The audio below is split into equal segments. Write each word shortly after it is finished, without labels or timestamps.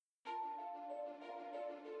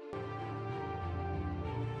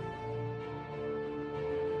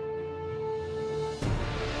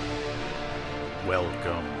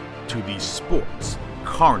Welcome to the Sports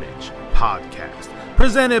Carnage podcast,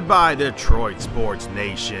 presented by Detroit Sports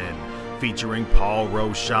Nation, featuring Paul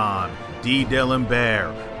Rochon, D.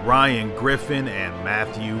 D'Alembert, Ryan Griffin, and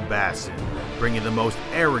Matthew Basson, bringing the most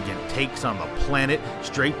arrogant takes on the planet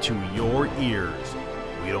straight to your ears.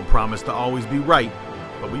 We don't promise to always be right,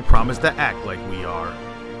 but we promise to act like we are.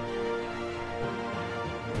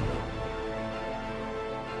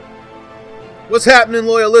 What's happening,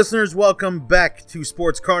 loyal listeners? Welcome back to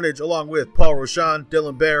Sports Carnage, along with Paul Rochon,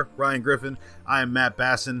 D'Alembert, Ryan Griffin. I am Matt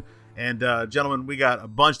Basson, and gentlemen, we got a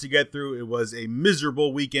bunch to get through. It was a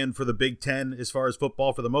miserable weekend for the Big Ten as far as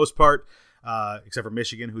football for the most part, except for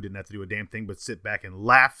Michigan, who didn't have to do a damn thing but sit back and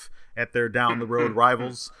laugh at their down-the-road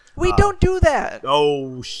rivals. We don't do that.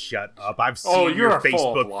 Oh, shut up. I've seen you're your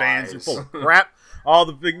full of Facebook fans. You're lies. full of crap. All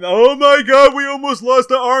the big, oh my God, we almost lost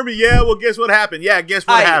the Army. Yeah, well, guess what happened? Yeah, guess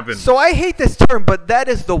what happened? So I hate this term, but that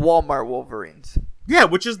is the Walmart Wolverines. Yeah,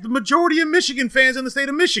 which is the majority of Michigan fans in the state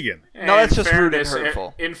of Michigan. No, that's just rude and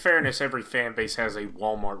hurtful. In fairness, every fan base has a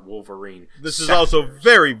Walmart Wolverine. This is also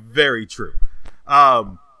very, very true. I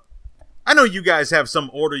know you guys have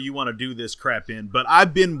some order you want to do this crap in, but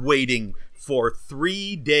I've been waiting for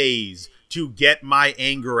 3 days to get my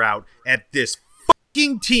anger out at this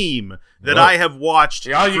fucking team that I have watched for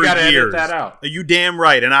you gotta years. edit that out. You damn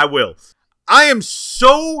right, and I will. I am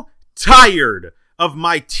so tired of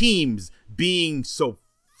my teams being so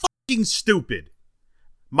fucking stupid.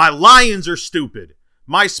 My Lions are stupid.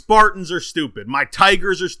 My Spartans are stupid. My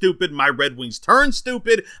Tigers are stupid. My Red Wings turn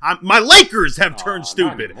stupid. My Lakers have turned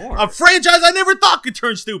stupid. A franchise I never thought could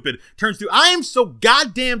turn stupid. I am so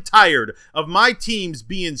goddamn tired of my teams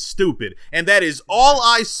being stupid. And that is all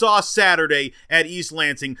I saw Saturday at East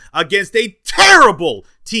Lansing against a terrible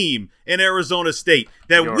team in Arizona State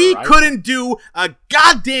that we couldn't do a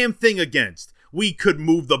goddamn thing against. We could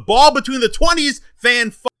move the ball between the 20s,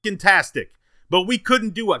 fan-fucking-tastic. But we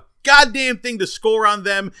couldn't do a goddamn thing to score on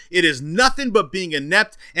them. It is nothing but being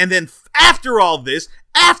inept. And then after all this,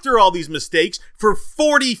 after all these mistakes, for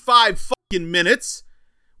 45 fucking minutes,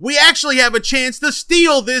 we actually have a chance to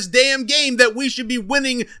steal this damn game that we should be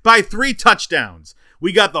winning by 3 touchdowns.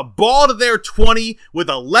 We got the ball to their 20 with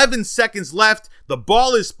 11 seconds left. The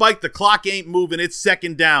ball is spiked. The clock ain't moving. It's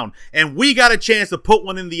second down. And we got a chance to put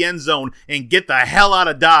one in the end zone and get the hell out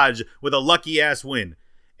of Dodge with a lucky-ass win.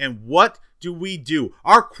 And what do we do?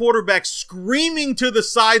 Our quarterback screaming to the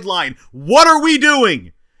sideline, what are we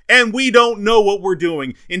doing? And we don't know what we're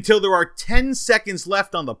doing until there are 10 seconds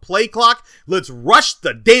left on the play clock. Let's rush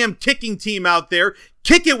the damn kicking team out there,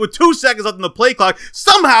 kick it with 2 seconds left on the play clock.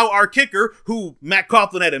 Somehow our kicker, who Matt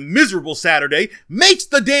Coughlin had a miserable Saturday, makes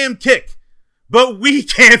the damn kick. But we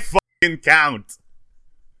can't fucking count.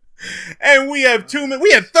 And we have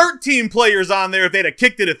 13 players on there if they'd have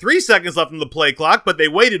kicked it at 3 seconds left on the play clock, but they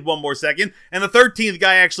waited one more second, and the 13th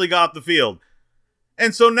guy actually got off the field.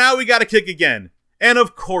 And so now we got to kick again. And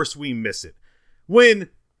of course we miss it. When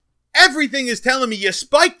everything is telling me you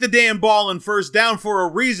spike the damn ball in first down for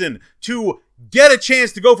a reason, to get a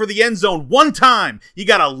chance to go for the end zone one time. You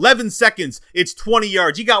got 11 seconds. It's 20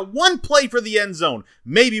 yards. You got one play for the end zone.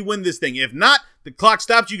 Maybe win this thing. If not, the clock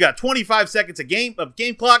stops. You got 25 seconds of game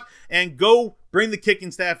clock, and go bring the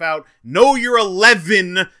kicking staff out. Know your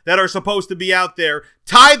 11 that are supposed to be out there.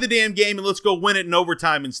 Tie the damn game, and let's go win it in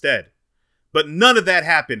overtime instead. But none of that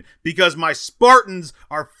happened because my Spartans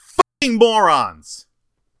are fucking morons.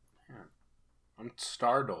 I'm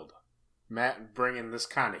startled. Matt bringing this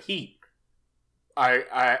kind of heat.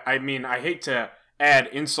 I mean, I hate to add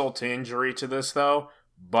insult to injury to this, though,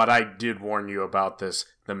 but I did warn you about this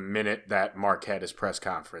the minute that Mark had his press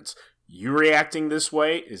conference. You reacting this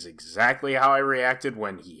way is exactly how I reacted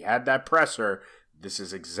when he had that presser. This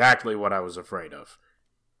is exactly what I was afraid of.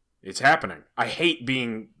 It's happening. I hate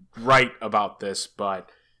being right about this,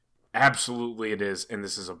 but absolutely it is, and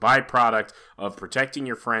this is a byproduct of protecting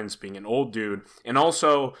your friends, being an old dude, and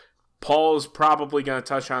also Paul's probably going to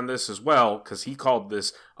touch on this as well, because he called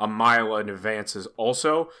this a mile in advances.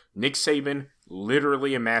 Also, Nick Saban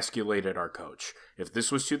literally emasculated our coach. If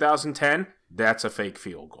this was 2010, that's a fake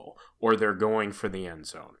field goal, or they're going for the end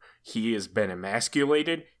zone. He has been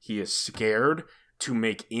emasculated. He is scared to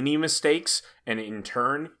make any mistakes, and in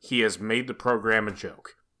turn, he has made the program a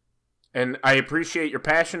joke. And I appreciate your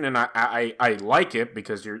passion, and I like it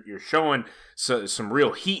because you're showing some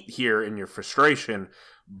real heat here in your frustration.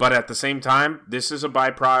 But at the same time, this is a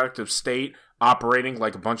byproduct of State operating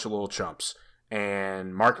like a bunch of little chumps.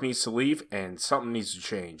 And Mark needs to leave, and something needs to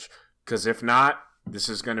change. Because if not, this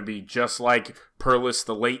is going to be just like Perlis,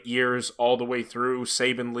 the late years, all the way through,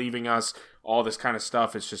 Saban leaving us, all this kind of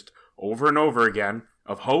stuff. It's just over and over again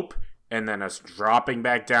of hope and then us dropping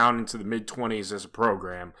back down into the mid-20s as a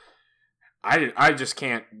program. I just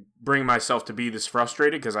can't bring myself to be this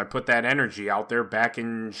frustrated because I put that energy out there back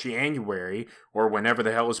in January or whenever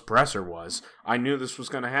the hell his presser was. I knew this was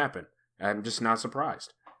going to happen. I'm just not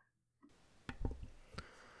surprised.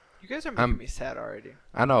 You guys are making me sad already.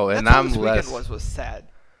 I know, and That's all I'm this less. weekend was sad.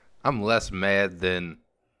 I'm less mad than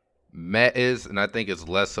Matt is, and I think it's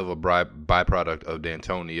less of a byproduct of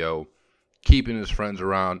D'Antonio keeping his friends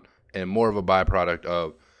around, and more of a byproduct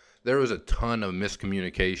of there was a ton of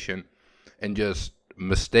miscommunication and just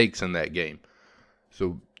mistakes in that game.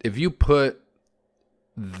 So if you put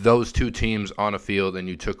those two teams on a field and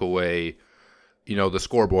you took away, the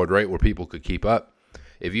scoreboard, right, where people could keep up,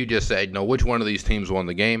 if you just said, no, which one of these teams won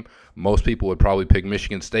the game, most people would probably pick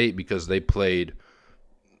Michigan State because they played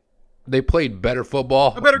better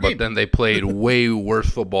football, but then they played way worse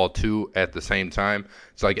football too at the same time.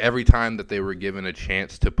 It's like every time that they were given a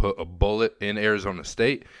chance to put a bullet in Arizona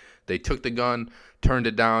State, they took the gun, turned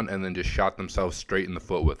it down, and then just shot themselves straight in the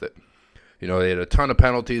foot with it. They had a ton of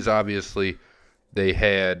penalties, obviously. They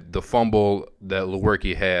had the fumble that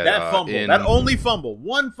Lewerke had. That fumble, that only fumble.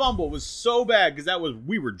 One fumble was so bad because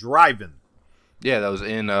we were driving. Yeah, that was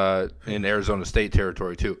in Arizona State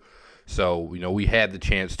territory too. So, we had the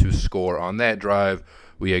chance to score on that drive.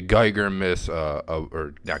 We had Coughlin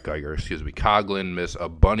miss a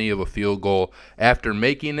bunny of a field goal after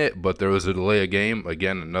making it, but there was a delay of game.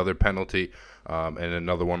 Again, another penalty and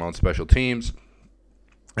another one on special teams.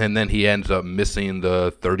 And then he ends up missing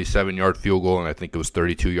the 37-yard field goal, and I think it was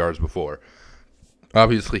 32 yards before.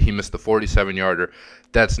 Obviously, he missed the 47-yarder.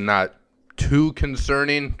 That's not too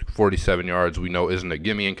concerning. 47 yards, we know, isn't a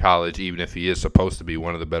gimme in college, even if he is supposed to be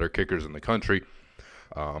one of the better kickers in the country.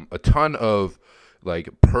 A ton of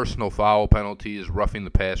personal foul penalties. Roughing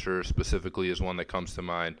the passer specifically is one that comes to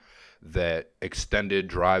mind, that extended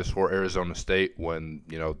drives for Arizona State when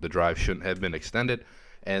the drive shouldn't have been extended.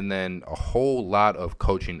 And then a whole lot of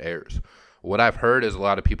coaching errors. What I've heard is a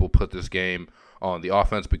lot of people put this game on the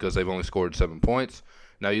offense because they've only scored 7 points.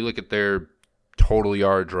 Now you look at their total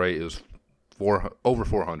yards, right, it was over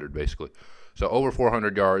 400 basically. So over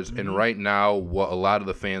 400 yards, and right now what a lot of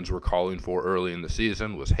the fans were calling for early in the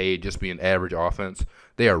season was, hey, just be an average offense.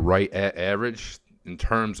 They are right at average in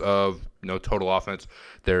terms of total offense.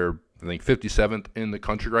 They're, I think, 57th in the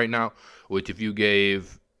country right now, which if you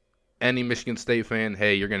gave any Michigan State fan,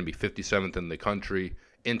 hey, you're going to be 57th in the country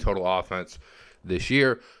in total offense this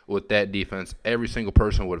year with that defense, every single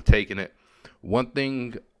person would have taken it. One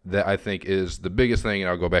thing that I think is the biggest thing, and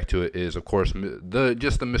I'll go back to it, is, of course, the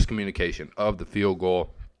miscommunication of the field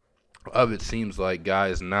goal. It seems like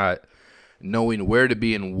guys not knowing where to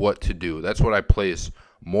be and what to do. That's what I place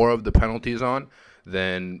more of the penalties on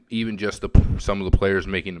than even just some of the players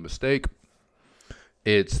making a mistake.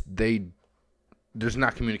 There's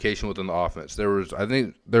not communication within the offense. I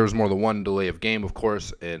think there was more than one delay of game, of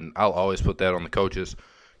course, and I'll always put that on the coaches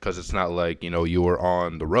because it's not like, you were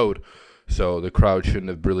on the road. So the crowd shouldn't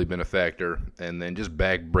have really been a factor. And then just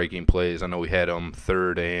back-breaking plays. I know we had them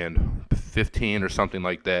 3rd and 15 or something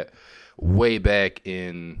like that way back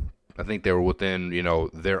in, I think they were within,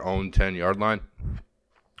 their own 10-yard line.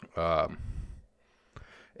 And,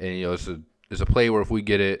 it's a play where if we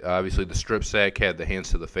get it, obviously the strip sack had the hands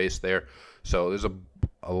to the face there. So there's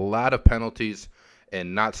a lot of penalties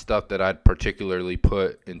and not stuff that I'd particularly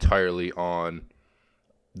put entirely on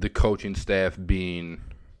the coaching staff being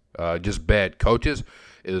just bad coaches.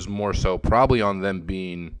 It was more so probably on them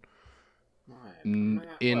being in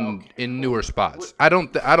newer spots. I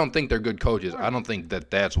don't think they're good coaches. I don't think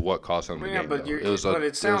that's what cost them the game. But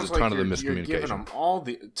it sounds like you're giving them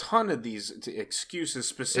ton of these excuses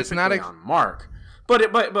specifically on Mark.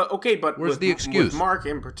 But where's the excuse with Mark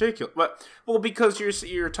in particular? Because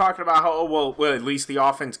you're talking about how at least the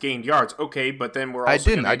offense gained yards. Okay, but then we're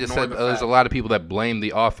also I just said there's a lot of people that blame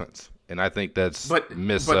the offense, and I think that's but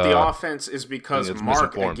the offense is because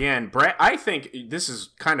Mark again. Brad, I think this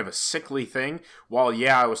is kind of a sickly thing. While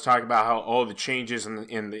I was talking about how the changes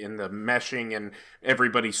in the meshing and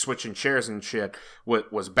everybody switching chairs and shit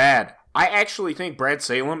was bad. I actually think Brad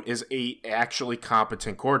Salem is a actually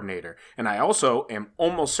competent coordinator, and I also am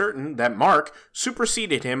almost certain that Mark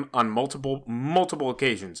superseded him on multiple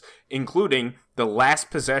occasions, including the last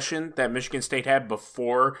possession that Michigan State had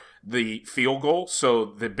before the field goal. So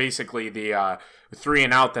basically the 3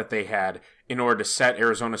 and out that they had in order to set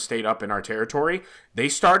Arizona State up in our territory. They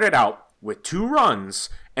started out with 2 runs,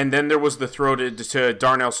 and then there was the throw to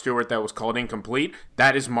Darnell Stewart that was called incomplete.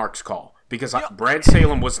 That is Mark's call. Because Brad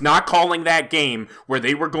Salem was not calling that game where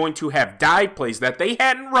they were going to have dive plays that they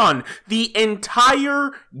hadn't run the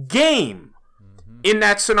entire game. in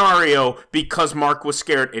that scenario because Mark was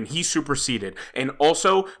scared and he superseded. And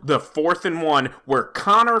also the 4th and 1 where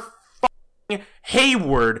Connor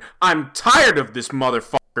Hayward, I'm tired of this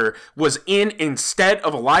motherfucker, was in instead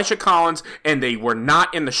of Elijah Collins, and they were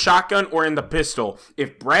not in the shotgun or in the pistol.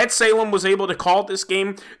 If Brad Salem was able to call this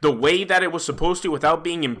game the way that it was supposed to without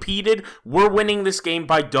being impeded, we're winning this game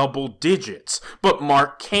by double digits. But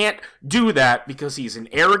Mark can't do that because he's an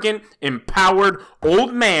arrogant, empowered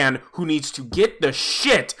old man who needs to get the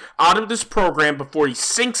shit out of this program before he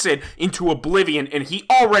sinks it into oblivion, and he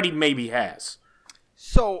already maybe has.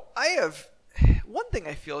 So I have one thing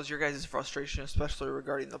I feel is your guys' frustration, especially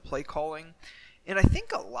regarding the play calling, and I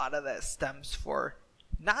think a lot of that stems for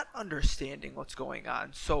not understanding what's going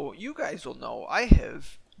on. So you guys will know I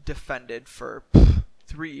have defended for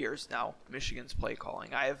 3 years now Michigan's play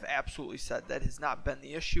calling. I have absolutely said that has not been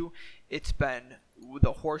the issue. It's been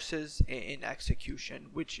the horses in execution,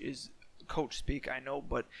 which is coach speak, I know,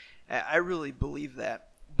 but I really believe that.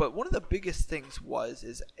 But one of the biggest things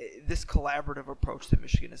is this collaborative approach that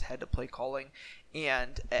Michigan has had to play calling,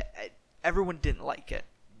 and everyone didn't like it.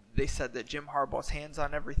 They said that Jim Harbaugh's hands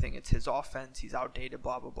on everything. It's his offense. He's outdated,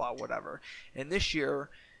 blah, blah, blah, whatever. And this year,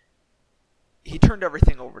 he turned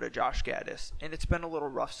everything over to Josh Gaddis, and it's been a little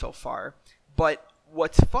rough so far. But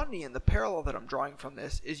what's funny, and the parallel that I'm drawing from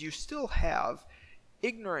this, is you still have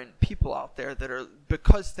ignorant people out there that are,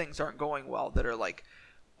 because things aren't going well, that are like,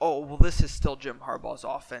 oh, well, this is still Jim Harbaugh's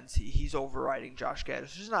offense. He's overriding Josh Gaddis,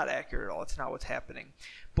 which is not accurate at all. It's not what's happening.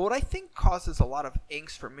 But what I think causes a lot of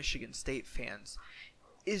angst for Michigan State fans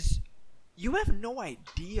is you have no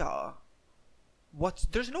idea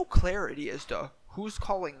there's no clarity as to who's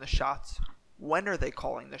calling the shots, when are they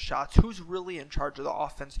calling the shots, who's really in charge of the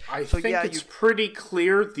offense. I think it's pretty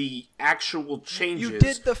clear the actual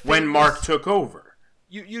changes when Mark took over.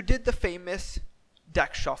 You did the famous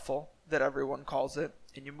deck shuffle that everyone calls it,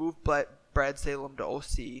 and you moved Brad Salem to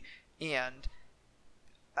OC. And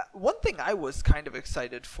one thing I was kind of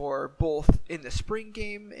excited for, both in the spring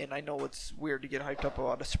game, and I know it's weird to get hyped up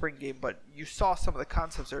about a spring game, but you saw some of the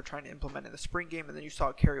concepts they were trying to implement in the spring game, and then you saw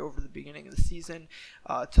it carry over to the beginning of the season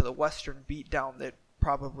to the Western beatdown that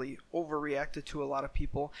probably overreacted to a lot of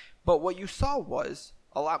people. But what you saw was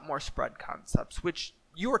a lot more spread concepts, which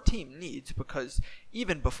your team needs, because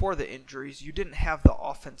even before the injuries, you didn't have the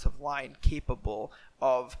offensive line capable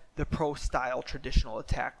of the pro-style traditional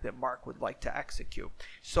attack that Mark would like to execute.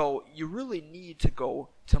 So you really need to go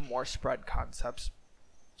to more spread concepts.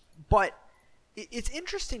 But it's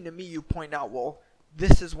interesting to me you point out, well,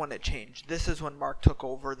 this is when it changed. This is when Mark took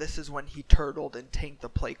over. This is when he turtled and tanked the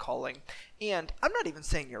play calling. And I'm not even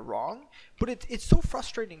saying you're wrong, but it's so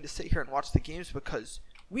frustrating to sit here and watch the games because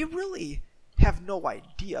we really have no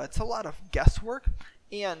idea. It's a lot of guesswork,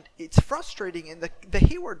 and it's frustrating. And the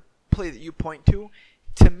Hayward play that you point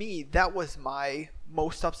to me, that was my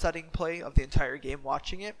most upsetting play of the entire game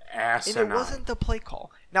watching it. Asinine. And it wasn't the play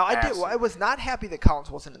call. Now, I was not happy that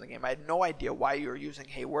Collins wasn't in the game. I had no idea why you were using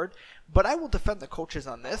Hayward, but I will defend the coaches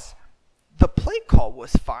on this. The play call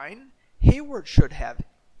was fine. Hayward should have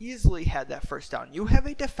easily had that first down. You have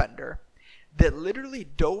a defender that literally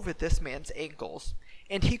dove at this man's ankles,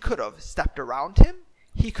 and he could have stepped around him.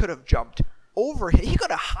 He could have jumped over him. He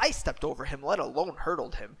could have high-stepped over him, let alone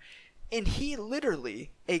hurdled him. And he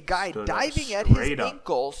literally, a guy diving at his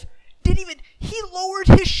ankles, he lowered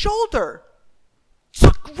his shoulder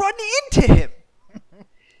to run into him.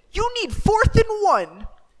 You need 4th and 1,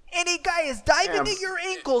 and a guy is diving at your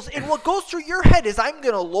ankles, and what goes through your head is, I'm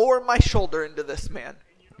going to lower my shoulder into this man.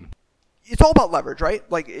 It's all about leverage, right?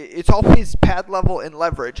 Like, it's always pad level and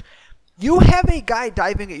leverage. You have a guy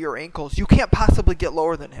diving at your ankles. You can't possibly get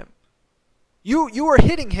lower than him. You are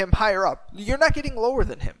hitting him higher up. You're not getting lower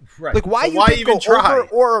than him. Right. Like, why even try?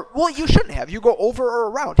 Well, you shouldn't have. You go over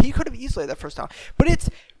or around. He could have easily had that first down. But it's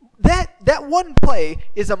that one play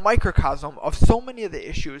is a microcosm of so many of the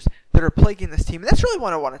issues that are plaguing this team. And that's really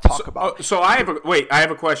what I want to talk about. So I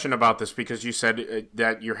have a question about this, because you said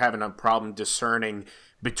that you're having a problem discerning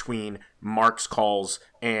between Mark's calls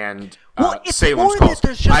and Salem's calls.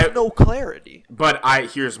 There's just no clarity. But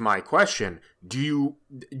here's my question: Do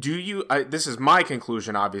you? This is my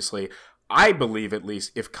conclusion. Obviously, I believe at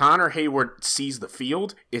least if Connor Hayward sees the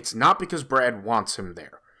field, it's not because Brad wants him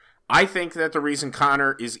there. I think that the reason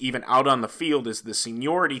Connor is even out on the field is the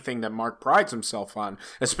seniority thing that Mark prides himself on,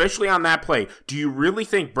 especially on that play. Do you really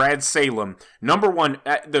think Brad Salem, number one,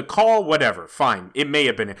 the call, whatever, fine, it may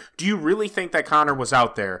have been it. Do you really think that Connor was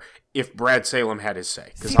out there if Brad Salem had his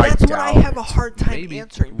say. See, that's what I have a it. hard time Maybe.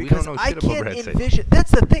 answering We don't because know I shit about can't Brad Salem. envision.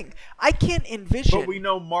 That's the thing. I can't envision. But we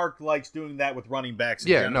know Mark likes doing that with running backs.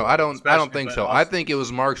 in Yeah, general, no, I don't especially think if so. that I think it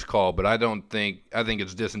was Mark's call, but I think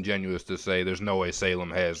it's disingenuous to say there's no way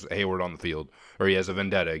Salem has Hayward on the field or he has a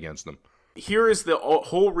vendetta against them. Here is the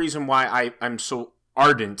whole reason why I'm so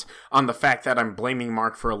ardent on the fact that I'm blaming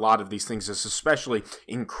Mark for a lot of these things, is especially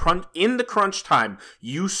in the crunch time.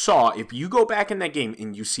 You saw, if you go back in that game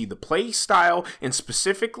and you see the play style, and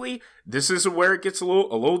specifically, this is where it gets a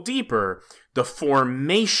little deeper, the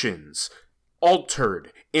formations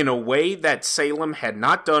altered in a way that Salem had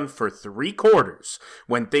not done for 3 quarters.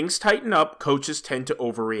 When things tighten up, coaches tend to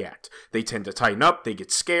overreact. They tend to tighten up. They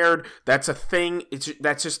get scared. That's a thing.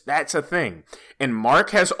 That's a thing. And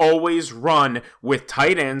Mark has always run with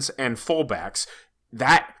tight ends and fullbacks.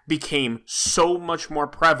 That became so much more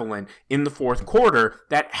prevalent in the fourth quarter.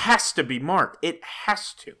 That has to be Mark. It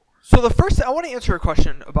has to. So I want to answer a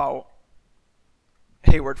question about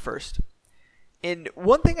Hayward first. And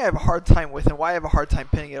one thing I have a hard time with, and why I have a hard time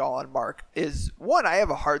pinning it all on Mark, is one, I have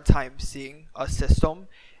a hard time seeing a system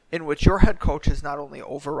in which your head coach is not only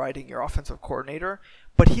overriding your offensive coordinator,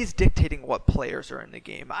 but he's dictating what players are in the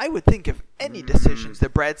game. I would think if any decisions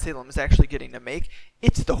that Brad Salem is actually getting to make,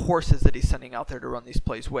 it's the horses that he's sending out there to run these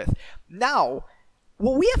plays with. Now,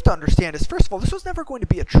 what we have to understand is, first of all, this was never going to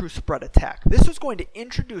be a true spread attack. This was going to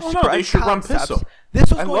introduce spread they should concepts. run pistol. This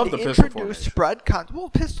was I going love to the pistol introduce formation. spread concepts. Well,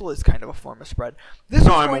 pistol is kind of a form of spread. This No,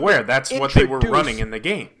 was I'm going aware. to That's what they were introduce- running in the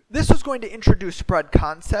game. This was going to introduce spread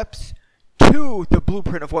concepts to the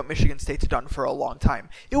blueprint of what Michigan State's done for a long time.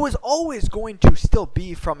 It was always going to still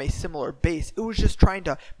be from a similar base. It was just trying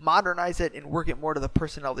to modernize it and work it more to the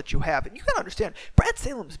personnel that you have. And you got to understand, Brad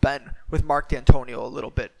Salem's been with Mark D'Antonio a little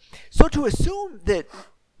bit. So to assume that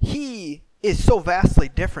he is so vastly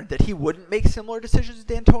different that he wouldn't make similar decisions as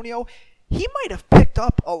D'Antonio, he might have picked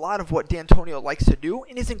up a lot of what D'Antonio likes to do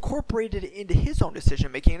and has incorporated it into his own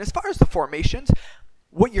decision making. And as far as the formations,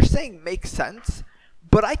 what you're saying makes sense,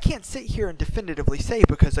 but I can't sit here and definitively say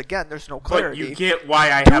because, again, there's no clarity. But you get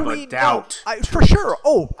why I Do have we a doubt. know? For sure.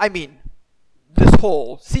 Oh, I mean, this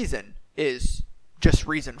whole season is just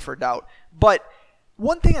reason for doubt. But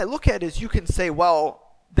one thing I look at is you can say, well,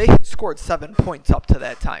 they had scored 7 points up to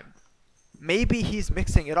that time. Maybe he's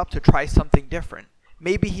mixing it up to try something different.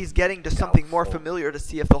 Maybe he's getting to something more familiar to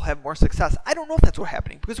see if they'll have more success. I don't know if that's what's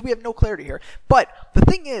happening because we have no clarity here. But the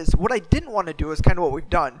thing is, what I didn't want to do is kind of what we've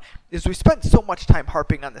done, is we spent so much time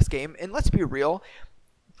harping on this game. And let's be real.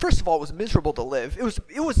 First of all, it was miserable to live. It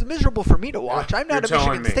was miserable for me to watch. I'm not a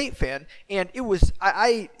Michigan State fan, and it was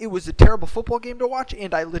it was a terrible football game to watch,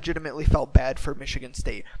 and I legitimately felt bad for Michigan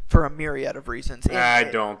State for a myriad of reasons. And I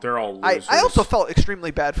don't. They're all losers. I also felt extremely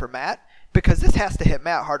bad for Matt because this has to hit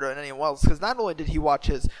Matt harder than anyone else because not only did he watch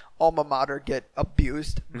his alma mater get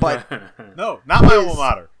abused, but No, not my alma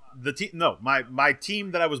mater. My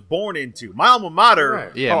team that I was born into. My alma mater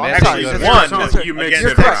Right. Yeah, Oh, man, actually sorry, won that's right. You mixed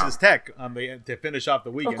against it Texas up. Tech to finish off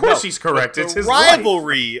the weekend. Of course No, he's correct. the It's his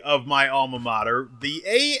rivalry of my alma mater, the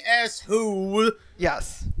AS Who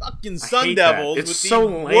yes. fucking I Sun hate that. Devils It's with so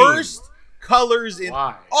the lame. worst colors in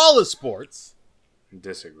Why? all of sports.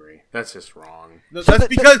 Disagree. That's just wrong. No, So that's the-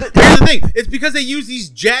 because the- here's the thing. It's because they use these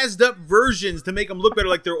jazzed up versions to make them look better,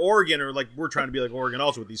 like they're Oregon, or like we're trying to be like Oregon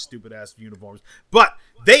also with these stupid ass uniforms. But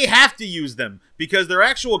they have to use them because their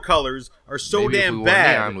actual colors are so Maybe if we damn won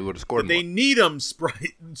bad neon, we would've scored that they more. need them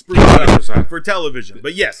spruced 100%. for television.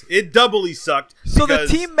 But yes, it doubly sucked. So the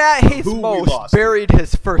because team Matt hates who we most lost to. buried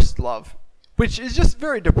his first love, which is just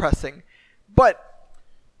very depressing. But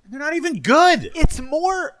They're not even good. it's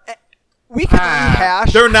more. We can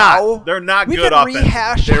rehash. They're not. How, They're not we good can offensively.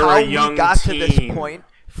 rehash They're how a we young got to this team. point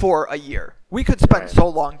for a year. We could spend Right. so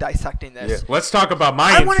long dissecting this. Yeah. Let's talk about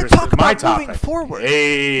my I want to interest. talk my about topic. moving forward.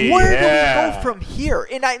 Hey, Where do we yeah. go from here?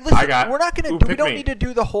 And listen, got- we're not Ooh, going to. We pick don't me. need to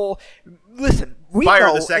do the whole. Listen, we Fire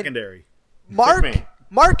know the and secondary. Mark. me.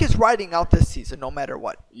 Mark is riding out this season, no matter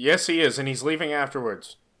what. Yes, he is, and he's leaving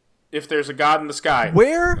afterwards. If there's a God in the sky.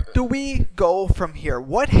 Where do we go from here?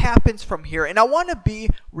 What happens from here? And I want to be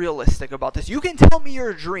realistic about this. You can tell me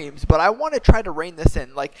your dreams, but I want to try to rein this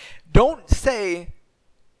in. Like, don't say,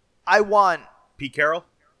 I want. Pete Carroll.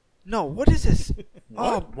 No, what is this?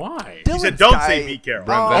 What? Why? Dylan's said don't guy, say Pete Carroll.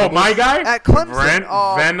 Oh, my guy? At Clemson. Brent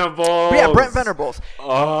Venables. Yeah, Brent Venables.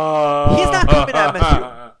 Oh. He's not coming to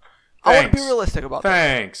MSU. I want to be Thanks. realistic about this.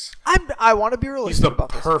 Thanks. I want to be He's realistic the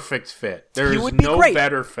about this. perfect fit. There He is would be no great.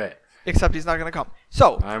 better fit. Except he's not going to come.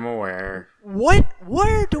 So, I'm aware.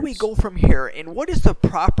 where do we go from here? And what is the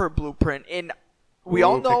proper blueprint? And we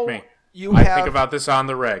all Ooh, know pick me. you I have. think about this on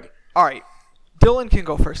the reg. All right. Dylan can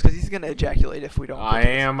go first because he's going to ejaculate if we don't. I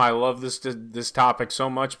am. I love this topic so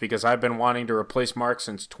much because I've been wanting to replace Mark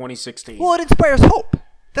since 2016. Well, it inspires hope.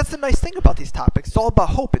 That's the nice thing about these topics. It's all about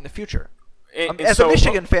hope in the future. As a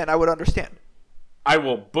Michigan fan, I would understand. I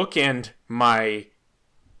will bookend my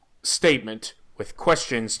statement with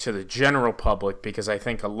questions to the general public because I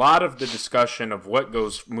think a lot of the discussion of what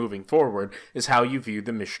goes moving forward is how you view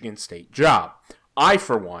the Michigan State job. I,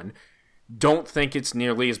 for one, don't think it's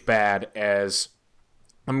nearly as bad as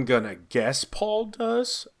I'm going to guess Paul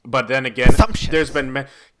does. But then again, there's been...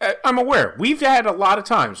 I'm aware. We've had a lot of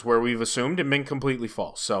times where we've assumed and been completely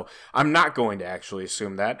false. So I'm not going to actually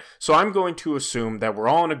assume that. So I'm going to assume that we're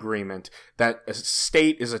all in agreement that a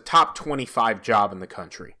state is a top 25 job in the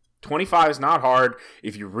country. 25 is not hard.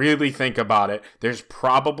 If you really think about it, there's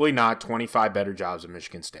probably not 25 better jobs at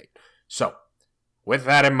Michigan State. So, with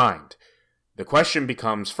that in mind, the question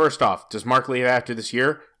becomes, first off, does Mark leave after this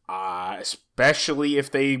year? Especially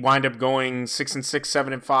if they wind up going 6-6,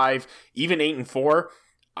 7-5, even 8-4.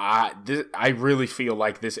 I really feel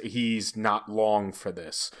like he's not long for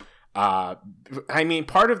this. I mean,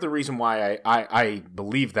 part of the reason why I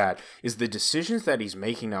believe that is the decisions that he's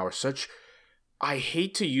making now are such... I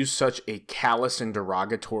hate to use such a callous and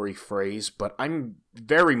derogatory phrase, but I'm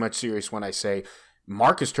very much serious when I say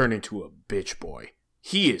Mark has turned into a bitch boy.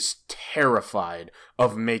 He is terrified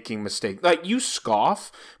of making mistakes. Like, you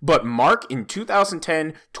scoff, but Mark in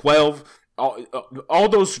 2010, 12, all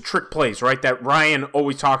those trick plays, right, that Ryan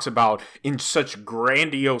always talks about in such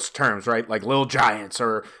grandiose terms, right, like Lil Giants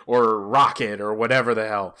or Rocket or whatever the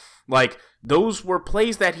hell. Like, those were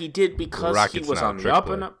plays that he did because he was on the up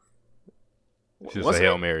and up. It's just a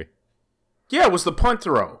Hail Mary. Yeah, it was the punt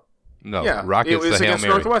throw. No, yeah, Rocket's it was the Hail against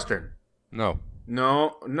Mary. Northwestern. No.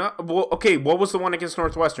 Well, okay, what was the one against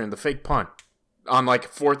Northwestern? The fake punt on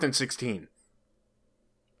like 4th and 16.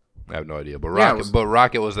 I have no idea, but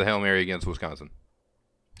Rocket was the Hail Mary against Wisconsin.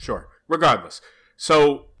 Sure. Regardless,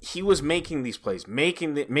 so he was making these plays,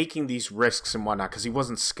 making these risks and whatnot because he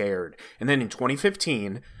wasn't scared. And then in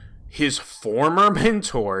 2015, his former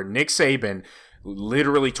mentor Nick Saban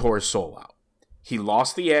literally tore his soul out. He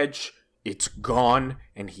lost the edge, it's gone,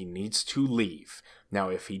 and he needs to leave. Now,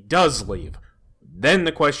 if he does leave, then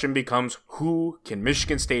the question becomes, who can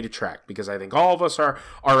Michigan State attract? Because I think all of us are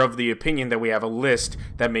of the opinion that we have a list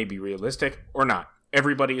that may be realistic or not.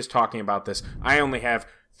 Everybody is talking about this. I only have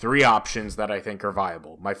 3 options that I think are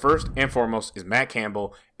viable. My first and foremost is Matt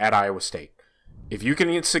Campbell at Iowa State. If you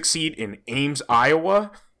can succeed in Ames,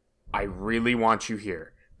 Iowa, I really want you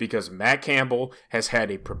here. Because Matt Campbell has had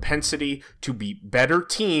a propensity to beat better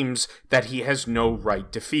teams that he has no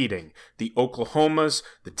right defeating. The Oklahomas,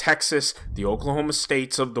 the Texas, the Oklahoma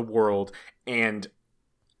States of the world. And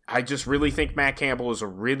I just really think Matt Campbell is a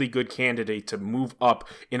really good candidate to move up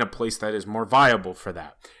in a place that is more viable for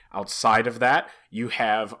that. Outside of that, you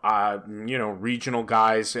have, regional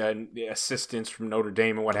guys and assistants from Notre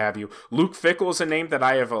Dame and what have you. Luke Fickell is a name that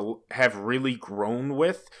I have really grown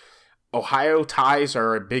with. Ohio ties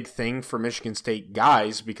are a big thing for Michigan State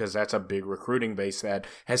guys because that's a big recruiting base that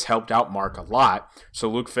has helped out Mark a lot. So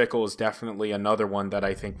Luke Fickell is definitely another one that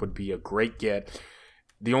I think would be a great get.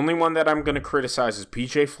 The only one that I'm going to criticize is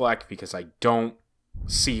PJ Fleck because I don't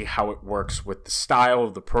see how it works with the style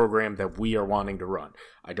of the program that we are wanting to run.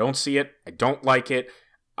 I don't see it. I don't like it.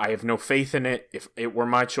 I have no faith in it. If it were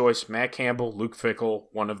my choice, Matt Campbell, Luke Fickell,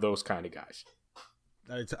 one of those kind of guys.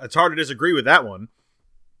 It's hard to disagree with that one.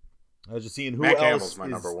 I was just seeing who Matt else Campbell's my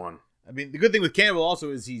is, number one. I mean, the good thing with Campbell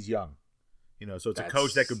also is he's young. So it's a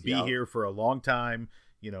coach that could be young. here for a long time,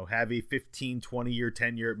 have a 15, 20-year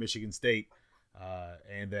tenure at Michigan State,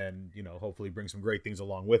 and then, hopefully bring some great things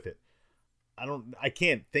along with it. I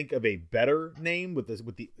can't think of a better name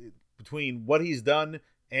between what he's done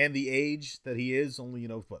and the age that he is, only,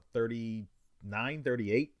 39,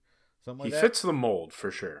 38, something like that. He fits the mold for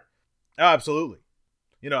sure. Oh, absolutely.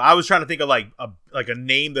 I was trying to think of like a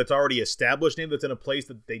name that's already established, name that's in a place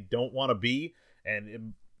that they don't want to be,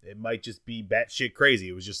 and it might just be batshit crazy.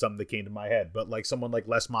 It was just something that came to my head. But like someone like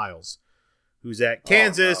Les Miles, who's at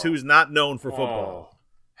Kansas, who's not known for football.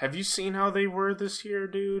 Have you seen how they were this year,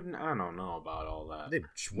 dude? I don't know about all that. They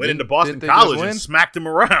went into Boston College and smacked them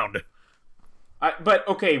around. But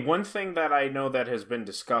okay, one thing that I know that has been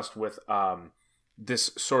discussed with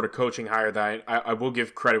this sort of coaching hire that I will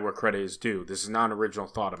give credit where credit is due. This is not an original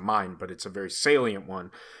thought of mine, but it's a very salient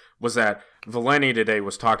one, was that Valeni today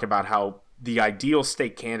was talking about how the ideal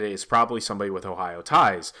state candidate is probably somebody with Ohio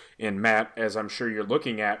ties. And Matt, as I'm sure you're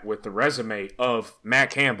looking at with the resume of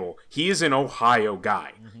Matt Campbell, he is an Ohio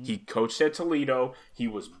guy. Mm-hmm. He coached at Toledo. He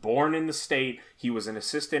was born in the state. He was an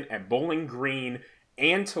assistant at Bowling Green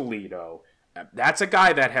and Toledo. That's a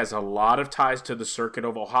guy that has a lot of ties to the circuit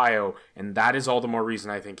of Ohio, and that is all the more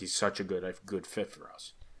reason I think he's such a good fit for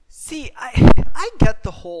us. See, I get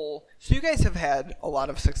the whole. So you guys have had a lot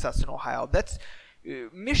of success in Ohio. That's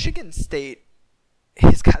Michigan State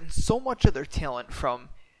has gotten so much of their talent from.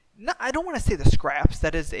 I don't want to say the scraps.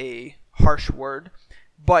 That is a harsh word,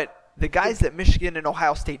 but the guys that Michigan and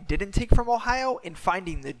Ohio State didn't take from Ohio and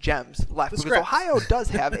finding the gems left, because Ohio does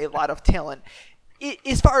have a lot of talent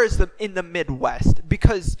as far as in the Midwest.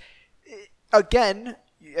 Because again,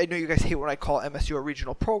 I know you guys hate when I call MSU a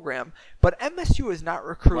regional program, but MSU is not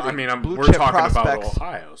recruiting blue chip prospects. We're talking about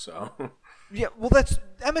Ohio, so. Yeah, well, that's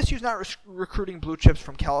MSU's not recruiting blue chips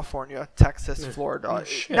from California, Texas, Florida.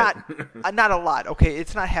 Not a lot. Okay,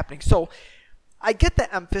 it's not happening. So I get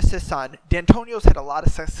the emphasis on D'Antonio's had a lot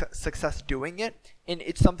of success doing it, and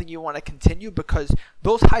it's something you want to continue because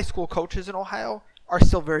those high school coaches in Ohio are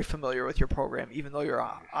still very familiar with your program, even though you're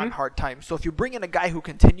on hard times. So if you bring in a guy who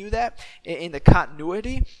continue that in the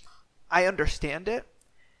continuity, I understand it.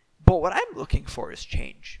 But what I'm looking for is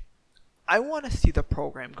change. I want to see the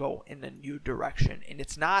program go in a new direction. And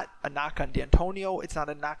it's not a knock on D'Antonio. It's not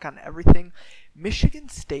a knock on everything. Michigan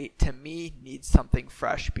State, to me, needs something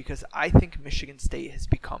fresh because I think Michigan State has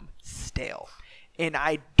become stale. And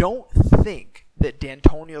I don't think that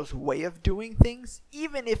D'Antonio's way of doing things,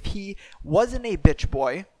 even if he wasn't a bitch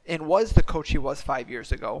boy and was the coach he was 5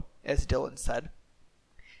 years ago, as Dylan said,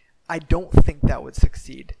 I don't think that would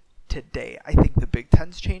succeed today. I think the Big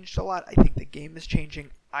Ten's changed a lot. I think the game is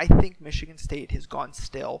changing. I think Michigan State has gone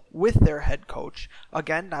stale with their head coach.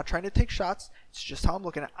 Again, not trying to take shots. It's just how I'm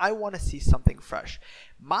looking at it. I want to see something fresh.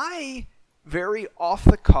 My very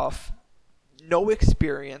off-the-cuff, no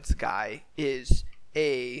experience guy is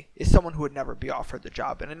someone who would never be offered the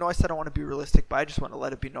job. And I know I said I want to be realistic, but I just want to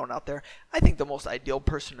let it be known out there. I think the most ideal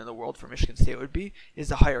person in the world for Michigan State is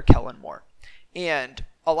to hire Kellen Moore. And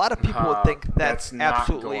a lot of people would think that's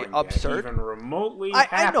absolutely absurd. Even remotely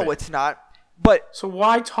I know it's not. But so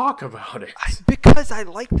why talk about it? Because I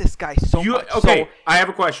like this guy so much. Okay, I have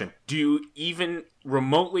a question. Do you even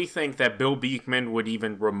remotely think that Bill Beekman would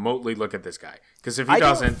even remotely look at this guy? Because if he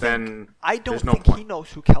doesn't, then I don't there's no think point. He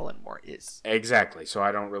knows who Kellen Moore is. Exactly. So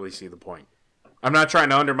I don't really see the point. I'm not trying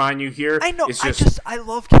to undermine you here. I know. It's just, I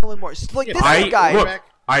love Kellen Moore. Like this is a guy. Look,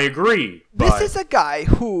 I agree. This is a guy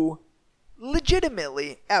who,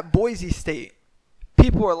 legitimately, at Boise State,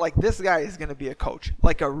 people are like, this guy is going to be a coach,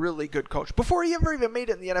 like a really good coach. Before he ever even made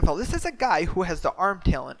it in the NFL, this is a guy who has the arm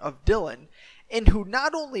talent of Dylan and who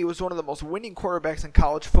not only was one of the most winning quarterbacks in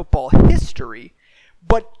college football history,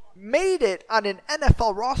 but made it on an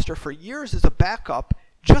NFL roster for years as a backup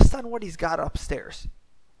just on what he's got upstairs.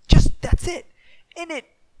 That's it. And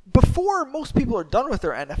before most people are done with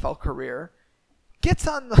their NFL career, gets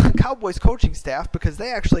on the Cowboys coaching staff because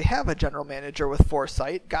they actually have a general manager with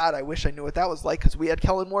foresight. God, I wish I knew what that was like because we had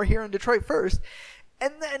Kellen Moore here in Detroit first.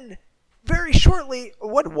 And then very shortly,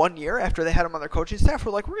 1 year after they had him on their coaching staff,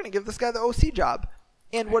 we're like, we're going to give this guy the OC job.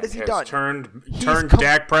 And what has he done? Turned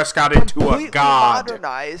Dak Prescott into a god.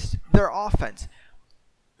 Modernized their offense.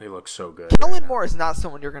 They look so good. Kellen Moore is not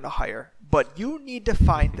someone you're going to hire, but you need to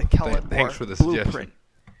find the Kellen Moore for the blueprint. suggestion.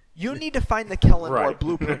 You need to find the Kellen Moore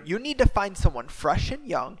blueprint. You need to find someone fresh and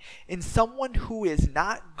young and someone who is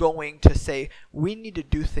not going to say, we need to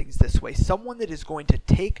do things this way. Someone that is going to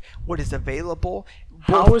take what is available.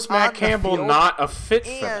 How is Matt Campbell not a fit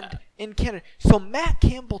for that? In Canada. So Matt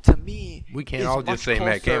Campbell, to me, we can't all just say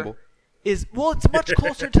Matt Campbell. It's much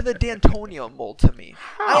closer to the D'Antonio mold to me.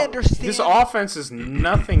 How? I understand. His offense is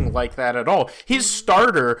nothing like that at all. His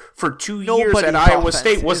starter for 2 years at Iowa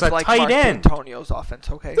State was a like tight Mark end. D'Antonio's offense,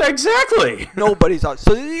 okay? Exactly. Nobody's on.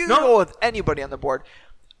 So you can go with anybody on the board.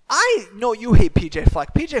 I know you hate PJ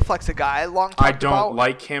Fleck. PJ Fleck's a guy I don't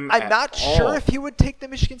like him I'm at not all. sure if he would take the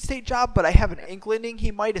Michigan State job, but I have an inkling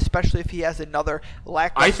he might, especially if he has another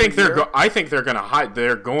lackluster I think year. I think they're going to hide.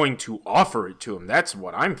 They're going to offer it to him. That's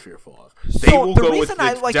what I'm fearful of. So They will the go with reason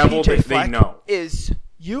I the like devil PJ that they Fleck know. is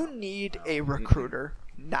you need a recruiter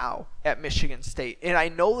now at Michigan State. And I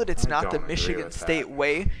know that it's not the don't agree Michigan with State that.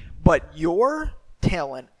 way, but your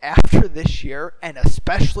talent after this year, and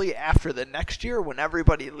especially after the next year when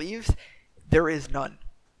everybody leaves, there is none.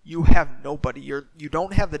 You have nobody. You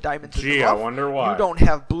don't have the diamonds in the rough. I wonder why. You don't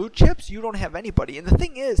have blue chips. You don't have anybody. And the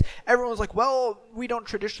thing is, everyone's like, well, we don't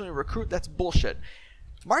traditionally recruit. That's bullshit.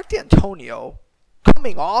 Mark D'Antonio,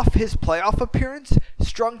 coming off his playoff appearance,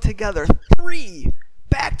 strung together 3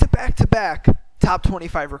 back-to-back-to-back top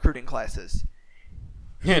 25 recruiting classes.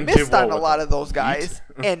 he And missed did what on a with lot the of those Heat? guys,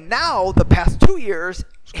 and now the past 2 years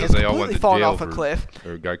has they all went completely to fallen jail off a cliff.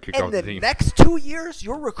 or got kicked off And the the team. next 2 years,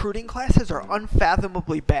 your recruiting classes are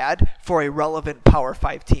unfathomably bad for a relevant Power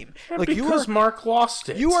 5 team. Like because Mark lost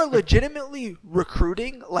it. you are legitimately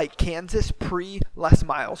recruiting like Kansas pre-Les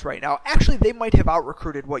Miles right now. Actually, they might have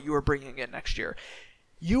out-recruited what you are bringing in next year.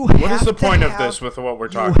 What is the point of this with what we're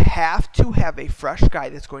talking? You have to have a fresh guy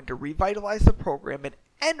that's going to revitalize the program and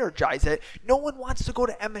energize it. No one wants to go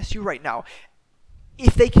to MSU right now.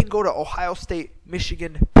 If they can go to Ohio State,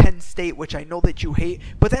 Michigan, Penn State, which I know that you hate,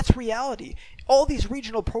 but that's reality. All these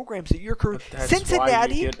regional programs that you're Cincinnati, why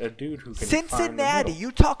you get a dude who can Cincinnati,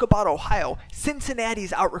 you talk about Ohio.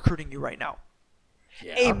 Cincinnati's out recruiting you right now.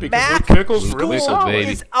 Yeah, a because MAC Luke Fickell's school really solid.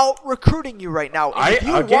 is out recruiting you right now.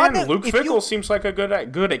 And Luke Fickell seems like a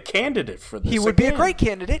good candidate for this. He would be a great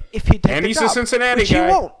candidate if he'd take and the he's job, a Cincinnati which guy.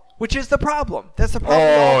 he won't. Which is the problem. That's the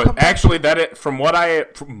problem. Actually, from what I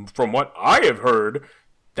have heard,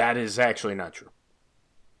 that is actually not true.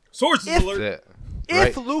 Sources alert.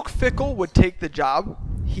 If Luke Fickell would take the job,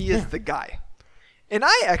 he is the guy. And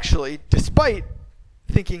I actually, despite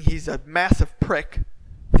thinking he's a massive prick,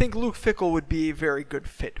 think Luke Fickell would be a very good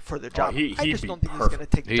fit for the job. I just don't think he's going to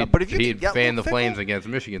take the job. But if you he'd can get fan Luke the Flames Fickell, against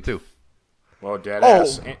Michigan too. Well,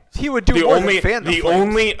 deadass. he would do more than fan the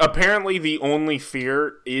Flames. Apparently the only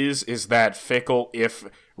fear is that Fickell, if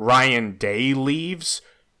Ryan Day leaves,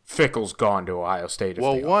 Fickell's gone to Ohio State.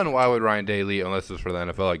 One, why would Ryan Day leave unless it's for the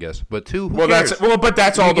NFL, I guess. But two, that's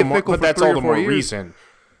all the more years. reason.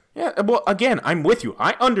 Yeah, well, again, I'm with you.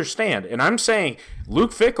 I understand, and I'm saying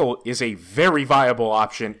Luke Fickell is a very viable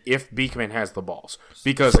option if Beekman has the balls.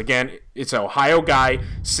 Because, again, it's an Ohio guy,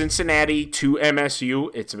 Cincinnati to MSU.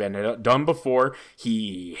 It's been done before.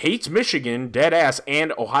 He hates Michigan, dead ass,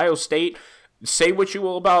 and Ohio State. Say what you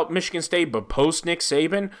will about Michigan State, but post Nick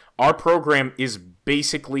Saban, our program is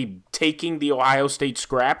basically taking the Ohio State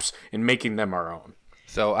scraps and making them our own.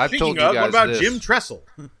 So I told you guys what about this. Jim Tressel?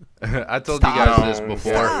 I told you guys this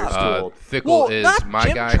before. Fickell is my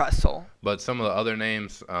Jim guy. Tressel. But some of the other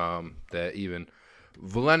names that even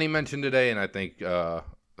Valeni mentioned today, and I think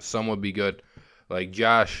some would be good, like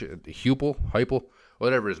Josh Heupel,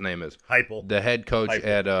 whatever his name is. Heupel. The head coach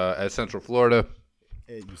at Central Florida.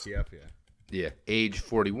 At UCF, yeah. Yeah, age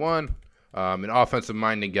 41, an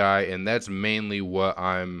offensive-minded guy, and that's mainly what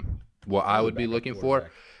I would be looking for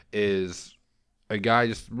is a guy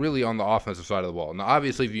just really on the offensive side of the ball. Now,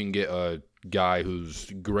 obviously, if you can get a guy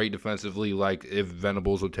who's great defensively, like if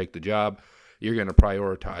Venables would take the job, you're going to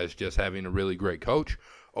prioritize just having a really great coach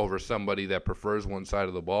over somebody that prefers one side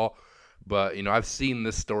of the ball. But, I've seen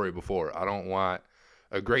this story before. I don't want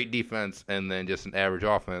a great defense and then just an average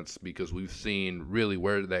offense because we've seen really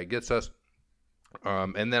where that gets us.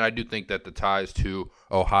 And then I do think that the ties to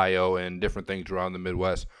Ohio and different things around the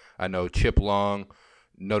Midwest, I know Chip Long,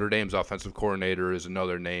 Notre Dame's offensive coordinator, is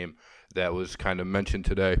another name that was kind of mentioned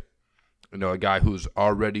today. A guy who's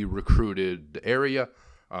already recruited the area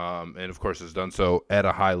and, of course, has done so at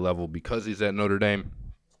a high level because he's at Notre Dame.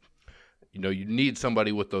 You need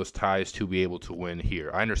somebody with those ties to be able to win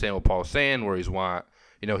here. I understand what Paul's saying where he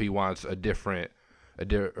wants a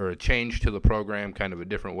change to the program, kind of a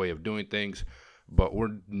different way of doing things. But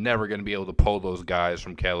we're never going to be able to pull those guys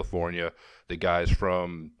from California, the guys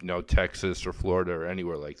from Texas or Florida or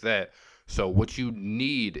anywhere like that. So what you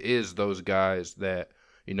need is those guys that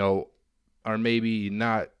are maybe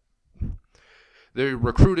not. They're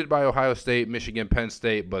recruited by Ohio State, Michigan, Penn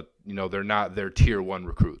State, but they're not their tier 1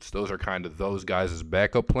 recruits. Those are kind of those guys as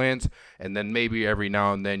backup plans, and then maybe every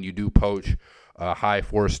now and then you do poach a high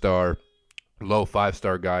 4-star, low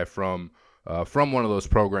 5-star guy from one of those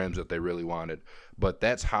programs that they really wanted. But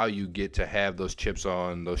that's how you get to have those chips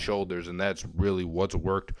on those shoulders, and that's really what's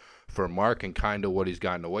worked for Mark, and kind of what he's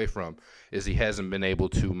gotten away from is he hasn't been able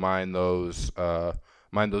to mine those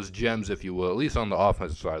gems, if you will, at least on the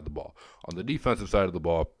offensive side of the ball. On the defensive side of the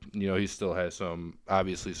ball, he still has some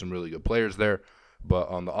really good players there, but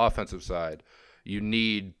on the offensive side, you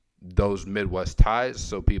need those Midwest ties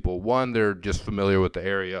so people, one, they're just familiar with the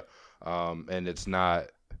area, and it's not.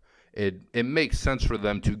 It makes sense for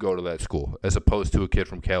them to go to that school as opposed to a kid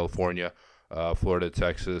from California, Florida,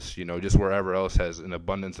 Texas, just wherever else has an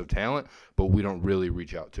abundance of talent, but we don't really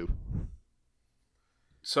reach out to.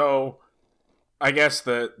 So, I guess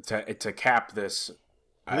to cap this,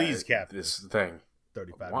 please cap this thing.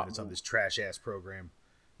 35 minutes on this trash ass program.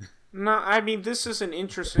 No, I mean this is an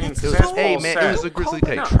interesting. Hey man, it was a Grizzly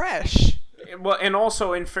take. Trash. Well, and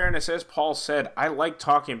also in fairness, as Paul said, I like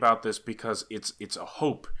talking about this because it's a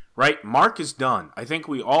hope. Right? Mark is done. I think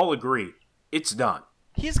we all agree. It's done.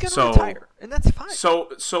 He's going to retire, and that's fine. So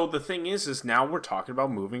the thing is now we're talking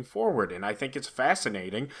about moving forward, and I think it's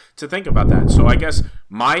fascinating to think about that. So I guess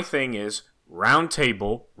my thing is round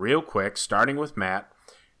table, real quick, starting with Matt.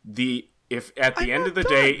 If at the end of the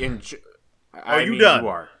day, done? You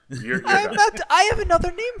are. You're I'm done. not. I have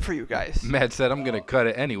another name for you guys. Matt said I'm gonna cut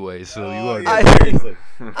it anyway, so you are. yeah, seriously.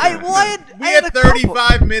 We We had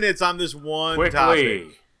 35 minutes on this one topic.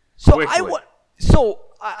 Quickly. So Quickly.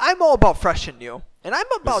 I'm all about fresh and new, and I'm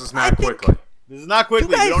about. This is not I think quickly. This is not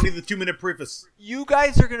quickly. guys- We don't need the 2-minute preface. you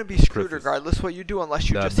guys are going to be screwed Preface. regardless what you do, unless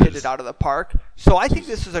you That just hit is- it out of the park. So I think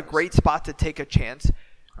this is a great spot to take a chance.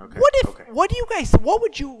 Okay. What do you guys? What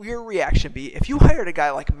would your reaction be if you hired a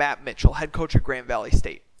guy like Matt Mitchell, head coach of Grand Valley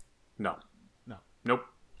State? No. No. Nope.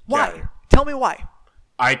 Get outta Why? here. Tell me why.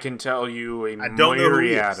 I can tell you a I don't know who he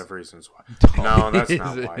myriad is. of reasons why. No, that's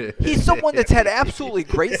not why. He's someone that's had absolutely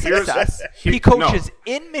great success. He coaches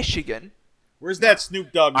in Michigan. Where's that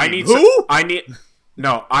Snoop Dogg? I meme? need who?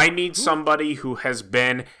 I need somebody who has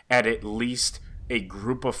been at least a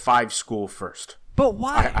group of 5 school first. But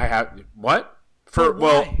why? I have what? But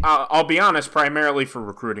why? I'll be honest, primarily for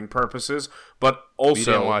recruiting purposes, but You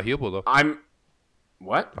didn't also want Heupel though. I'm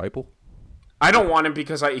what? Heupel. I don't want him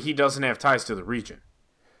because he doesn't have ties to the region.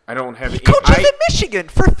 I don't have. He coaches in Michigan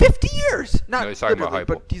for 50 years. Not No, he's talking about literally,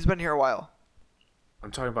 Heupel. but he's been here a while.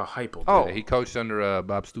 I'm talking about Heupel. Oh. Yeah, he coached under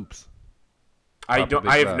Bob Stoops. I Papa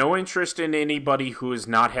Big have Fat. no interest in anybody who has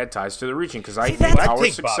not had ties to the region because I See, think that's- our I'd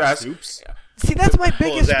take Bob success. Stoops. See, that's my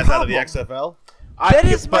Pull his biggest ass out of the problem. XFL. That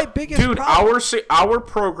is my biggest dude, problem. our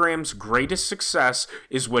program's greatest success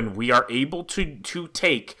is when we are able to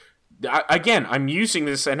take. Again, I'm using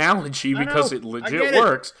this analogy I because know. it I legit get it.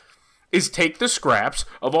 works. Is take the scraps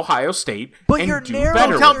of Ohio State But and you're do narrowing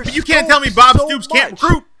better. Tell- your but you can't tell me scope Bob so Stoops can't much.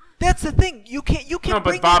 recruit. That's the thing. You can't No, but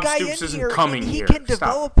bring Bob a guy Stoops in isn't here coming and he here. can Stop.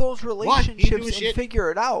 develop those He ain't doing relationships and shit.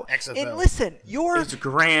 figure it out. XFL. And listen, It's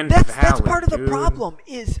Grand that's Valley, part of the dude. problem.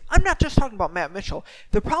 Is I'm not just talking about Matt Mitchell.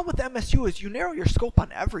 The problem with MSU is you narrow your scope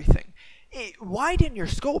on everything. Widen your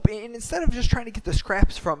scope, and instead of just trying to get the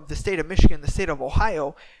scraps from the state of Michigan, the state of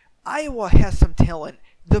Ohio, Iowa has some talent.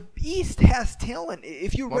 The East has talent.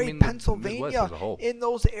 If you Well, I rate mean, the Pennsylvania Midwest as a whole. in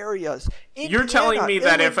those areas, You're telling Indiana,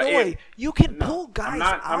 me that Illinois, you can pull guys I'm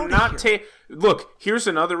out not of here. Look, here's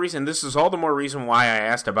another reason. This is all the more reason why I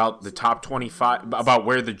asked about the top 25, about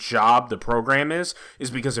where the program is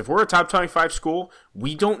because if we're a top 25 school,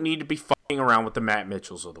 we don't need to be fucking around with the Matt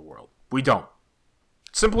Mitchells of the world. We don't.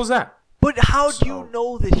 Simple as that. But how do So- you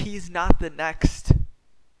know that he's not the next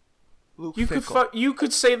Luke Fickell? You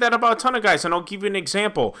could say that about a ton of guys, and I'll give you an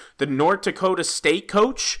example. The North Dakota State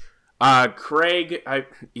coach, Craig,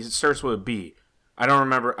 it starts with a B. I don't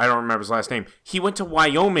remember his last name. He went to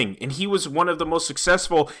Wyoming, and he was one of the most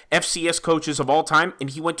successful FCS coaches of all time,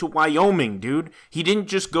 and he went to Wyoming, dude. He didn't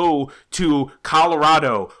just go to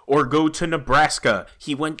Colorado or go to Nebraska.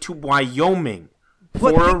 He went to Wyoming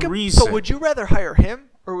for a reason. So would you rather hire him,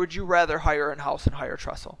 or would you rather hire in-house and hire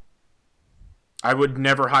Tressel? I would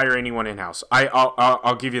never hire anyone in-house.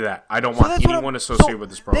 I'll give you that. I don't So want that's what anyone I'm- associated so with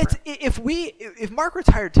this program. if Mark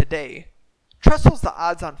retired today, Tressel's the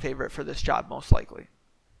odds-on favorite for this job, most likely.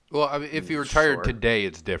 Well, I mean, if he retired Sure. today,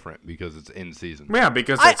 it's different because it's in season. Yeah,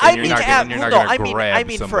 because I that's mean, not gonna- at- you're not no, gonna I mean grab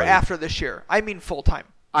for somebody. after this year. I mean full-time.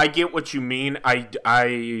 I get what you mean.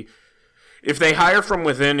 I if they hire from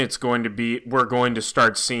within, we're going to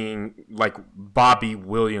start seeing like Bobby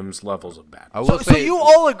Williams levels of bad. I will So say you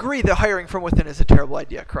all agree that hiring from within is a terrible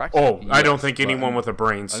idea, correct? Oh, I don't Yes, think but anyone with a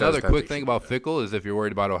brain says another that quick they thing should. about Fickle is if you're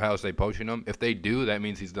worried about Ohio State poaching him, if they do, that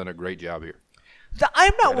means he's done a great job here.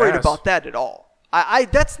 I'm not worried Deadass. about that at all.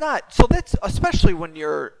 That's especially when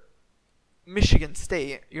you're Michigan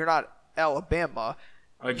State, you're not Alabama.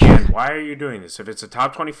 Again, why are you doing this? If it's a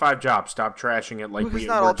top 25 job, stop trashing it like Because we're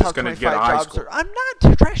not all just top going to 25 get a high jobs school. are. I'm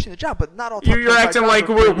not trashing the job, but not all top You're 25 acting jobs like are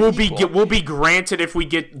created equal. we'll be granted if we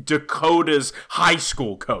get Dakota's high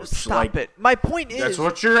school coach. Stop like, it. My point is, That's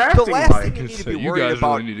what you're the acting last like. thing you need to So be you worried guys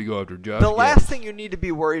about. really need to go after Josh. The Gad. last thing you need to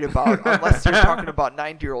be worried about, unless you're talking about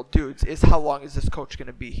 90-year-old dudes, is how long is this coach going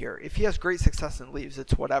to be here? If he has great success and leaves,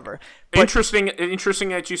 it's whatever. But Interesting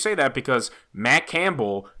that you say that because Matt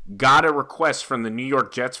Campbell got a request from the New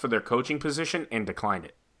York Jets for their coaching position and declined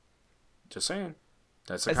it. Just saying.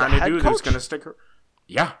 That's the As a kind of head dude who's coach? going to stick.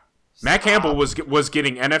 Yeah. Matt Campbell was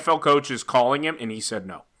getting NFL coaches calling him, and he said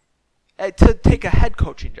no. to take a head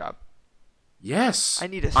coaching job, Yes. I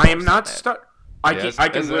need a I am source not on that. stuck. Yeah, I that's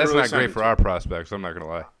can that's literally not send great it for to our you. prospects. I'm not gonna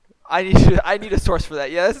lie. I need a source for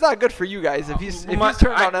that. Yeah, that's not good for you guys if he's turning down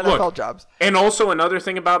NFL Look, jobs. And also another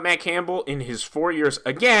thing about Matt Campbell in his 4 years,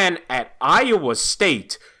 again, at Iowa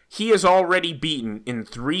State, he has already beaten in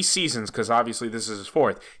 3 seasons, because obviously this is his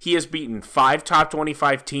 4th, he has beaten 5 top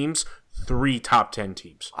 25 teams, 3 top 10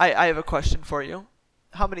 teams. I have a question for you.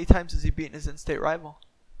 How many times has he beaten his in-state rival?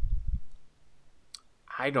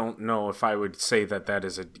 I don't know if I would say that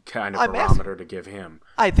is a kind of I'm barometer to give him.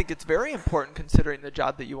 I think it's very important considering the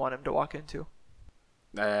job that you want him to walk into.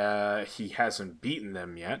 He hasn't beaten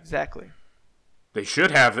them yet. Exactly. They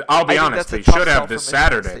should have. I'll be I think honest. that's They a tough should sell have this for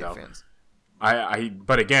Michigan Saturday, State though. fans.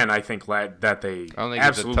 But again, I think that they I don't think it's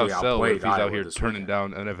a absolutely tough sell if outplayed he's out Iowa here this turning weekend.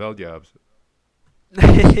 down NFL jobs. So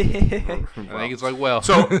I think it's like, well,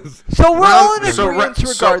 So we're all in so- agreement so-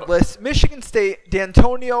 regardless. Michigan State,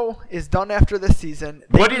 D'Antonio is done after this season.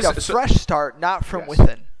 They What need is- a so- fresh start, not from Yes.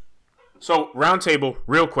 within. So, roundtable,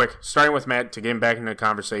 real quick, starting with Matt to get him back into the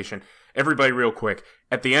conversation. Everybody, real quick.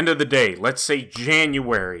 At the end of the day, let's say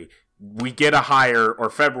January, we get a hire, or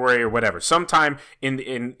February, or whatever, sometime in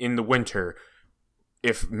the winter.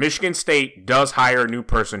 If Michigan State does hire a new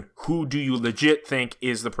person, who do you legit think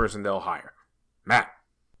is the person they'll hire? Matt.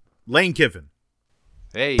 Lane Kiffin.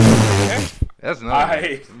 hey, that's not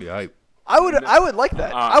I- be hype. I would like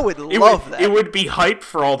that. I would It love that. It would be hype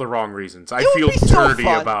for all the wrong reasons. I It would feel be so dirty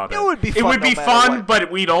fun. about it. It would be It fun would no be matter fun, what.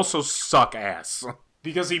 but we'd also suck ass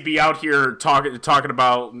because he'd be out here talking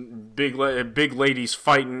about big ladies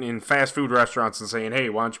fighting in fast food restaurants and saying, "Hey,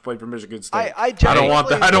 why don't you play for Michigan State?" I don't want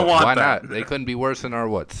that. I don't want Why that. not? They couldn't be worse than our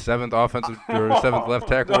 7th offensive or 7th left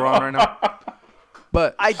tackle we're on right now.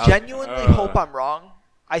 But I genuinely hope I'm wrong.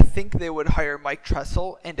 I think they would hire Mike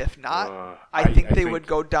Tressel, and if not, I think they would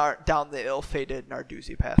go down the ill-fated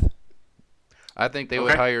Narduzzi path. I think they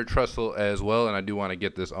would Okay. hire Tressel as well, and I do want to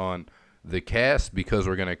get this on the cast because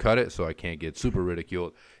we're going to cut it so I can't get super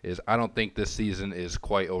ridiculed, is I don't think this season is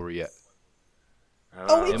quite over yet.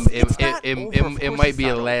 Oh, It, it's not over. Of it course might it's be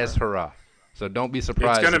a not last over. hurrah. So don't be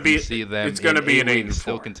surprised gonna if be- you see them it's gonna in be 8 an weeks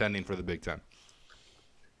still 8-4. contending for the Big Ten.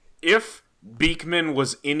 If Beekman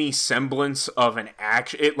was any semblance of an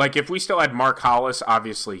action, like if we still had Mark Hollis,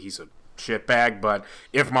 obviously he's a shitbag, but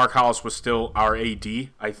if Mark Hollis was still our AD,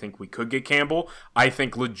 I think we could get Campbell. I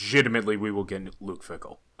think legitimately we will get Luke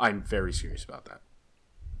Fickell. I'm very serious about that.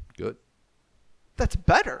 Good. That's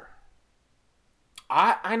better.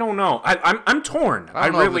 I don't know. I'm torn. I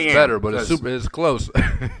don't know really if it's am, better, but because it's close.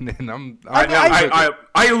 And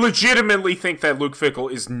I legitimately think that Luke Fickell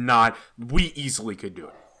is not. We easily could do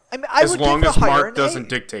it. I mean, I As would long give as the hire Mark an doesn't A.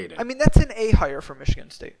 dictate it. I mean, that's an A hire for Michigan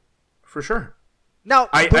State. For sure. Now,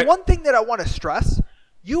 I- the one thing that I want to stress,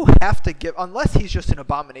 you have to give, unless he's just an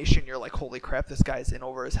abomination, you're like, holy crap, this guy's in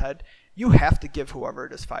over his head, you have to give whoever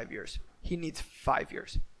it is 5 years. He needs 5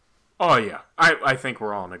 years. Oh, yeah. I think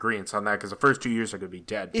we're all in agreement on that because the first 2 years are going to be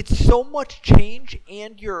dead. It's so much change,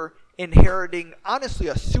 and you're inheriting, honestly,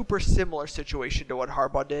 a super similar situation to what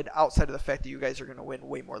Harbaugh did, outside of the fact that you guys are going to win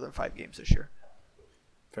way more than 5 games this year.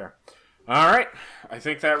 Fair. All right. I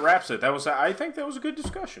think that wraps it. I think that was a good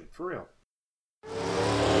discussion, for real.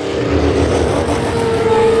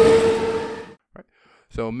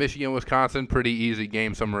 So Michigan, Wisconsin, pretty easy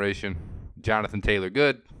game summation. Jonathan Taylor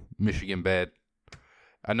good, Michigan bad.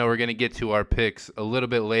 I know we're going to get to our picks a little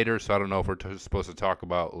bit later, so I don't know if we're supposed to talk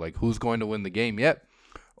about like who's going to win the game yet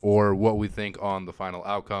or what we think on the final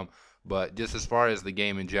outcome. But just as far as the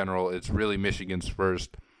game in general, it's really Michigan's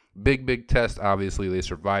first big test. Obviously, they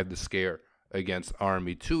survived the scare against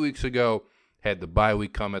Army 2 weeks ago, had the bye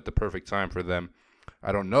week come at the perfect time for them.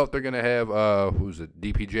 I don't know if they're going to have,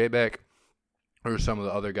 DPJ back or some of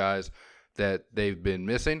the other guys that they've been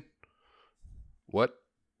missing. What?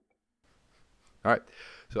 All right.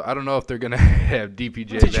 So I don't know if they're going to have DPJ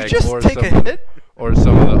Did you back just or take a hit? or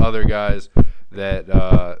some of the other guys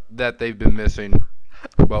that they've been missing.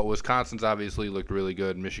 But Wisconsin's obviously looked really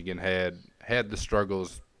good. Michigan had the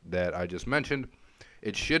struggles that I just mentioned.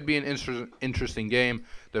 It should be an interesting game.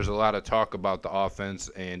 There's a lot of talk about the offense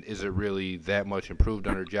and is it really that much improved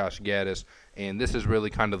under Josh Gaddis? And this is really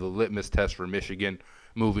kind of the litmus test for Michigan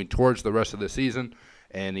moving towards the rest of the season.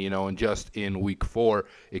 And, and just in week 4,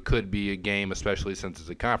 it could be a game, especially since it's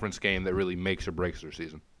a conference game, that really makes or breaks their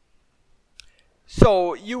season.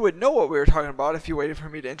 So you would know what we were talking about if you waited for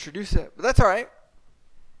me to introduce it, but that's all right.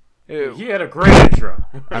 He had a great intro.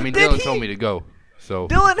 I mean, Did Dylan he? told me to go. So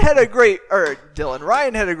Ryan had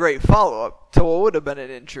a great follow-up to what would have been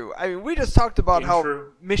an intro. I mean, we just talked about how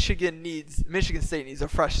Intro. Michigan State needs a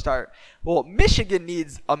fresh start. Well, Michigan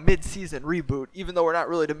needs a mid-season reboot, even though we're not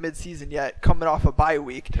really to mid-season yet, coming off a bye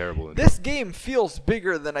week. Terrible injury. This game feels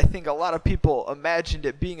bigger than I think a lot of people imagined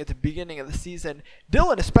it being at the beginning of the season.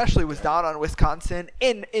 Dillon especially was down on Wisconsin,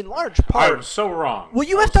 in large I part. was so wrong. Well,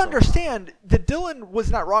 you have to understand that Dillon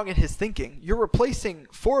was not wrong in his thinking. You're replacing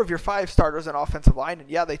 4 of your 5 starters on offensive line,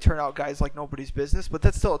 and yeah, they turn out guys like nobody's business, but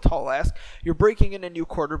that's still a tall ask. You're breaking in a new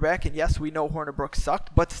quarterback, and yes, we know Hornibrook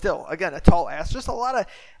sucked, but still, again, a tall ask. Just a lot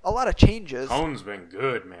of changes. Cone's been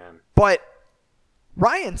good, man. But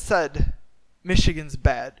Ryan said Michigan's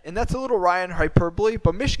bad, and that's a little Ryan hyperbole,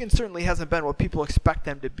 but Michigan certainly hasn't been what people expect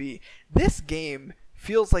them to be. This game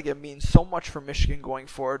feels like it means so much for Michigan going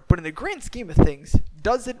forward, but in the grand scheme of things,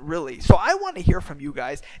 does it really? So I want to hear from you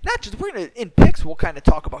guys. Not just, we're going to, in picks, we'll kind of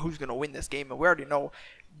talk about who's going to win this game, and we already know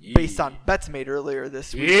based on bets made earlier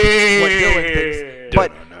this week what Dillon thinks.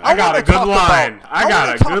 But I got a good line. I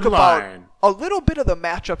got a good line. A little bit of the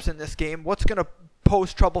matchups in this game, what's going to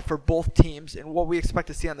pose trouble for both teams and what we expect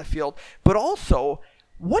to see on the field, but also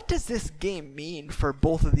what does this game mean for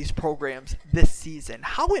both of these programs this season?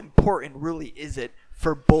 How important really is it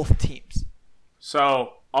for both teams?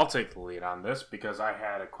 So I'll take the lead on this because I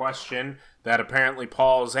had a question that apparently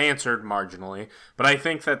Paul's answered marginally, but I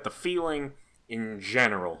think that the feeling in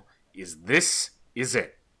general is this is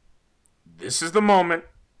it. This is the moment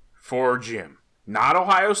for Jim. Not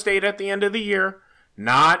Ohio State at the end of the year,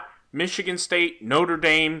 not Michigan State, Notre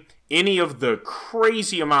Dame, any of the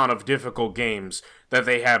crazy amount of difficult games that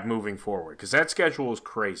they have moving forward, because that schedule is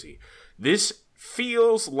crazy. This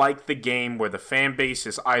feels like the game where the fan base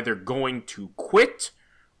is either going to quit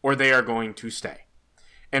or they are going to stay.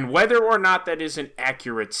 And whether or not that is an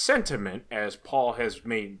accurate sentiment, as Paul has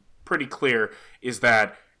made pretty clear, is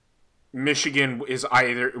that Michigan is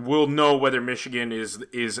either, we'll know whether Michigan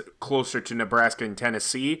is closer to Nebraska and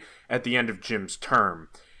Tennessee at the end of Jim's term.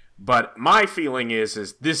 But my feeling is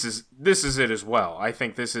this is it as well. I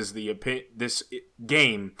think this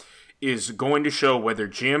game is going to show whether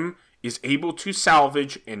Jim is able to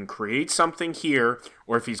salvage and create something here,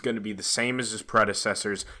 or if he's going to be the same as his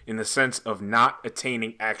predecessors in the sense of not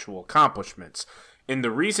attaining actual accomplishments. And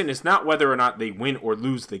the reason is not whether or not they win or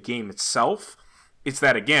lose the game itself. It's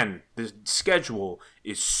that, again, the schedule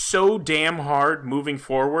is so damn hard moving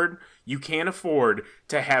forward, you can't afford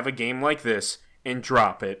to have a game like this and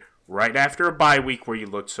drop it right after a bye week where you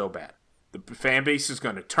look so bad. The fan base is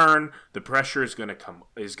going to turn, the pressure is going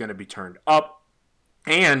to be turned up,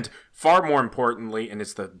 and far more importantly, and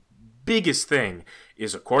it's the biggest thing,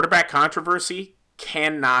 is a quarterback controversy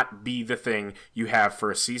cannot be the thing you have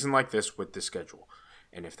for a season like this with the schedule.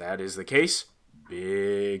 And if that is the case,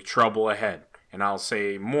 big trouble ahead. And I'll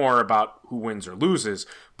say more about who wins or loses,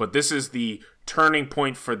 but this is the turning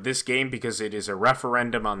point for this game because it is a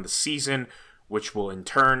referendum on the season, which will in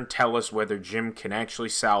turn tell us whether Jim can actually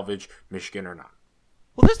salvage Michigan or not.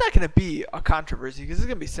 Well, there's not going to be a controversy because it's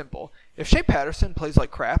going to be simple. If Shea Patterson plays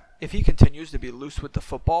like crap, if he continues to be loose with the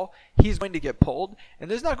football, he's going to get pulled.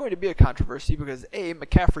 And there's not going to be a controversy because, A,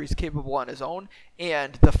 McCaffrey's capable on his own,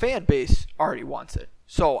 and the fan base already wants it.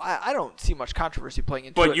 So I don't see much controversy playing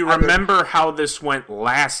into it. But you remember how this went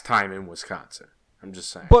last time in Wisconsin. I'm just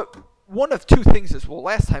saying. But one of two things is, well,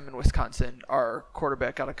 last time in Wisconsin, our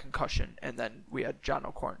quarterback got a concussion, and then we had John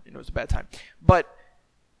O'Korn, and it was a bad time. But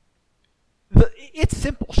it's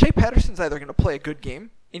simple. Shea Patterson's either going to play a good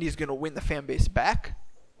game, and he's going to win the fan base back,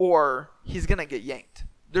 or he's going to get yanked.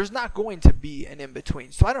 There's not going to be an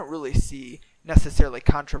in-between. So I don't really see necessarily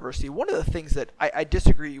controversy. One of the things that I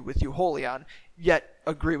disagree with you wholly on, yet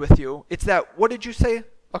agree with you, it's that, what did you say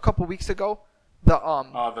a couple weeks ago?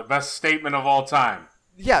 The best statement of all time.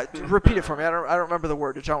 Yeah, repeat it for me. I don't remember the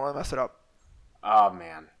word. I don't want to mess it up. Oh,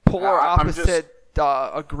 man. Polar opposite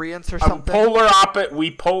agreeance or something.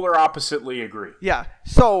 We polar oppositely agree. Yeah.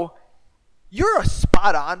 So you're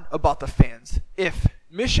spot on about the fans. If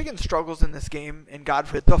Michigan struggles in this game, and God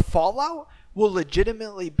forbid, the fallout will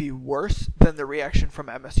legitimately be worse than the reaction from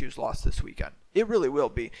MSU's loss this weekend. It really will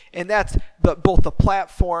be. And that's both the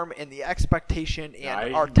platform and the expectation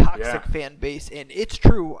and our toxic fan base. And it's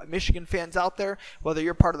true, Michigan fans out there, whether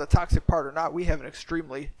you're part of the toxic part or not, we have an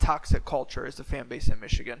extremely toxic culture as a fan base in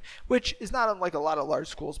Michigan, which is not unlike a lot of large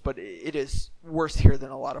schools, but it is worse here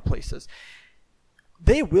than a lot of places.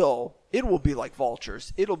 It will be like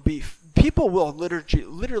vultures. People will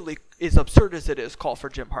literally, as absurd as it is, call for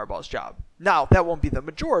Jim Harbaugh's job. Now, that won't be the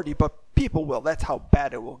majority, but people will. That's how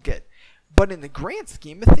bad it will get. But in the grand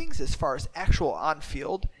scheme of things, as far as actual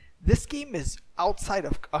on-field, this game is outside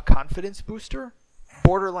of a confidence booster,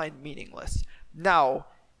 borderline meaningless. Now,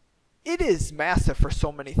 it is massive for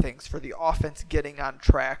so many things, for the offense getting on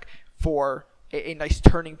track, for a nice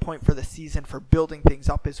turning point for the season for building things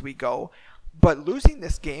up as we go. But losing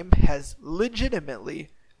this game has legitimately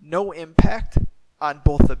no impact on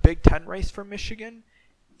both the Big Ten race for Michigan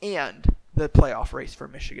and the playoff race for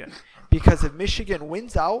Michigan. Because if Michigan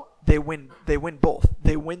wins out, they win both.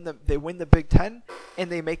 They win the Big Ten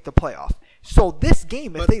and they make the playoff. So this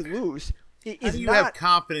game, if they lose, how do you have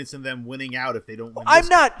confidence in them winning out if they don't win? I'm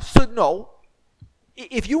not. So no.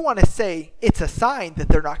 If you want to say it's a sign that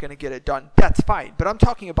they're not going to get it done, that's fine. But I'm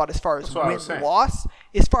talking about as far as win-loss,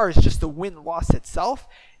 as far as just the win-loss itself,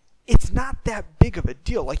 it's not that big of a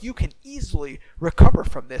deal. Like, you can easily recover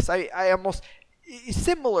from this. I almost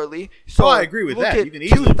similarly. So I agree with that. You can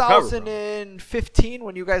easily 2015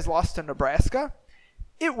 when you guys lost to Nebraska,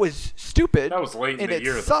 it was stupid. That was late in the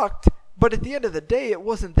year. And it sucked. But at the end of the day, it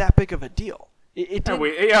wasn't that big of a deal.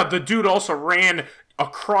 The dude also ran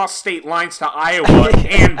across state lines to Iowa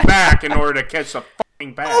and back in order to catch the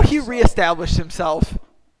fucking pass. Oh, he reestablished himself.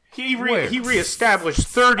 He reestablished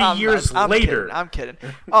 30 years later. I'm kidding.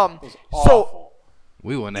 So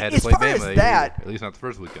we wouldn't have had to play Bama that year, at least not the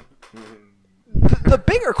first weekend. The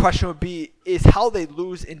bigger question would be is how they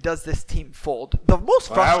lose and does this team fold? The most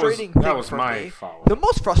frustrating thing for me. The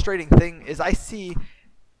most frustrating thing is I see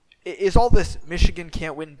is all this Michigan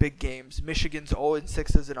can't win big games. Michigan's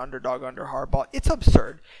 0-6 as an underdog under Harbaugh. It's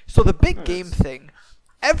absurd. So the big game thing,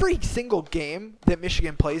 every single game that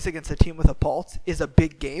Michigan plays against a team with a pulse is a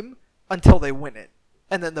big game until they win it.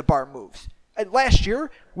 And then the bar moves. And last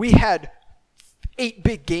year, we had 8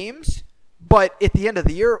 big games, but at the end of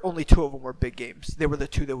the year, only 2 of them were big games. They were the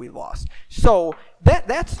 2 that we lost. So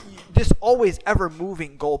that's this always ever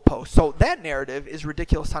moving goalpost. So that narrative is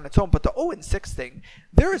ridiculous on its own. But the 0-6 thing,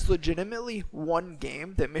 there is legitimately one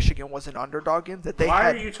game that Michigan was an underdog in that they had.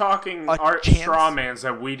 Why are you talking strawmans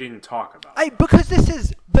that we didn't talk about? Because this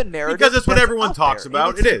is the narrative. Because it's what everyone talks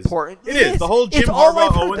about. It is important. It is. The whole Jim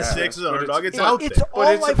Harbaugh 0-6 is an underdog. It's out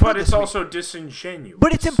there. But it's also disingenuous.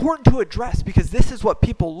 But it's important to address because this is what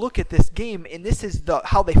people look at this game and this is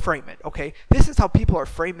how they frame it. Okay, this is how people are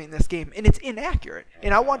framing this game, and it's inaccurate.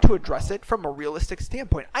 And I want to address it from a realistic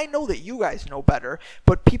standpoint. I know that you guys know better,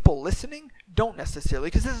 but people listening don't necessarily,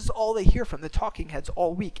 because this is all they hear from the talking heads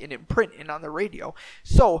all week and in print and on the radio.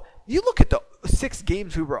 So you look at the 6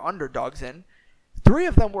 games we were underdogs in. 3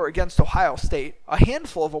 of them were against Ohio State. A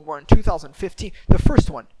handful of them were in 2015. The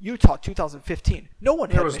first one, Utah, 2015. No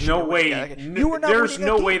one had There was Michigan no way. There's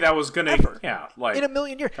no way that was going to. Yeah, like in a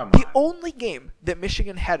million years. The only game that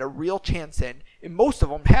Michigan had a real chance in, and most of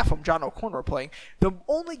them, half of them, John O'Korn were playing. The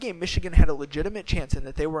only game Michigan had a legitimate chance in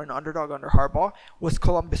that they were an underdog under Harbaugh was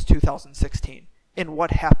Columbus 2016. And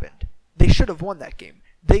what happened? They should have won that game.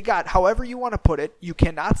 They got, however you want to put it, you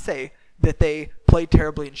cannot say that they played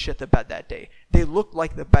terribly and shit the bed that day. They looked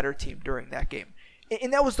like the better team during that game.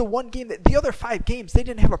 And that was the one game that the other 5 games, they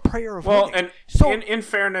didn't have a prayer of winning. And so, in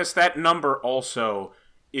fairness, that number also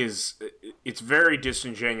it's very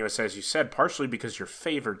disingenuous, as you said, partially because you're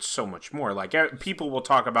favored so much more. Like, people will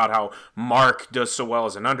talk about how Mark does so well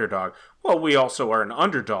as an underdog. Well, we also are an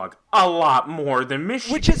underdog a lot more than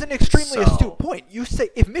Michigan. Which is an extremely astute point. You say,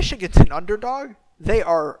 if Michigan's an underdog, they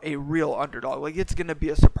are a real underdog. Like, it's going to be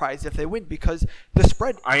a surprise if they win because the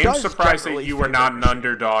spread I am surprised that you were not an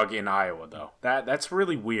underdog in Iowa, though. That's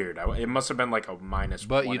really weird. It must have been like a minus.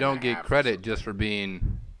 But you don't get credit just for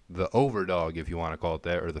being the overdog, if you want to call it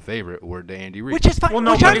that, or the favorite, or the Andy Reid. Which is fine. Well,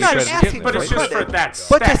 no, which I'm not asking but for it's just credit. for that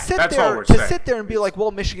stat. But to sit there and be like,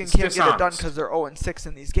 well, Michigan can't get it done because they're 0-6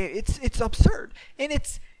 in these games, it's absurd. And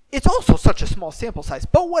it's also such a small sample size.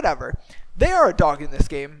 But whatever. They are a dog in this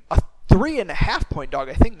game. A 3.5 point dog,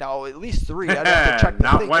 I think now, at least 3. I'd have to check the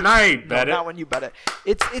not thing. When I bet it. Not when you bet it.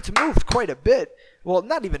 It's moved quite a bit. Well,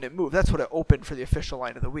 not even it moved. That's what it opened for the official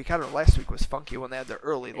line of the week. I don't know. Last week was funky when they had their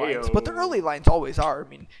early lines, but the early lines always are. I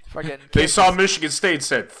mean, they saw Michigan State and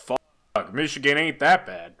said, "Fuck, Michigan ain't that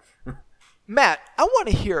bad." Matt, I want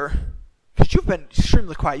to hear because you've been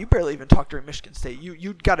extremely quiet. You barely even talked during Michigan State.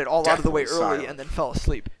 You got it all out of the way early and then fell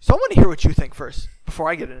asleep. So I want to hear what you think first before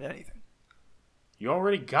I get into anything. You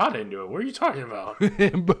already got into it. What are you talking about?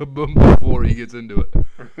 Before he gets into it.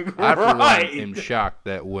 I, for one, am shocked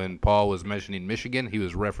that when Paul was mentioning Michigan, he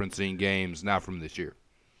was referencing games not from this year.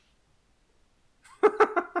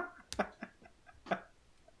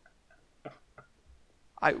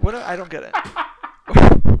 I don't get it.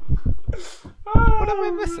 What am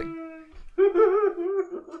I missing?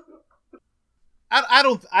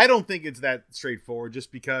 I don't think it's that straightforward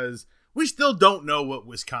just because we still don't know what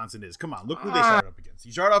Wisconsin is. Come on, look who they started up against.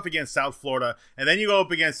 You start off against South Florida, and then you go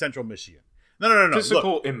up against Central Michigan. No.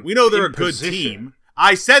 Look, we know they're a good team.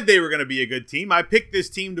 I said they were going to be a good team. I picked this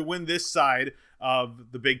team to win this side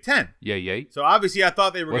of the Big Ten. Yay. So obviously, I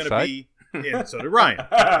thought they were What going to be. Yeah, so did Ryan.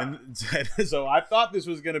 And so I thought this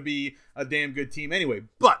was going to be a damn good team anyway.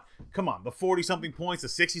 But come on, the 40-something points, the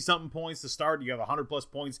 60-something points to start. You have 100-plus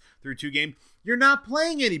points through 2 games. You're not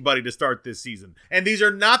playing anybody to start this season. And these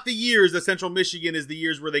are not the years that Central Michigan is the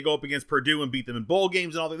years where they go up against Purdue and beat them in bowl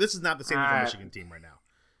games and all that. This is not the same Central Michigan team right now.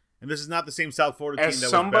 And this is not the same South Florida team As that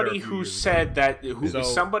was somebody better a few who years said ago. that,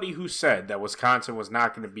 somebody who said that Wisconsin was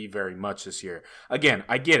not going to be very much this year. Again,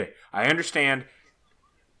 I get it. I understand.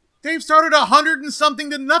 They've started 100 and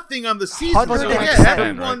something to nothing on the season. So 110,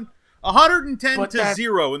 haven't right? won 110 But to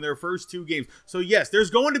 0 in their first 2 games. So yes,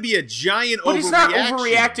 there's going to be a giant But overreaction. it's not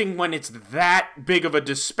overreacting when it's that big of a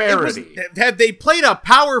disparity. Have they played a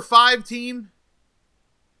Power 5 team?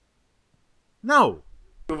 No.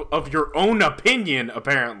 Of your own opinion,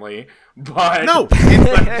 apparently. But No,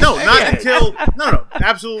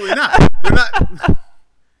 absolutely not. They're not.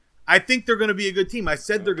 I think they're going to be a good team. I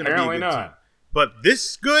said they're going to be a Apparently good not. team. But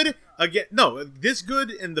this good again? No, this good,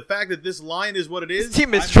 and the fact that this line is what it is. This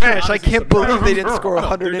team is I'm trash. I honestly can't surprised. believe they didn't score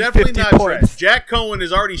No, they're definitely 150 not points. trash. Jack Cohen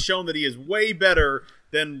has already shown that he is way better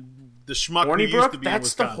than the schmuck who used Hornibrook? to be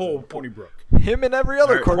That's in the Wisconsin. whole Hornibrook. Him and every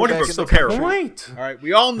other All right, quarterback Hornibrook's in the still terrible. country. Point. All right,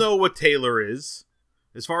 we all know what Taylor is.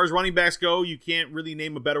 As far as running backs go, you can't really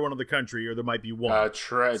name a better one in the country, or there might be one.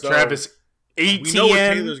 So, Travis Etienne. we know what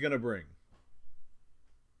Taylor's going to bring.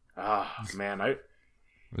 Ah, man,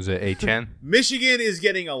 Was it A10? Michigan is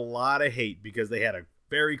getting a lot of hate because they had a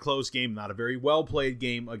very close game, not a very well played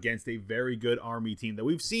game against a very good Army team that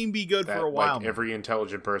we've seen be good that for a while. like now. every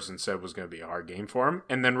intelligent person said was going to be a hard game for him,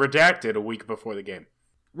 and then redacted a week before the game.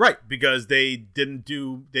 Right, because they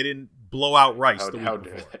didn't blow out Rice the week How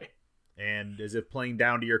before. dare they? And as if playing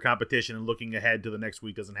down to your competition and looking ahead to the next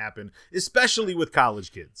week doesn't happen, especially with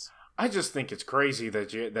college kids. I just think it's crazy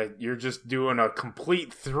that you're just doing a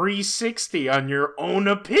complete 360 on your own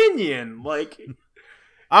opinion. Like,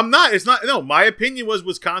 I'm not. It's not. No, my opinion was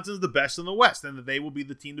Wisconsin's the best in the West and that they will be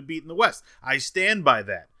the team to beat in the West. I stand by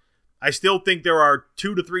that. I still think there are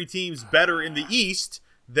 2 to 3 teams better in the East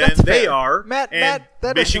than That's they fair. are. Matt, and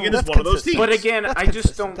Michigan is that's one of those consistent. teams. but again, That's I just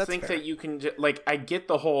consistent. don't That's think fair. that you can like. I get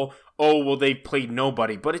the whole they've played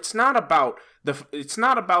nobody, but it's not about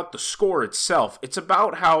the score itself. It's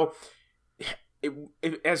about how.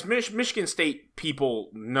 As Michigan State people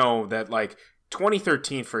know that, like,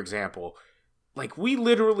 2013, for example, like, we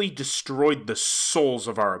literally destroyed the souls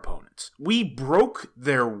of our opponents. We broke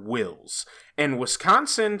their wills. And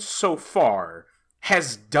Wisconsin, so far,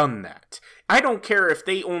 has done that. I don't care if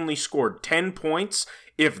they only scored 10 points,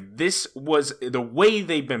 if this was the way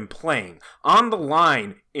they've been playing. On the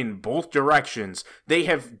line, in both directions, they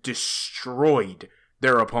have destroyed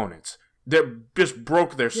their opponents. They just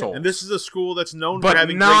broke their souls. And this is a school that's known But for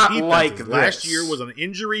having not great like defenses. Last this. year was an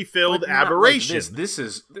injury-filled But not like aberration. this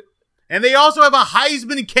is, And they also have a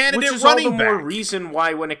Heisman candidate which is all the running more back. reason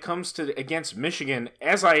why, when it comes to against Michigan,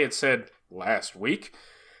 as I had said last week,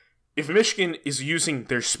 if Michigan is using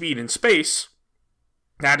their speed in space,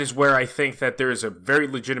 that is where I think that there is a very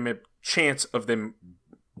legitimate chance of them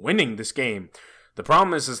winning this game. The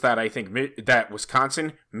problem is that I think that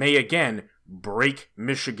Wisconsin may again break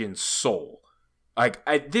Michigan's soul. Like,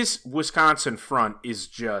 this Wisconsin front is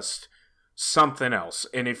just something else.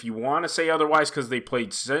 And if you want to say otherwise because they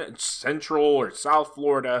played Central or South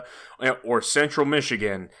Florida or Central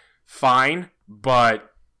Michigan, fine.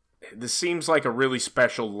 But this seems like a really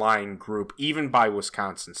special line group, even by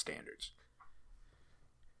Wisconsin standards.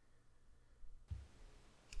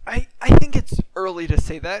 I think it's early to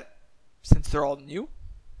say that since they're all new.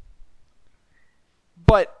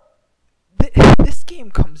 But this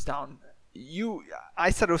game comes down. I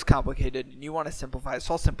said it was complicated, and you want to simplify it,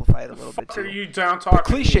 so I'll simplify it a little bit What are too. you down talking?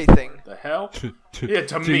 cliche to me thing. for? The hell? To Yeah,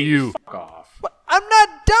 to me. you. Fuck off. But I'm not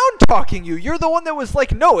down talking you. You're the one that was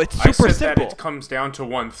like, no, it's I super said simple. that it comes down to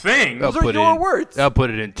one thing. Those are your words. I'll put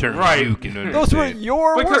it in terms Right. you can understand. Those were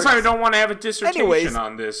your Because words. I don't want to have a dissertation Anyways.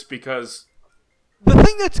 on this because The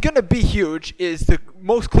thing that's going to be huge is the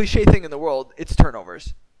most cliche thing in the world. It's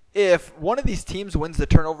turnovers. If one of these teams wins the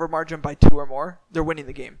turnover margin by 2 or more, they're winning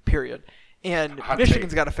the game, period. And Hot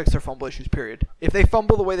Michigan's take. got to fix their fumble issues, period. If they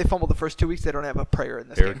fumble the way they fumbled the first 2 weeks, they don't have a prayer in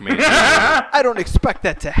this Eric game. made it. I don't expect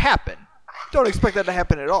that to happen. Don't expect that to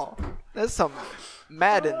happen at all. That's some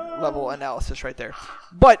Madden level analysis right there.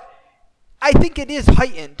 But I think it is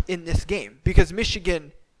heightened in this game because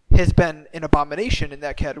Michigan has been an abomination in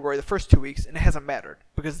that category the first 2 weeks, and it hasn't mattered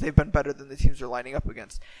because they've been better than the teams they're lining up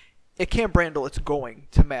against. At Camp Randall, it's going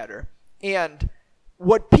to matter. And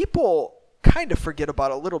what people kind of forget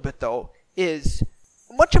about a little bit, though, is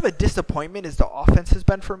much of a disappointment as the offense has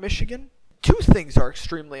been for Michigan. 2 things are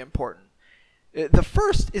extremely important. The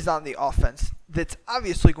first is on the offense. That's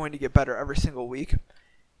obviously going to get better every single week.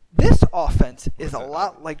 This offense is a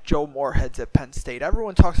lot like Joe Moorhead's at Penn State.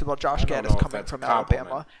 Everyone talks about Josh Gaddis coming from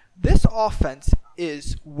Alabama. This offense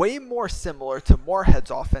is way more similar to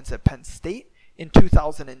Moorhead's offense at Penn State in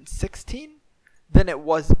 2016 than it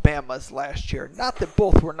was Bama's last year. Not that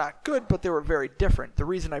both were not good, but they were very different. The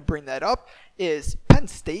reason I bring that up is Penn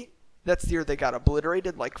State, that's the year they got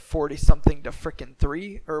obliterated, like 40-something to frickin'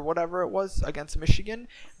 3 or whatever it was against Michigan,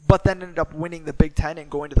 but then ended up winning the Big Ten and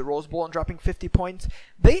going to the Rose Bowl and dropping 50 points.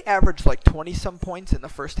 They averaged like 20-some points in the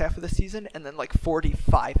first half of the season and then like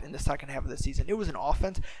 45 in the second half of the season. It was an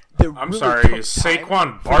offense that I'm sorry, is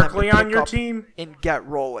Saquon Barkley on your team? And get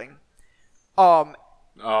rolling. Oh,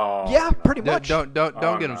 yeah, pretty much. Don't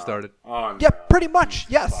get him started. Oh, yeah, pretty much,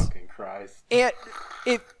 yes. Fucking Christ. And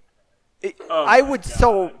Oh I my would, God.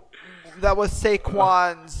 so that was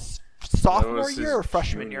Saquon's sophomore That was year his or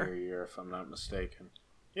freshman junior year? if I'm not mistaken.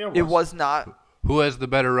 Yeah, It was not. Who has the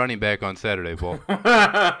better running back on Saturday, Paul?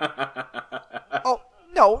 Oh,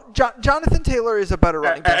 no, Jonathan Taylor is a better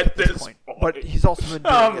running back at this point, but he's also been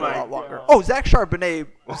doing it a my lot longer. God. Oh, Zach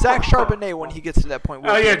Charbonnet, when he gets to that point.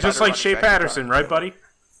 will Oh be yeah, a just better like Shea running back than Patterson, Jonathan right, buddy?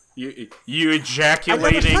 You I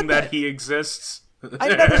ejaculating never said that that. he exists. I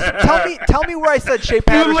never tell me where I said Shea You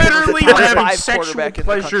Patterson literally was a top were having 5 sexual quarterback in the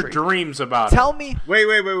pleasure country. dreams about Tell it. me,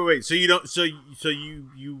 Wait. So you don't. So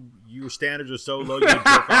your standards are so low you jerk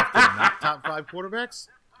off to not top 5 quarterbacks.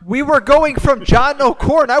 we were going from John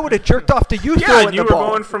O'Corn. I would have jerked off to you Yeah, throwing and you the were ball.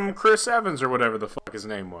 going from Chris Evans or whatever the fuck his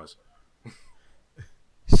name was.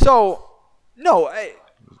 So, no,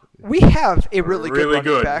 we have a really good Really running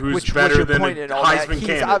good, back, who's which better was your than point a and all that. Heisman He's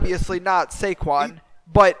candidate. obviously not Saquon,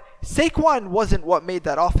 but Saquon wasn't what made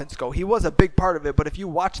that offense go. He was a big part of it, but if you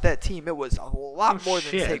watch that team, it was a lot more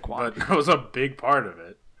than Saquon. But that was a big part of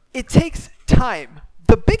it. It takes time.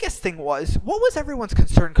 The biggest thing was, what was everyone's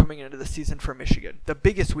concern coming into the season for Michigan? The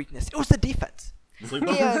biggest weakness. It was the defense. And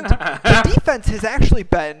the defense has actually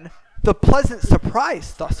been the pleasant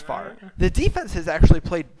surprise thus far. The defense has actually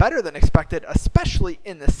played better than expected, especially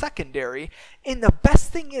in the secondary. And the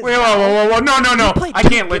best thing is, Wait, whoa. No. we played I two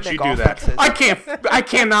can't let you gimmick do that. offenses. I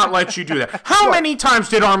cannot let you do that. How What? many times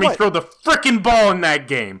did Army What? throw the frickin' ball in that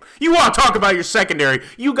game? You want to talk about your secondary?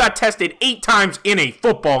 You got tested 8 times in a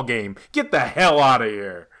football game. Get the hell out of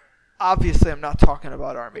here. Obviously, I'm not talking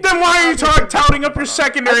about Army. Then why are you Obviously, I'm not touting talking up your about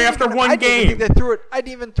Army. secondary after one I didn't game? think they threw it. I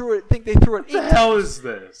didn't even think they threw it What the 8 hell times. is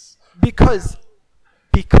this? Because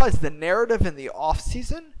the narrative in the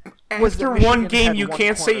offseason was that After Michigan one game, had you one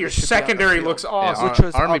can't corner say your that should be on the secondary field. looks Yeah, awesome. Which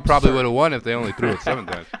was Army probably absurd. would have won if they only threw it 7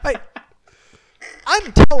 times.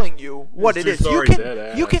 I'm telling you what It's it true is. You story,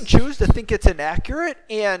 dead you ass. can choose to think it's inaccurate,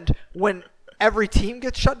 and when every team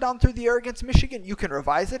gets shut down through the air against Michigan, you can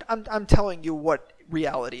revise it. I'm telling you what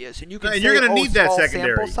reality is, and you can And say, you're gonna oh, need that small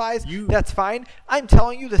secondary. sample size. You- That's fine. I'm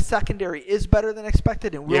telling you the secondary is better than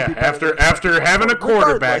expected, and will Yeah, be better than after expected. having a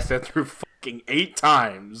quarterback Regardless, that threw fucking 8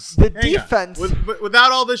 times. the Hang on. defense.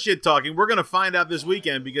 Without all this shit talking, we're going to find out this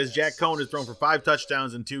weekend because Jack Cohn has thrown for 5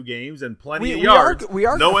 touchdowns in 2 games and plenty of yards. we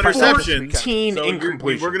are no gonna find out this interceptions. weekend. 14 So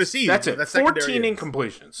incompletions. we're going to see. That's it. That secondary 14 is.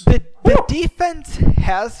 incompletions. The defense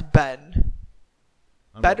has been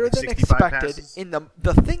better like than 65 expected. passes. In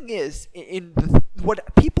the thing is,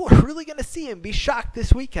 what people are really going to see and be shocked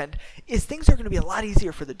this weekend is things are going to be a lot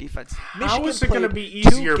easier for the defense. How is it played gonna be 2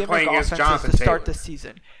 easier gimmick playing against offenses Jonathan to start Taylor? the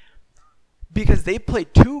season? Because they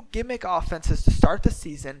played 2 gimmick offenses to start the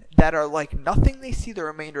season that are like nothing they see the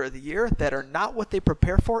remainder of the year, that are not what they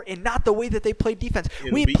prepare for, and not the way that they play defense.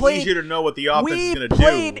 It'll be easier to know what the offense is going to do. We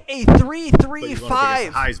played a but you're going up against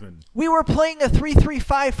 3-3-5. Heisman. We were playing a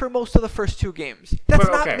 3-3-5 for most of the first 2 games. That's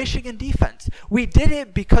But, not okay. Michigan defense. We did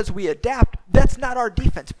it because we adapt. That's not our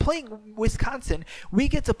defense. Playing Wisconsin, we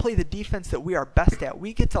get to play the defense that we are best at.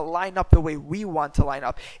 We get to line up the way we want to line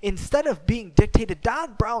up. Instead of being dictated,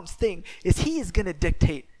 Don Brown's thing is he is going to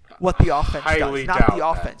dictate what the offense Highly does, not doubt the that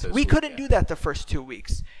offense. this We couldn't weekend. do that the first 2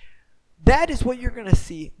 weeks. That is what you're going to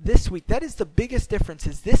see this week. That is the biggest difference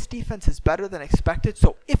is this defense is better than expected.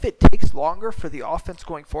 So if it takes longer for the offense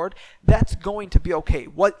going forward, that's going to be okay.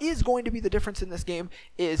 What is going to be the difference in this game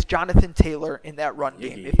is Jonathan Taylor in that run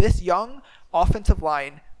game. If this young offensive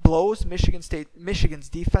line blows Michigan's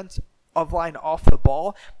defense of line off the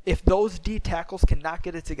ball, if those D tackles cannot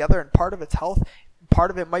get it together, and part of it's health,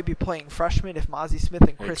 part of it might be playing freshmen. If Mozzie Smith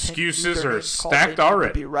and Chris Excuses Hinton, are names called, stacked they need to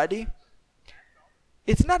already. be ready.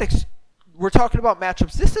 It's not we're talking about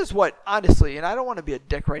matchups. This is what, honestly, and I don't want to be a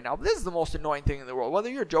dick right now, but this is the most annoying thing in the world, whether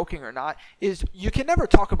you're joking or not, is you can never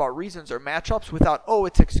talk about reasons or matchups without,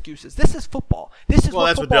 it's excuses. This is football. This is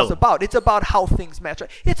what football's about. It's about how things match up.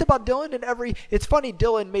 It's about Dylan and it's funny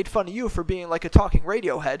Dylan made fun of you for being like a talking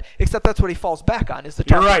Radiohead, except that's what he falls back on is the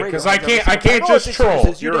talking Radiohead. You're right, because I can't just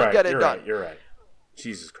troll. You're right.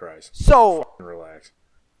 Jesus Christ. So, relax.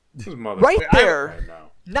 Right there,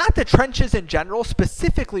 not the trenches in general,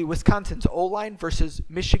 specifically Wisconsin's O-line versus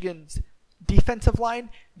Michigan's defensive line,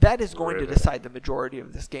 that is going to decide the majority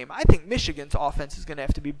of this game. I think Michigan's offense is going to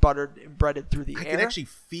have to be buttered and breaded through the air. I can actually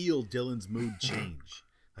feel Dylan's mood change.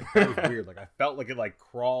 Like, that was weird. Like, I felt like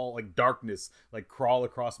it, darkness, crawl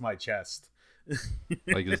across my chest.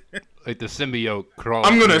 like the symbiote crawling.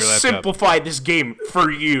 I'm gonna simplify this game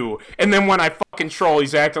for you, and then when I fucking troll,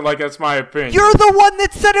 he's acting like that's my opinion. You're the one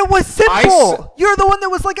that said it was simple. You're the one that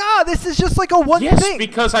was like, this is just like a one thing. Yes,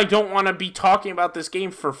 because I don't want to be talking about this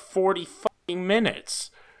game for 40 fucking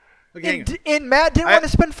minutes. Okay, and Matt didn't want to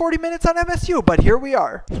spend 40 minutes on MSU, but here we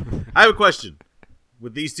are. I have a question.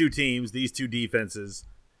 With these two teams, these two defenses,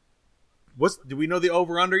 do we know the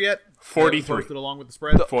over/under yet? 43. Posted along with the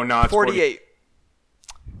spread? 48.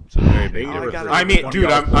 I mean,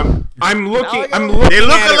 dude, I'm looking. They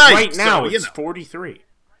look at alike it right now. So, it's 43.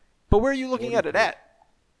 But where are you looking at it at?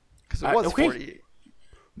 Because it was 48.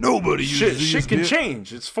 Nobody shit can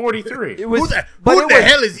change. It's 43. Who the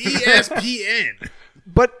hell is ESPN?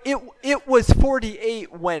 But it was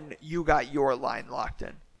 48 when you got your line locked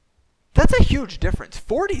in. That's a huge difference.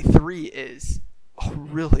 43 is a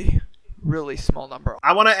really, really small number.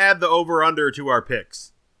 I want to add the over/under to our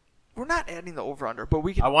picks. We're not adding the over/under, but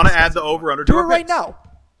we can. I want to add the over/under to our picks. Do it right now.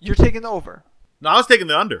 You're taking the over. No, I was taking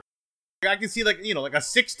the under. I can see like a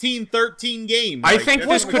 16-13 game. I think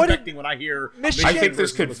this could. When I hear I think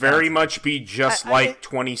this could very much be just like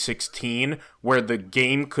 2016, where the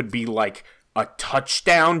game could be like a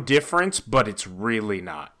touchdown difference, but it's really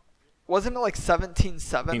not. Wasn't it like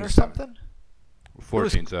 17-7 or something?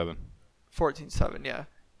 14-7. 14-7, yeah.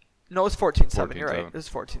 No, it's 14-7. You're right. It's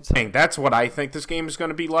 14-7. That's what I think this game is going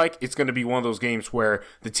to be like. It's going to be one of those games where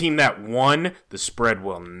the team that won, the spread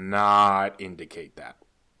will not indicate that.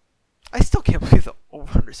 I still can't believe the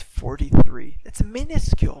over-under is 43. It's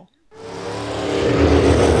minuscule.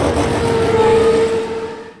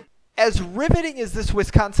 As riveting as this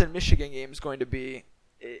Wisconsin-Michigan game is going to be,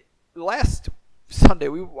 last Sunday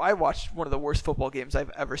I watched one of the worst football games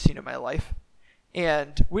I've ever seen in my life.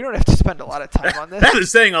 And we don't have to spend a lot of time on this. That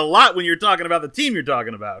is saying a lot when you're talking about the team you're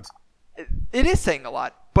talking about. It is saying a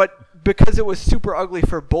lot, but because it was super ugly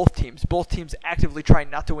for both teams actively trying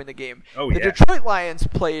not to win the game. The Detroit Lions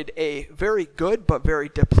played a very good but very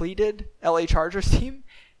depleted LA Chargers team,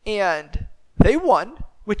 and they won,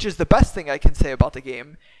 which is the best thing I can say about the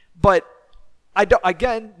game. But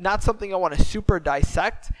again, not something I want to super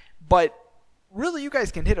dissect, but really you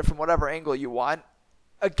guys can hit it from whatever angle you want.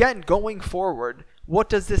 Again, going forward, what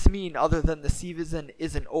does this mean other than the season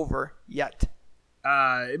isn't over yet?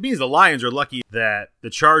 It means the Lions are lucky that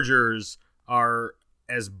the Chargers are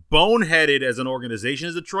as boneheaded as an organization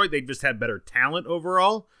as Detroit. They just have better talent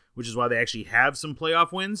overall, which is why they actually have some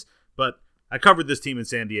playoff wins. But I covered this team in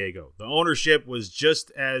San Diego. The ownership was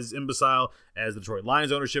just as imbecile as the Detroit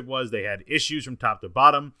Lions ownership was. They had issues from top to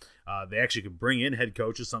bottom. They actually could bring in head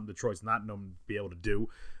coaches, something Detroit's not known to be able to do.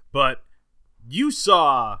 But you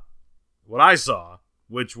saw what I saw,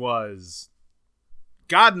 which was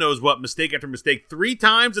God knows what, mistake after mistake. 3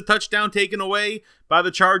 times a touchdown taken away by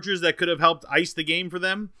the Chargers that could have helped ice the game for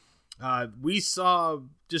them. We saw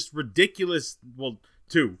just ridiculous,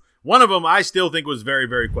 2. One of them I still think was very,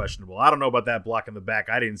 very questionable. I don't know about that block in the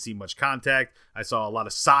back. I didn't see much contact. I saw a lot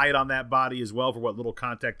of side on that body as well for what little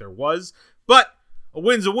contact there was. But a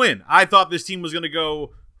win's a win. I thought this team was going to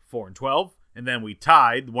go 4-12. And then we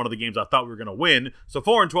tied one of the games I thought we were going to win. So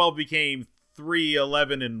 4-12 became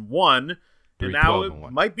 3-11-1. And now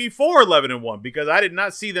it might be 4-11-1 because I did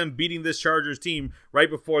not see them beating this Chargers team right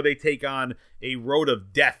before they take on a road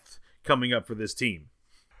of death coming up for this team.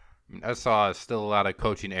 I saw still a lot of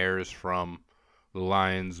coaching errors from the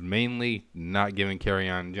Lions, mainly not giving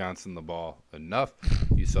Kerryon Johnson the ball enough.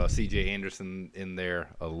 You saw C.J. Anderson in there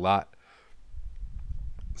a lot.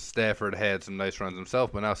 Stafford had some nice runs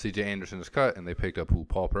himself, but now C.J. Anderson is cut, and they picked up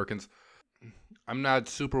Paul Perkins. I'm not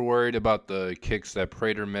super worried about the kicks that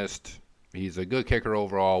Prater missed. He's a good kicker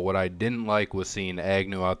overall. What I didn't like was seeing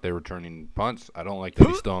Agnew out there returning punts. I don't like that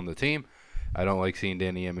he's still on the team. I don't like seeing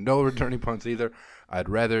Danny Amendola returning punts either. I'd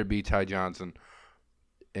rather it be Ty Johnson.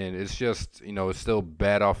 And it's just, it's still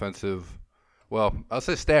bad offensive. Well, I'll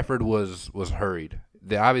say Stafford was hurried.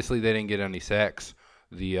 Obviously, they didn't get any sacks.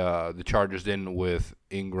 the Chargers didn't with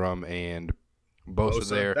Ingram and Bosa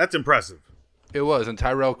there. That's impressive. It was, and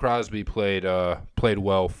Tyrell Crosby played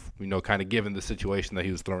well, kind of given the situation that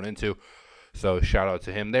he was thrown into. So shout out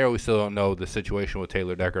to him there. We still don't know the situation with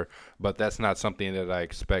Taylor Decker, but that's not something that I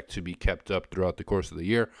expect to be kept up throughout the course of the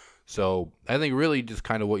year. So I think really just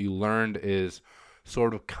kind of what you learned is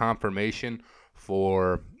sort of confirmation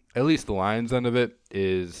for at least the Lions end of it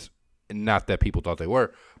is not that people thought they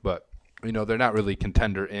were, but they're not really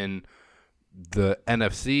contender in the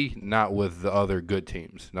NFC, not with the other good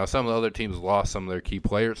teams. Now some of the other teams lost some of their key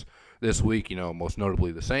players this week, most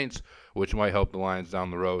notably the Saints, which might help the Lions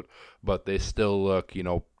down the road, but they still look,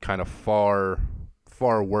 kind of far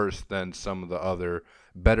worse than some of the other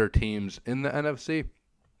better teams in the NFC.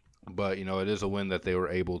 But, it is a win that they were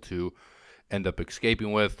able to end up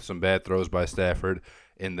escaping with. Some bad throws by Stafford.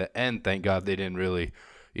 In the end, thank God they didn't really,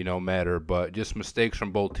 matter. But just mistakes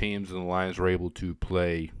from both teams, and the Lions were able to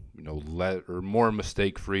play, more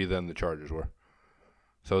mistake-free than the Chargers were.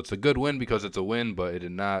 So it's a good win because it's a win, but it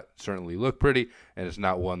did not certainly look pretty, and it's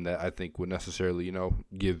not one that I think would necessarily,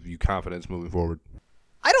 give you confidence moving forward.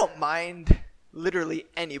 I don't mind literally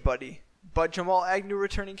anybody but Jamal Agnew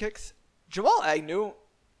returning kicks. Jamal Agnew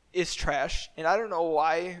is trash, and I don't know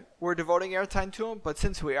why we're devoting airtime to him, but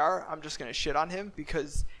since we are, I'm just going to shit on him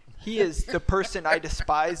because he is the person I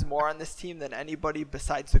despise more on this team than anybody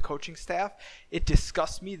besides the coaching staff. It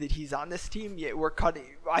disgusts me that he's on this team, yet we're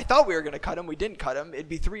cutting. I thought we were going to cut him. We didn't cut him. It'd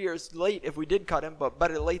be 3 years late if we did cut him, but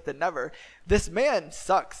better late than never. This man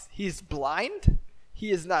sucks. He's blind.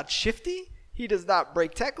 He is not shifty. He does not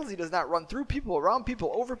break tackles. He does not run through people, around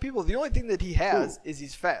people, over people. The only thing that he has is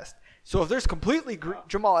he's fast. So if there's completely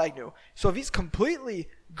Jamal Agnew, so if he's completely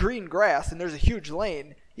green grass and there's a huge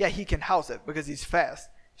lane, yeah, he can house it because he's fast.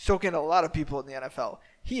 So can a lot of people in the NFL.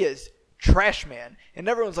 He is trash, man. And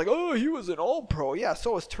everyone's like, oh, he was an all-pro. Yeah,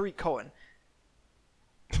 so was Tariq Cohen.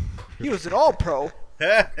 He was an all-pro.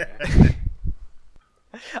 I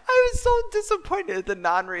was so disappointed at the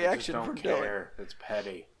non-reaction from Dylan. It's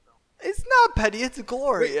petty. It's not petty. It's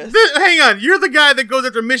glorious. Hang on. You're the guy that goes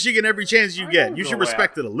after Michigan every chance you get. You should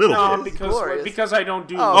respect it a little bit. Because I don't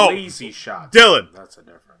do lazy shots. Dylan. That's a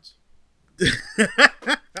difference.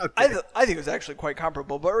 Okay. I think it was actually quite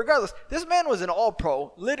comparable. But regardless, this man was an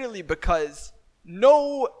all-pro literally because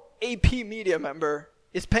no AP media member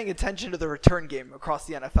is paying attention to the return game across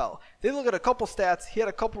the NFL. They look at a couple stats. He had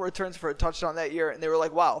a couple returns for a touchdown that year, and they were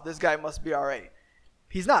like, wow, this guy must be all right.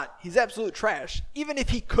 He's not. He's absolute trash. Even if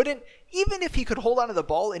he could hold onto the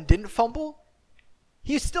ball and didn't fumble,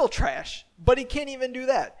 he's still trash. But he can't even do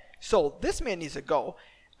that. So this man needs to go.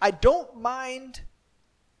 I don't mind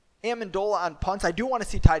Amendola on punts. I do want to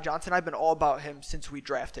see Ty Johnson. I've been all about him since we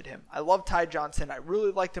drafted him. I love Ty Johnson. I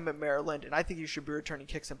really liked him at Maryland, and I think he should be returning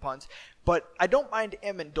kicks and punts. But I don't mind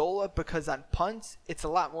Amendola because on punts, it's a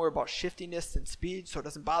lot more about shiftiness than speed, so it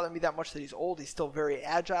doesn't bother me that much that he's old. He's still very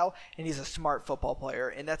agile, and he's a smart football player,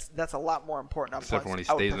 and that's a lot more important on Except punts. when he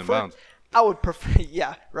stays in bounds. I would prefer,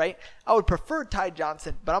 yeah, right? I would prefer Ty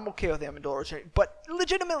Johnson, but I'm okay with Amendola returning. But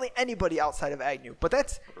legitimately anybody outside of Agnew.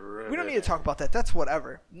 But we don't need to talk about that. That's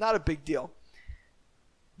whatever. Not a big deal.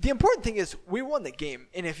 The important thing is we won the game.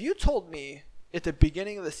 And if you told me at the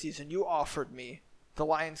beginning of the season, you offered me the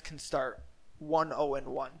Lions can start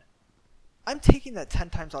 1-0-1, I'm taking that 10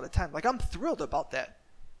 times out of 10. Like, I'm thrilled about that.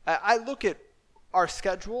 I look at our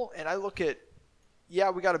schedule, and I look at, yeah,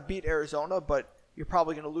 we got to beat Arizona, but you're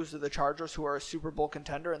probably going to lose to the Chargers, who are a Super Bowl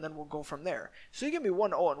contender, and then we'll go from there. So you give me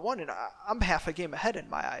 1-0-1, and I'm half a game ahead in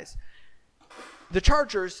my eyes. The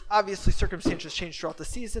Chargers, obviously circumstances change throughout the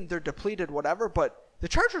season. They're depleted, whatever, but the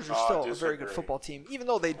Chargers are still a very good football team. Even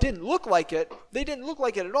though they didn't look like it,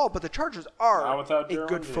 at all, but the Chargers are a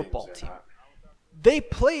good football team. They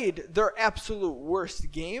played their absolute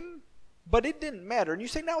worst game, but it didn't matter. And you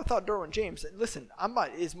say now without Derwin James. Listen, I'm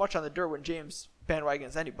not as much on the Derwin James bandwagon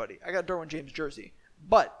as anybody. I got Derwin James jersey.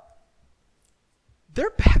 But their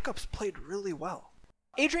backups played really well.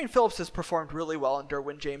 Adrian Phillips has performed really well in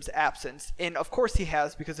Derwin James' absence. And of course he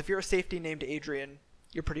has, because if you're a safety named Adrian,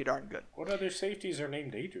 you're pretty darn good. What other safeties are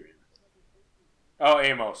named Adrian? Oh,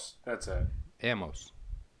 Amos. That's it. Amos.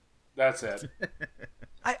 That's it.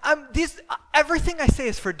 Everything I say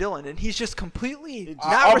is for Dylan, and he's just completely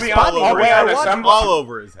I'll not be responding. honest, I'm all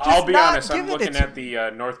over his head. I'll be honest. I'm giving looking it to at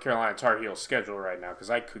the North Carolina Tar Heels schedule right now because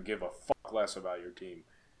I could give a fuck less about your team.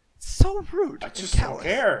 So rude. I just don't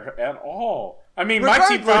care at all. I mean, Regardless,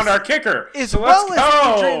 my team found our kicker. As so well let's as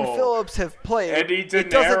go. Adrian Phillips have played, it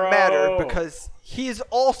doesn't matter because he's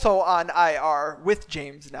also on IR with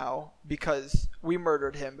James now because we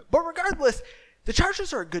murdered him. But regardless, the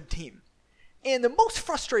Chargers are a good team. And the most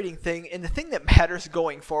frustrating thing, and the thing that matters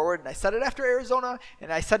going forward, and I said it after Arizona,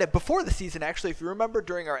 and I said it before the season, actually, if you remember,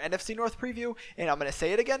 during our NFC North preview, and I'm going to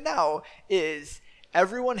say it again now, is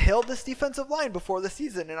everyone hailed this defensive line before the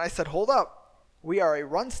season, and I said, hold up. We are a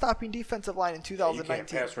run-stopping defensive line in 2019. You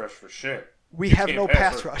can't pass rush for shit. We You have can't no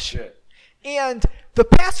pass for rush. shit. And the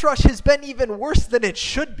pass rush has been even worse than it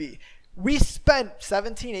should be. We spent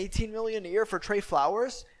 $17-18 million a year for Trey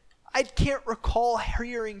Flowers. I can't recall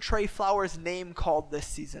hearing Trey Flowers' name called this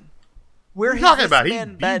season. Where What are you talking has about? this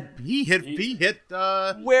man been? He hit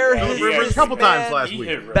Where Yeah, has he Rivers this a couple man times last He week.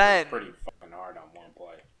 hit Rivers Ben. pretty fucking hard on one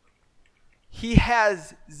play. He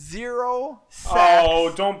has 0 sacks.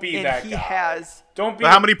 Oh, don't be and that he guy. has Don't be.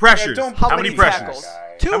 But how many pressures? don't How How be many many pressures? tackles?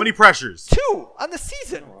 that guy. 2. How many pressures? 2 on the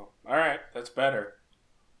season. Well, all right, that's better.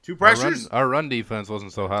 2 pressures? Our run defense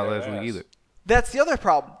wasn't so hot last Yes. week either. That's the other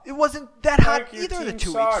problem. It wasn't that hot Like, your either the team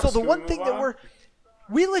 2 sucks. weeks. So the Can one we thing move that on?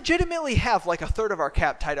 we legitimately have like a third of our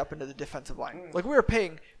cap tied up into the defensive line. Like we were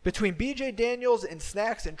paying between BJ Daniels and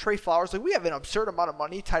Snacks and Trey Flowers. Like we have an absurd amount of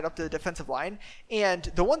money tied up to the defensive line. And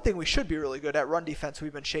the one thing we should be really good at, run defense,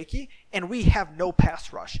 we've been shaky, and we have no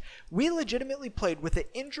pass rush. We legitimately played with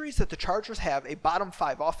the injuries that the Chargers have a bottom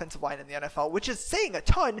 5 offensive line in the NFL, which is saying a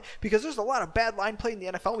ton because there's a lot of bad line play in the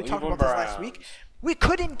NFL. We talked about Cleveland this last Browns. week. We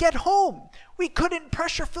couldn't get home. We couldn't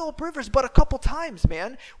pressure Phillip Rivers but a couple times,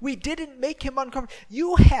 man. We didn't make him uncomfortable.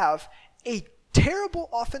 You have a terrible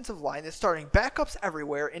offensive line that's starting backups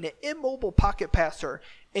everywhere and an immobile pocket passer,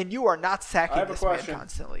 and you are not I sacking have a this man question.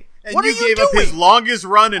 constantly. And what you are you gave up doing? his longest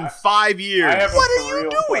run in 5 years. I have What a are for you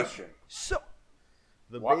real doing? question. So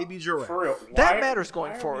The Why- baby giraffe. For real, That why- matters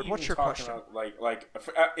going why are we forward. What's even your talking question?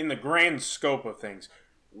 about, in the grand scope of things,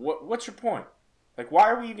 what's your point? Like,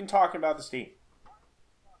 why are we even talking about this team?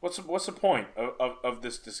 What's the point of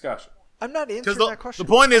this discussion? I'm not answering Because that the question.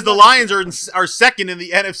 point is I'm the not Lions answering are second in the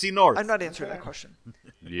NFC North. I'm not answering that question.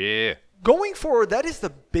 Yeah. Going forward, that is the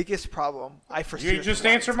biggest problem I foresee. You with just the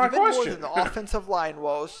Lions. answered my Even more question. than the offensive line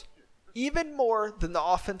woes. Even more than the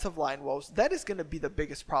offensive line woes. That is going to be the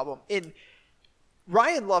biggest problem.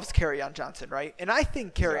 Ryan loves Kerryon Johnson, right? And I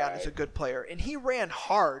think Kerryon is a good player. And he ran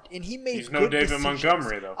hard. And he made He's no good David decisions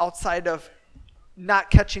Montgomery, though. outside of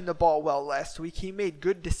not catching the ball well last week. He made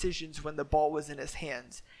good decisions when the ball was in his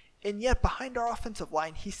hands. And yet, behind our offensive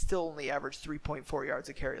line, he still only averaged 3.4 yards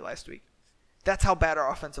a carry last week. That's how bad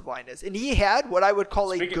our offensive line is. And he had what I would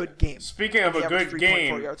call a good game. Speaking of He a averaged good 3.4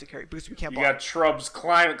 game, yards a carry because we can't you block. got Shrubs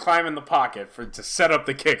climbing the pocket to set up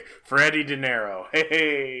the kick for Eddie De Niro.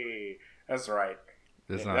 Hey, that's right.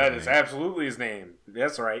 That's not That his is name. absolutely his name.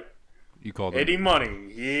 That's right. You called Eddie him.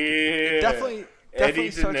 Money. Yeah. Definitely Eddie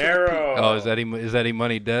De starts with a P. Niro. Oh, is Eddie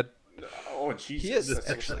Money dead? Oh, Jesus. He is,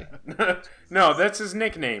 actually. No, that's his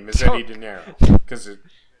nickname, is So- Eddie De Niro. Because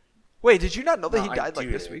Wait, did you not know that he died like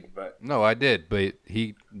this week? But No, I did, but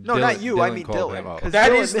he. No, not you. I mean called Dylan, him out. 'cause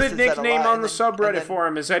that Dylan is the misses that a nickname lot, on and the then- subreddit and then- for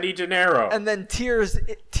him, is Eddie De Niro. And then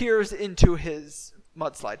tears into his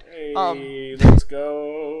mudslide. Hey, let's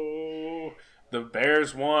go. The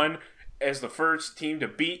Bears won as the first team to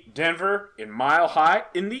beat Denver in Mile High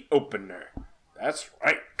in the opener. That's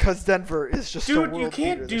right. Because Denver is just a Dude, world you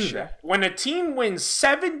can't beater do this year. that. When a team wins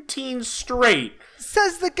 17 straight,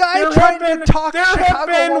 Says the guy there trying have been, to talk there have Chicago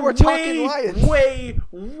been while we're talking Lions.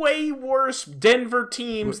 way worse Denver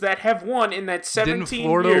teams that have won in that 17 Didn't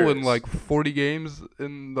Florida years. win like 40 games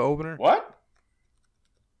in the opener? What?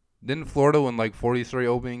 Didn't Florida win like 43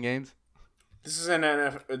 opening games? This is an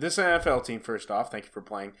NFL team, first off. Thank you for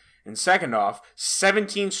playing. And second off,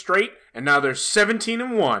 17 straight, and now they're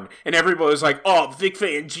 17-1. And everybody's like, oh, Vic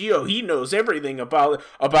Fangio, he knows everything about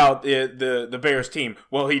the Bears team.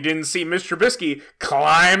 Well, he didn't see Mr. Trubisky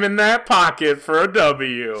climbing that pocket for a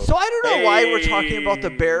W. So I don't know why we're talking Hey. about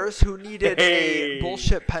the Bears who needed Hey. a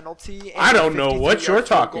bullshit penalty. And I don't a know what 53-yard you're field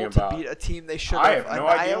talking goal about. to beat a team they should I have have no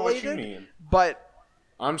idea what you annihilated. mean. But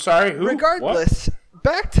I'm sorry, who? regardless,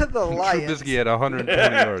 back to the Lions. Trubisky had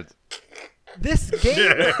 120 yards. This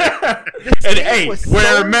game, And hey, was where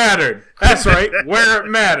so- it mattered. That's right, where it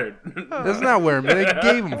mattered. That's not where they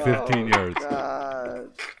gave him 15 yards. God.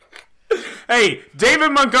 Hey, David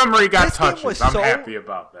Montgomery got This game touches. was I'm so- happy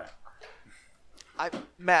about that.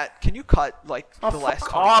 Matt, can you cut like the last Fuck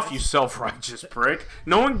 20 off, you minutes? self-righteous prick.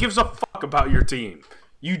 No one gives a fuck about your team.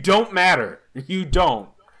 You don't matter. You don't.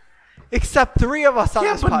 Except 3 of us on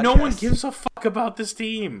Yeah, this but podcast. no one gives a fuck about this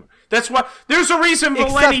team. That's why. There's a reason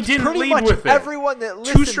Except Valeni didn't pretty lead much with it. everyone that 2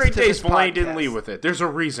 listens straight to days this Valeni didn't podcast. lead with it. There's a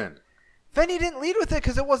reason. Vanny didn't lead with it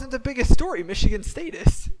because it wasn't the biggest story. Michigan State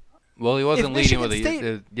is. Well, he wasn't leading with Michigan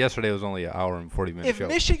it. Yesterday was only an hour and 40 minute If show.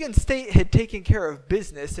 Michigan State had taken care of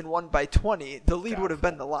business and won by 20, the lead would have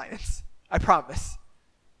been the Lions. I promise.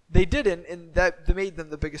 They didn't, and that made them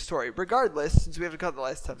the biggest story. Regardless, since we haven't cut the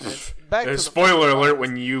last 10 minutes, back to the Spoiler alert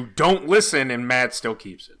when you don't listen and Matt still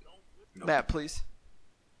keeps it. Matt, please.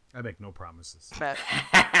 I make no promises. Matt.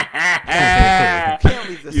 You can't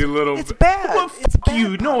leave this. You little. It's bad. Well, It's fuck bad.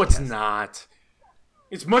 you. No, it's podcast. not.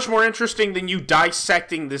 It's much more interesting than you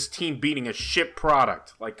dissecting this team beating a shit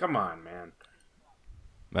product. Like, come on, man.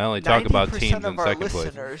 I only talk about 90% teams of in our second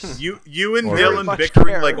place. listeners You and Or- very Dylan much bickering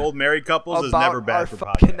care like old married couples is about never our bad for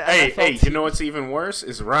fucking podcasts. Hey, NFL you team. know what's even worse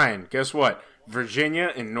is Ryan. Guess what?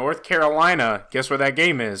 Virginia and North Carolina. Guess where that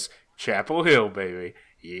game is? Chapel Hill, baby.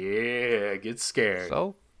 Yeah, get scared.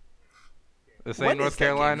 So, this When ain't North is that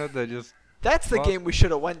Carolina. game? They just That's the Well, game we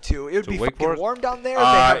should have went to. It would to be Wake fucking Forest? warm down there. They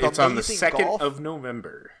have It's on the amazing 2nd golf. of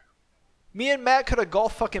November. Me and Matt could have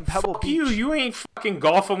golfed fucking Pebble Fuck Beach. you ain't fucking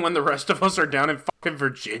golfing when the rest of us are down in fucking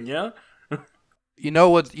Virginia. You know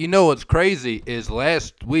what's crazy is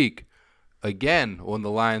last week, again when the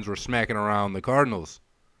Lions were smacking around the Cardinals,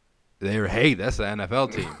 they were, hey, that's the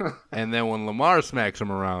NFL team. And then when Lamar smacks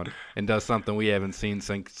them around and does something we haven't seen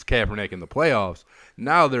since Kaepernick in the playoffs,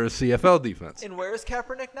 now they're a CFL defense. And where is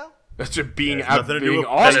Kaepernick now? That's just being That has out nothing to do being with-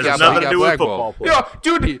 awesome. that got- has nothing he to do got with football blackballed. players.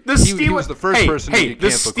 Yo, dude, He- the he Steelers. was the first person to get the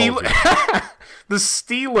cancel culture. The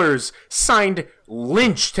Steelers signed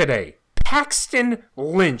Lynch today. Paxton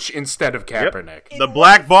Lynch instead of Kaepernick. The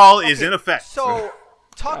black ball is in effect. So,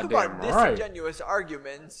 talk Goddamn about right. disingenuous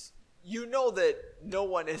arguments. You know that no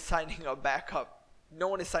one is signing a backup. No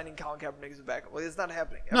one is signing Colin Kaepernick as a backup. Well, it's not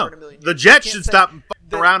happening. No, Ever in a million the years. Jets You can't should say stop fucking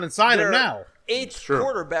that around and sign him their now. Eighth true.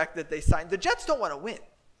 quarterback that they signed. The Jets don't want to win.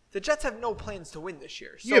 The Jets have no plans to win this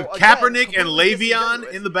year. So You have again, Kaepernick and completely Le'Veon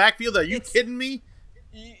disingenuous. in the backfield. Are you It's- kidding me?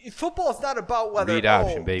 Football is not about whether Read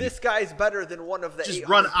option, baby. this guy's better than one of the Just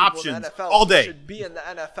 800 run people in options the NFL all day. should be in the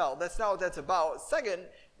NFL. That's not what that's about. Second,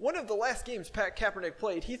 one of the last games Pat Kaepernick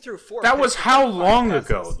played, he threw 4 That picks was and how 25 long passes.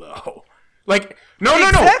 ago, though? Like, no,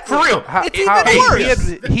 Exactly. for real. It's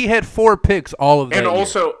even worse. He had 4 picks all of that And year.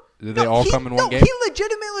 also, Did they all come in one game? He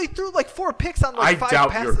legitimately threw like 4 picks on like I 5 doubt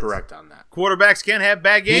passes. you're correct on that. Quarterbacks can't have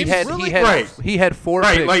bad He games. had really he had 4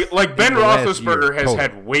 Right, picks. like Ben in the last Roethlisberger year has total.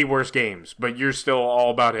 had way worse games, but you're still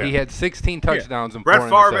all about him. He had 16 touchdowns and Brett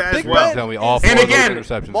 4 Favre interceptions. as You well. tell me all And 4 again, of those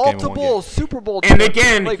interceptions came in one Multiple game. Super Bowl And champs.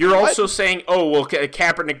 again, Like, you're what? also saying, oh, well,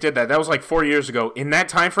 Kaepernick did that. That was like 4 years ago. In that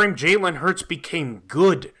time frame, Jalen Hurts became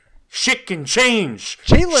good. Shit can change.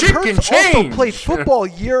 Jalen Shit can Hurts also change. played football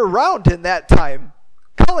year round in that time.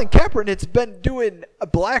 Colin Kaepernick's been doing a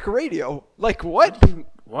black radio. Like what?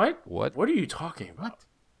 What? What? What are you talking about?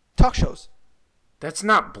 Talk shows. That's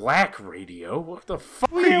not black radio. What the fuck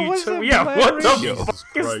Well, are yeah, you what's talking? that Yeah, black what radio? the fuck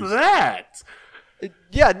Jesus is Christ. that?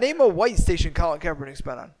 Yeah, name a white station Colin Kaepernick's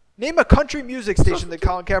been on. Name a country music station that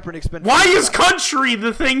Colin Kaepernick's been Why featured is on. country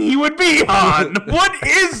the thing he would be on? What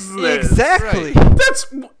is this? Exactly.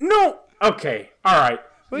 That's no. Okay. All right.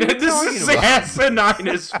 What are you This talking is about? asinine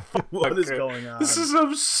as fuck. What is going on? This is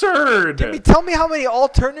absurd. Tell me how many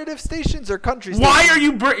alternative stations or country stations. Why are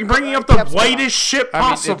you bringing up the Caps going on? whitest shit I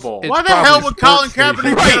mean, it's- possible? it's Why the probably hell would Colin sports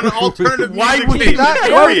Kaepernick station. be on an alternative Why music would he station? He's not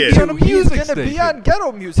Period. going He's on a to. He's music going to be station. on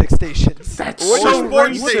ghetto music stations. That's Or so sports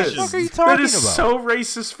racist. stations. What the fuck are you That talking is about? so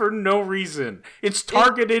racist for no reason. It's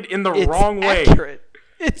targeted in the It's wrong way. accurate.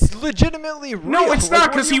 It's legitimately real. No, it's Like, not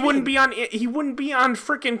what because do he you wouldn't mean? be on. He wouldn't be on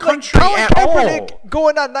freaking Like, country Colin at Kaepernick all.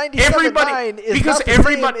 going on 97.9 Everybody- is because not the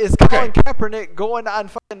everybody- same as Colin okay. Kaepernick going on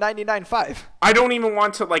fucking 99.5. I don't even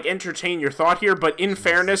want to like entertain your thought here, but in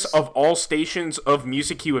fairness, of all stations of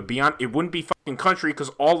music he would be on, it wouldn't be fucking country because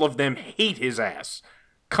all of them hate his ass.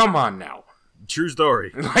 Come on now. True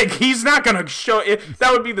story. Like, he's not gonna show it.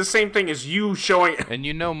 That would be the same thing as you showing. And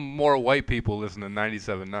you know more white people listen to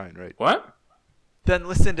 97.9, right? What? Then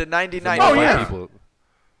listen to 99.5. Oh, White yeah. people.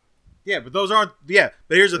 Yeah, but those aren't. Yeah,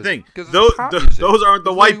 but here's the thing. 'cause it's Those, pop music. those aren't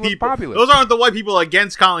the It's white really people. popular. Those aren't the white people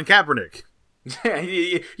against Colin Kaepernick.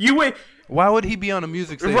 You went. Why would he be on a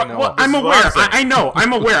music station? Well, now? I'm is what aware. I'm saying. I know.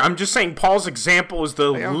 I'm aware. I'm just saying Paul's example is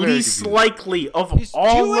the Like, I'm very least confused. likely of Do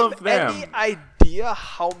all you have of them. any idea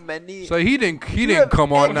how many So he didn't have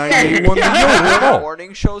come on any 98 1 at all.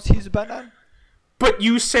 morning shows he's been on? But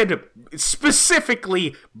you said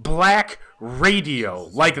specifically black radio.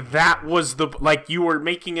 Like that was the like you were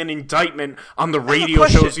making an indictment on the I have a radio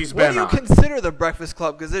question. shows he's been What on. do you consider the Breakfast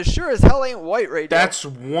Club? Because it sure as hell ain't white radio. That's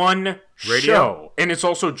one Radio? show, and it's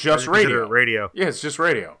also just I consider radio. it radio. Yeah, it's just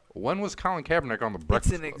radio. When was Colin Kaepernick on the it's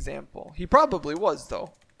Breakfast an Club? example. He probably was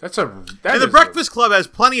though. That's a that And the is Breakfast Club has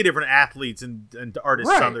plenty of different athletes and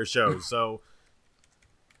artists Right. on their shows. So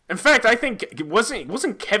in fact, I think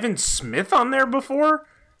wasn't Kevin Smith on there before?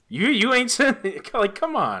 You ain't saying like,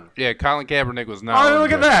 come on. Yeah, Colin Kaepernick was not. Oh,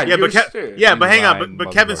 look at that. Yeah, but hang on. lying,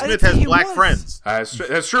 But Kevin motherfucker. Smith I has didn't say he black was. friends.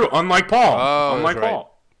 That's true. Unlike Paul. Oh, Unlike that's right.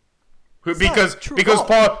 Paul. not true Because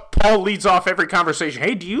at all. Paul leads off every conversation.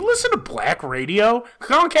 Hey, do you listen to black radio?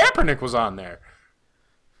 Colin Kaepernick was on there.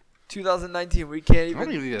 2019, we can't I don't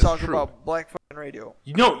think even that's talk true. about black fucking radio.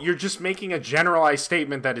 No, you're just making a generalized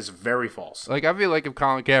statement that is very false. Like, I feel like if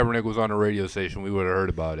Colin Kaepernick was on a radio station, we would have heard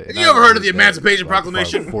about it. Have And you I ever heard of heard the that, Emancipation like,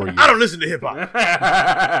 Proclamation? 4 years. I don't listen to hip hop.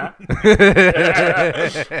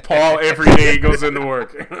 Paul every day goes into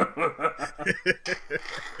work.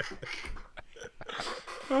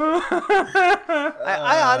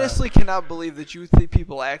 I honestly cannot believe that you think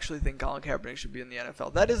people actually think Colin Kaepernick should be in the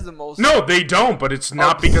NFL. That is the most. No, they don't, but it's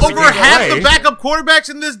not because he Over can't half play. the backup quarterbacks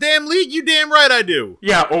in this damn league? You damn right I do.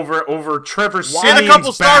 Yeah, over Trevor And Simeon's a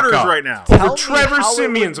couple starters backup. right now. Tell Over me Trevor how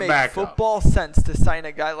Simeon's it would make backup. football sense to sign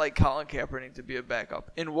a guy like Colin Kaepernick to be a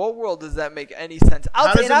backup. In what world does that make any sense?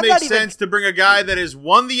 How does it make sense to bring a guy that has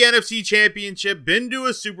won the NFC Championship, been to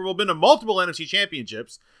a Super Bowl, been to multiple NFC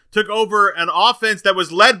Championships, took over an offense that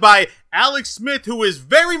was led by Alex Smith, who is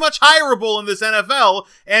very much hireable in this NFL,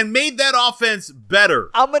 and made that offense better?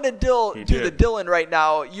 I'm gonna do did. the Dylan right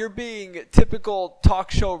now. You're being typical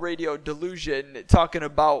talk show radio delusion, talking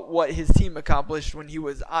about what his team accomplished when he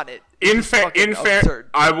was on it. In fair, absurd.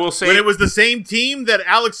 I will say When it was the same team that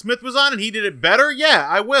Alex Smith was on and he did it better, yeah,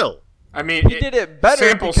 I will. I mean, He did it better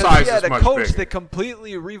sample because size he had is a much coach bigger. that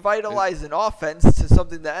completely revitalized an offense to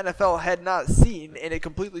something the NFL had not seen, and it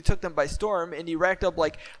completely took them by storm. And he racked up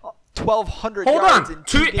like 1,200 Hold yards on. in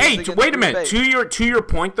 2 games against Wait a Green minute. Bay. To your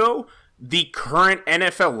point though, the current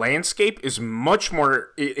NFL landscape is much more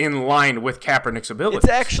in line with Kaepernick's abilities. It's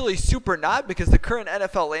actually super not, because the current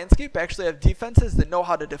NFL landscape actually have defenses that know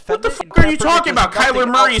how to defend What the it. fuck and are you Kaepernick talking does about? Kyler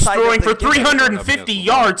nothing Murray is outside of throwing the for gimmick. 350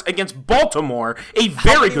 yards against Baltimore, a How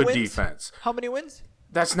very many good wins? defense. How many wins?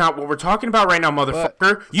 That's not what we're talking about right now,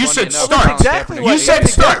 motherfucker. You funny said enough, start. That's exactly You what, said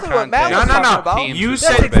that's start. exactly what Matt was No, no, talking no. about. Teams You with said-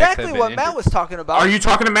 That's quarterbacks exactly have what been Matt injured. was talking about. Are you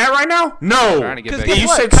talking to Matt right now? Trying No. to get Because back guess You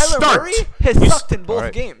what? said Kyler start. Murray has You sucked in both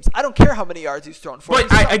Alright. games. I don't care how many yards he's thrown for. But He's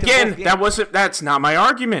sucked in both again, games. that's not my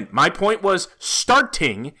argument. My point was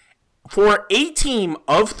starting for a team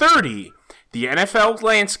of 30. The NFL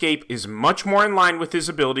landscape is much more in line with his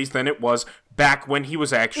abilities than it was back when he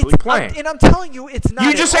was actually playing. And I'm telling you, it's not.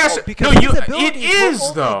 You just at all, asked- because no, his it abilities is, were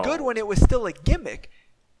only though. good when it was still a gimmick.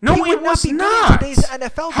 No, He would it was not be good in not. today's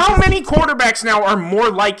NFL How because many he's- quarterbacks now are more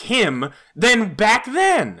like him than back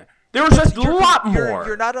then? There was a lot more.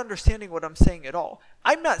 You're not understanding what I'm saying at all.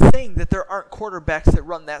 I'm not saying that there aren't quarterbacks that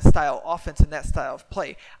run that style offense and that style of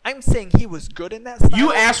play. I'm saying he was good in that style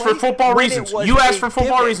You of asked play for football when it reasons. was You asked a for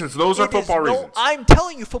football gimmick. reasons. Those are It is football reasons. I'm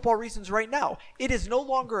telling you football reasons right now. It is no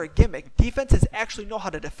longer a gimmick. Defenses actually know how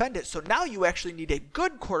to defend it. So now you actually need a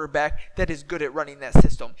good quarterback that is good at running that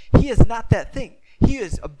system. He is not that thing. He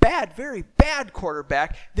is a bad, very bad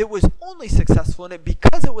quarterback that was only successful in it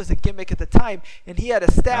because it was a gimmick at the time, and he had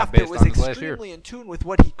a staff that based was on his last year. extremely in tune with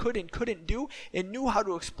what he could and couldn't do and knew how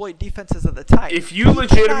to exploit defenses of the time. If you He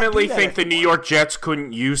cannot legitimately do that think the New anymore. York Jets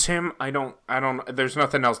couldn't use him, I don't, there's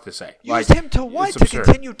nothing else to say. Use him to what? it's To absurd.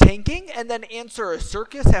 continue tanking and then answer a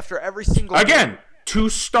circus after every single Again, game? to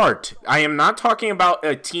start. I am not talking about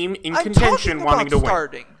a team in I'm contention talking wanting about to win.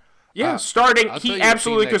 starting. Yeah, starting. I'll tell He you a team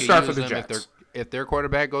absolutely that could start for use the them Jets. If their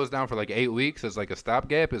quarterback goes down for like 8 weeks as like a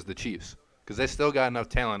stopgap, is the Chiefs, because they still got enough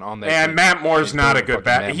talent on that team. And Matt Moore's not a including good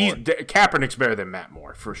fucking bat. Matt Moore. Kaepernick's better than Matt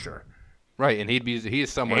Moore for sure. Right, and he is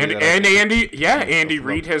somebody And that I think Andy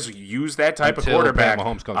Reid has used that type of Until quarterback Pat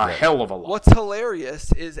Mahomes comes a back. hell of a lot. What's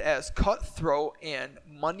hilarious is as cutthroat and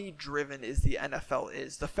money-driven as the NFL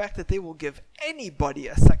is, the fact that they will give anybody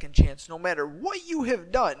a second chance no matter what you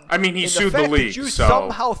have done. I mean, he and sued the fact league, that you so-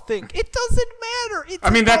 somehow think it doesn't matter. It's I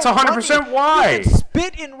mean, that's about 100% money. why. You could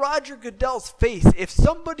spit in Roger Goodell's face if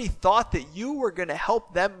somebody thought that you were going to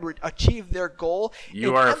help them achieve their goal. You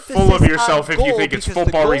and are emphasis full of on yourself if you goal think it's because the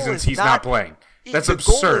football goal reasons is he's not playing. That's the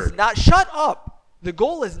goal is absurd. not. Shut up. The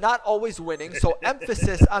goal is not always winning, so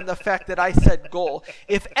emphasis on the fact that I said goal.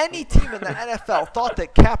 If any team in the NFL thought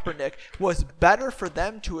that Kaepernick was better for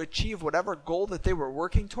them to achieve whatever goal that they were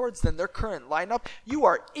working towards than their current lineup, you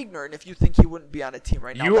are ignorant if you think he wouldn't be on a team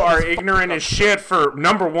right now. You That are is ignorant fucking as shit for,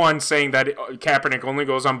 number one, saying that Kaepernick only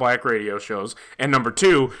goes on black radio shows, and number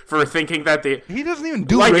two, for thinking that the... he doesn't even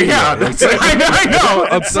do Like, radio. yeah, that's, I know.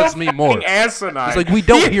 It's upsets so me more. fucking asinine. It's like we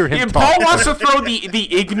don't hear him and talk. Paul wants to throw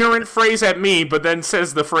the ignorant phrase at me, but then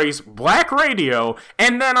says the phrase black radio,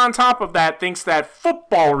 and then on top of that thinks that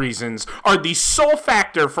football reasons are the sole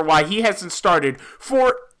factor for why he hasn't started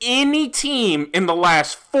for any team in the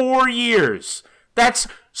last 4 years. That's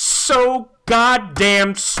so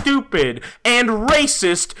goddamn stupid and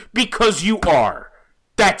racist because you are.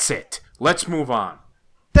 That's it. Let's move on.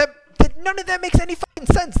 None of that makes any fucking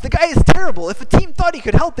sense. The guy is terrible. If a team thought he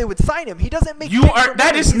could help, they would sign him. He doesn't make You sense are. for That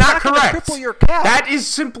money. is He's not gonna correct. Cripple your cap. That is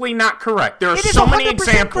simply not correct. There are It is so many 100%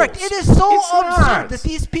 examples. correct. It is so It's absurd not. that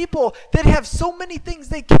these people that have so many things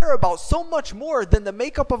they care about so much more than the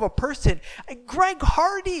makeup of a person. Greg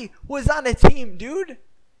Hardy was on a team, dude.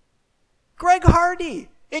 Greg Hardy.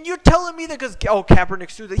 And you're telling me that because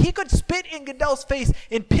Kaepernick's through that he could spit in Goodell's face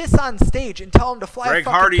and piss on stage and tell him to fly. Greg a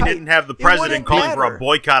fucking Hardy kite. didn't have the It president wouldn't calling for a matter.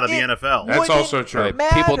 boycott of the It NFL. That's wouldn't also true. Right.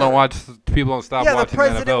 matter. People don't stop Yeah, the watching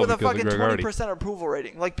president NFL with a because of fucking Greg Hardy. 20% approval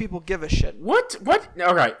rating. Like people give a shit. What?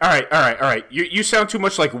 All right. You sound too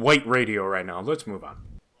much like white radio right now. Let's move on.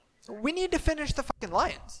 We need to finish the fucking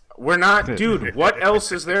Lions. We're not, dude. What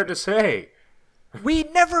else is there to say? We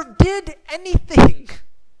never did anything.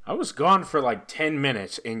 I was gone for like 10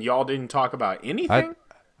 minutes, and y'all didn't talk about anything.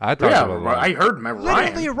 I talked Yeah, about I Ryan. heard my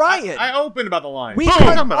Literally Ryan. Ryan. I opened about the Lions. We Boom!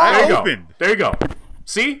 cut I There you opened. go. There you go.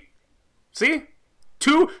 See?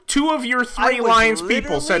 Two of your I three was Lions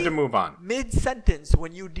people said to literally move on. Mid-sentence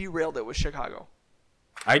when you derailed it with Chicago.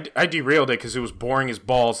 I derailed it because it was boring as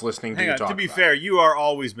balls listening to Hang you on. talk To be about fair, you are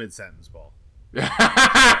always mid-sentence, Paul. That's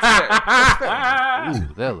fair.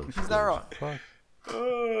 Ooh, that looks He's not wrong. it.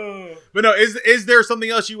 But no, is there something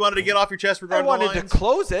else you wanted to get off your chest I regarding the wanted to Lions?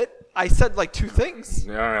 close it. I said like two things.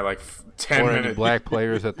 All right, like 10 Or any minutes. black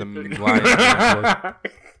players at the Lions.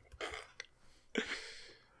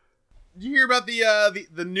 Did you hear about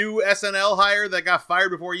the new SNL hire that got fired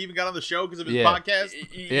before he even got on the show because of his Yeah. podcast?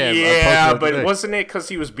 Yeah, I Yeah, posted it but today. wasn't it because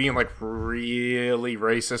he was being like really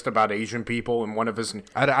racist about Asian people in one of his?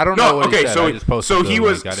 I don't know No, what okay, he said. I just posted so the he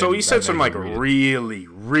was, link. so he said some like read it.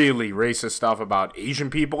 really racist stuff about Asian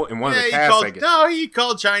people in one of Yeah, the he casts. called, he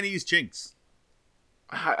called Chinese chinks.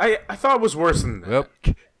 I thought it was worse than that. Well,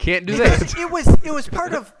 can't do Because that. it was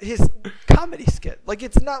part of his comedy skit. Like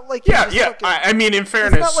it's not like he Yeah, just yeah. fucking- I mean, in it's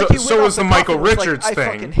fairness, not like so, he went so off was the cuff Michael and was like, Richards I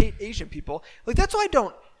thing. fucking hate Asian people. Like that's why I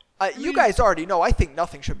don't. You guys already know. I think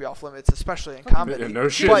nothing should be off limits, especially in comedy. No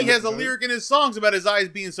shit. But He has a lyric in his songs about his eyes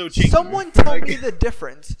being so chinky. someone tell me the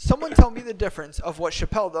difference. Someone tell me the difference of what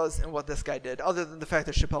Chappelle does and what this guy did, other than the fact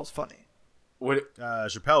that Chappelle's funny.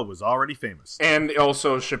 Chappelle was already famous. And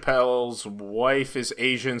also, Chappelle's wife is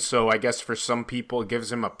Asian, so I guess for some people it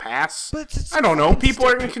gives him a pass. But it's I don't know. fucking People are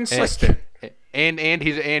stupid. inconsistent.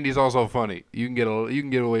 And he's also funny. You can get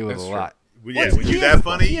away with That's a true. lot. Yeah, Well, when he you is- that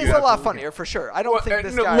funny, He is you a have lot to- funnier for sure. I don't think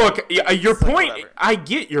this No, guy. look, your is like point. whatever. I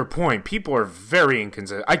get your point. People are very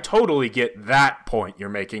inconsistent. I totally get that point you're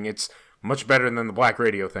making. It's much better than the black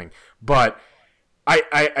radio thing. But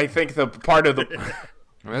I think the part of the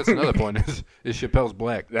I mean, that's another point. Is Chappelle's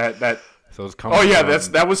black? that. So it's coming. Oh yeah,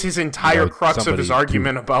 from, that was his entire crux of his somebody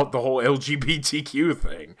argument about the whole LGBTQ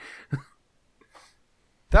thing.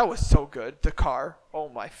 That was so good. The car. Oh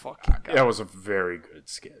my fucking god. That was a very good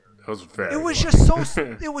skit. That was very. It was funny. just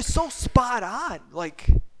so. It was so spot on. Like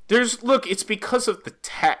It's because of the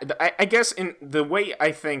I guess in the way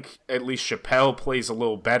I think at least Chappelle plays a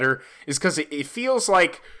little better is because it feels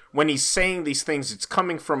like when he's saying these things, it's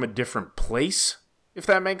coming from a different place, if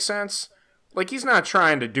that makes sense. Like, he's not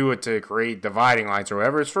trying to do it to create dividing lines or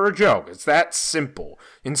whatever. It's for a joke. It's that simple.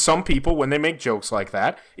 And some people, when they make jokes like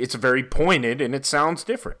that, it's very pointed and it sounds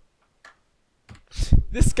different.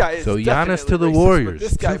 this guy is. So Giannis definitely to the racist, Warriors. But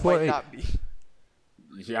this guy 2 for might 8. not be.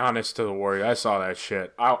 Giannis to the Warriors. I saw that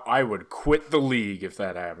shit. I would quit the league if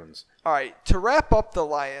that happens. All right, to wrap up the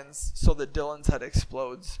Lions so that Dylan's head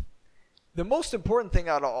explodes, the most important thing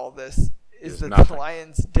out of all this is that nothing. the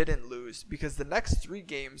Lions didn't lose because the next 3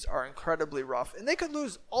 games are incredibly rough, and they could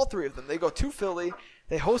lose all 3 of them. They go to Philly,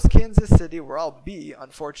 they host Kansas City, where I'll be,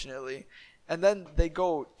 unfortunately, and then they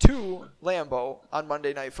go to Lambeau on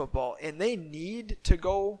Monday Night Football, and they need to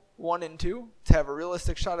go 1-2 to have a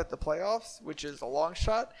realistic shot at the playoffs, which is a long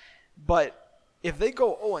shot. But if they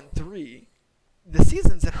go 0-3, the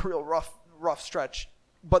season's in a real rough stretch,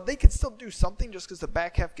 but they could still do something just because the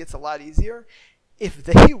back half gets a lot easier. If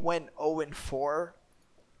they went 0-4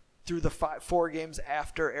 through the 4 games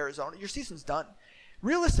after Arizona, your season's done.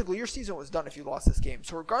 Realistically, your season was done if you lost this game.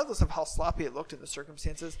 So regardless of how sloppy it looked in the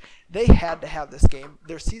circumstances, they had to have this game.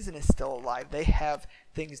 Their season is still alive. They have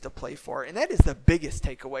things to play for, and that is the biggest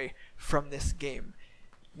takeaway from this game.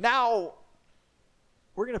 Now,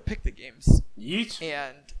 we're going to pick the games. Yeet.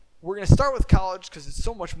 And we're going to start with college because it's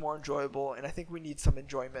so much more enjoyable, and I think we need some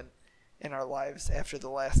enjoyment in our lives after the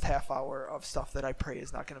last half hour of stuff that I pray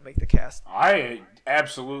is not going to make the cast. I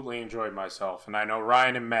absolutely enjoyed myself, and I know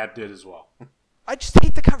Ryan and Matt did as well. I just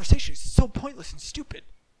hate the conversation. It's so pointless and stupid.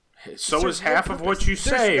 So There's is no half of what purpose. you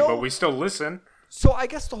There's say, no- but we still listen. So I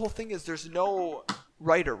guess the whole thing is there's no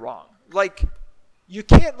right or wrong. Like, you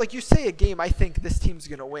can't, like, you say a game, I think this team's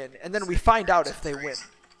going to win, and then we find out if they win.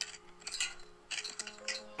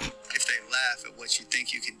 If they laugh at what you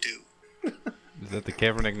think you can do. Is that the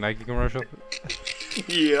Kaepernick Nike commercial?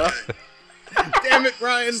 Yeah. Damn it,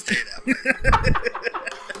 Ryan. Stay that way.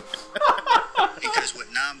 Because what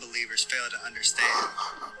non-believers fail to understand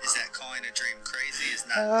is that calling a dream crazy is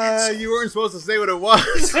not an insult. You weren't supposed to say what it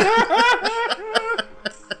was.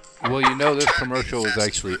 Well, you know, this commercial was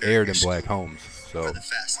actually aired in black homes, so. The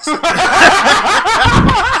fastest.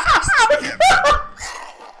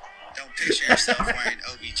 Don't picture yourself wearing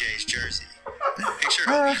OBJ's jersey. Picture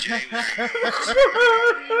OBJ wearing yours.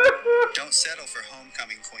 Don't settle for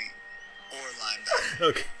homecoming queen or linebacker.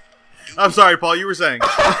 Okay. I'm sorry, Paul. You were saying.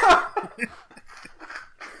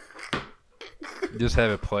 Just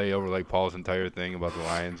have it play over like Paul's entire thing about the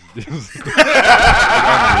Lions.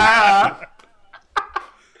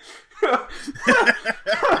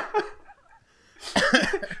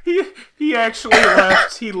 He actually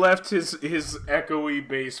left. He left his echoey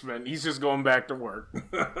basement. He's just going back to work.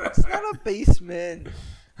 It's not a basement.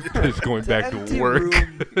 Just going back to Empty work.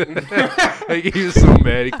 room. Like, he was so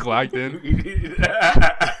mad he clocked in.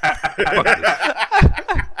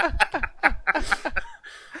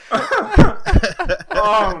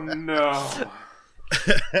 Oh no!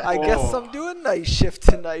 I guess I'm doing night shift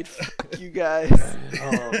tonight. Fuck you guys.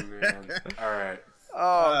 Oh man! All right,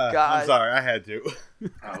 Oh, God. I'm sorry. I had to.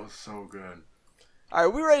 that was so good. All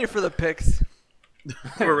right, we ready for the picks?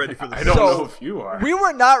 We're ready for the. I don't So, know if you are. We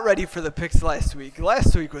were not ready for the picks last week.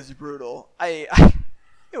 Last week was brutal.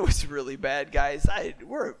 It was really bad, guys.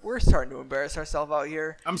 We're starting to embarrass ourselves out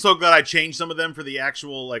here. I'm so glad I changed some of them for the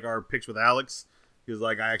actual like our picks with Alex because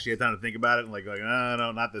like I actually had time to think about it and like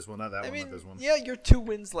no, not this one, not that I one, mean, not this one. yeah, your 2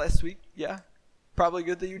 wins last week. Yeah, probably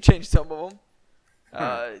good that you changed some of them.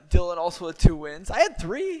 Dylan also had 2 wins. I had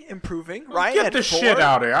 3, improving. Ryan Get had the 4. shit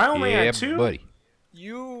out of here! I only Yeah, had 2. buddy.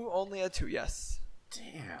 You only had 2. Yes.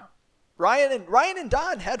 Damn. Ryan and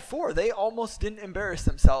Don had 4. They almost didn't embarrass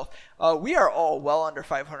themselves. We are all well under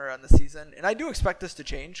 500 on the season, and I do expect this to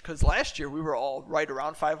change because last year we were all right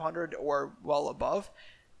around 500 or well above,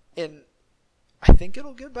 and I think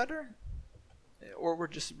it'll get better. Or we're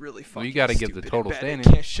just really fucking you gotta give the stupid total and bad and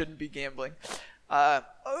standings. shouldn't be gambling.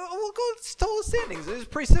 We'll go total standings. It's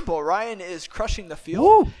pretty simple. Ryan is crushing the field.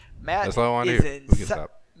 Woo! Matt That's all I wanna is hear. in We can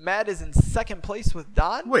stop. Matt is in second place with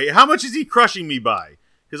Don. Wait, how much is he crushing me by?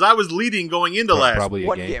 Because I was leading going into last. Probably a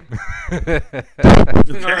One game.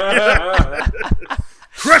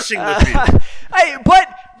 Crushing the field. Hey, but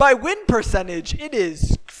by win percentage, it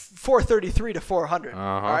is 433 to 400. Uh-huh.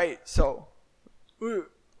 All right, so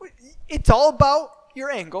it's all about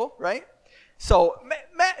your angle, right? So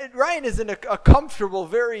Ryan is in a comfortable,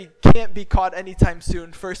 very can't be caught anytime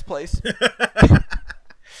soon first place.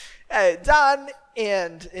 Don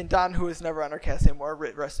and Don, who is never on our cast anymore,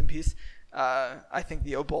 rest in peace. I think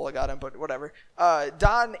the Ebola got him, but whatever.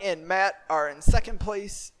 Don and Matt are in second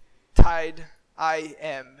place, tied. I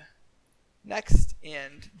am next,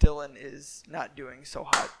 and Dylan is not doing so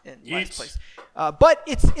hot in last place. But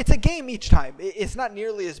it's a game each time. It's not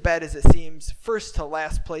nearly as bad as it seems. First to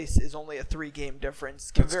last place is only a 3-game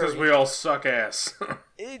difference. That's because we all suck ass.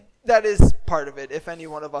 That is part of it. If any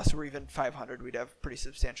one of us were even 500, we'd have pretty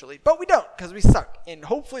substantially. But we don't, because we suck. And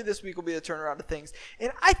hopefully this week will be the turnaround of things.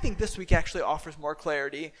 And I think this week actually offers more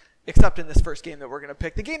clarity, except in this first game that we're going to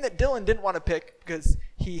pick. The game that Dylan didn't want to pick because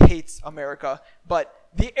he hates America. But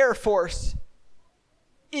the Air Force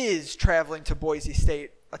is traveling to Boise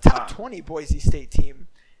State, a top 20 Boise State team.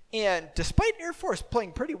 And despite Air Force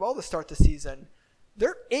playing pretty well to start the season,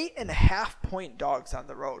 they're 8.5-point dogs on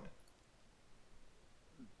the road.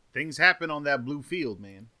 Things happen on that blue field,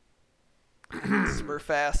 man.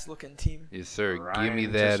 Smurf-ass looking team. Yes, sir. Ryan Give me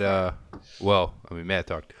just that. Matt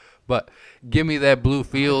talked, but give me that blue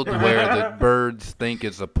field where the birds think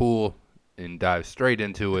it's a pool and dive straight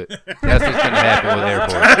into it. That's what's gonna happen with Air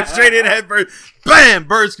Force. Straight in head first. Bam!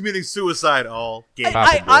 Birds committing suicide all game. Papa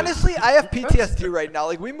I boys. honestly, I have PTSD right now.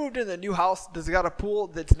 Like, we moved in a new house that's got a pool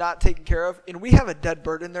that's not taken care of, and we have a dead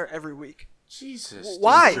bird in there every week. Jesus.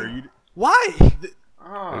 Why? Sure, you- Why?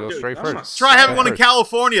 Oh, Go straight I'm first. a Try having sad- one in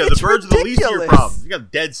California. It's the birds are the least of your ridiculous. problems. You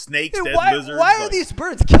got dead snakes, Dude, dead why lizards. are like- these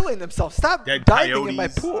birds killing themselves? Stop Dead diving in my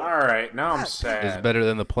coyotes. pool. All right, now I'm sad. It's better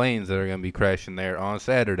than the planes that are gonna be crashing there on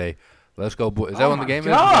Saturday. Let's go, boys. Is that Oh when the my game is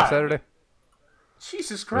God. on Saturday?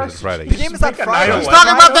 Jesus Or Christ. is it Friday? The game is on Friday. He's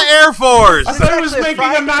talking about the Air Force. I thought he was actually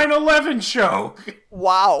making Friday. a 9/11 show.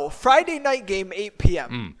 Wow. Friday night game, 8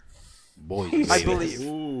 p.m. Boise, I baby. believe.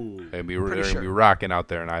 Ooh. They're Pretty gonna sure. be rocking out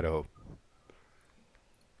there in Idaho.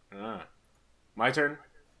 My turn.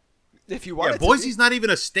 If you Yeah, want it Boise's not even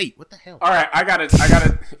a state. What the hell? All right, I got it.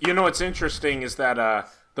 You know what's interesting is that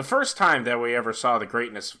the first time that we ever saw the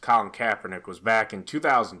greatness of Colin Kaepernick was back in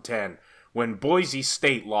 2010 when Boise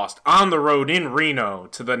State lost on the road in Reno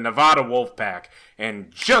to the Nevada Wolfpack. And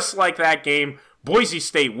just like that game, Boise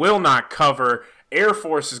State will not cover. Air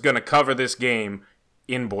Force is going to cover this game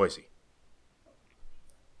in Boise.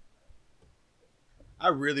 I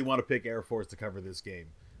really want to pick Air Force to cover this game.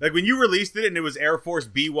 Like, when you released it and it was Air Force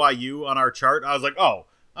BYU on our chart, I was like, oh,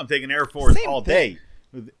 I'm taking Air Force Same all thing. day.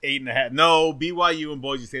 With 8.5. No, BYU and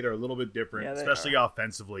Boise State are a little bit different, Yeah, they especially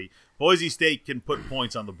offensively. Boise State can put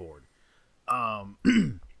points on the board.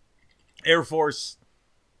 Air Force,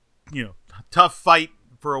 tough fight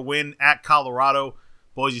for a win at Colorado.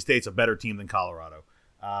 Boise State's a better team than Colorado.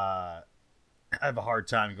 I have a hard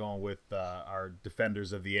time going with our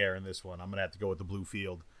defenders of the air in this one. I'm going to have to go with the blue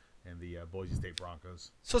field and the Boise State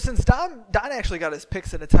Broncos. So since Don actually got his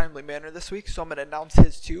picks in a timely manner this week, so I'm going to announce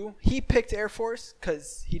his too. He picked Air Force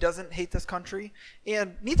because he doesn't hate this country,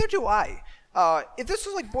 and neither do I. If this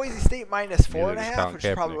was like Boise State minus 4.5, which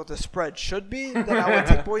is probably what the spread should be, then I would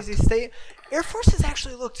take Boise State. Air Force has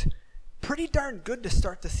actually looked pretty darn good to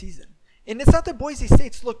start the season. And it's not that Boise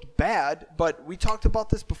State's looked bad, but we talked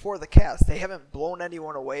about this before the cast. They haven't blown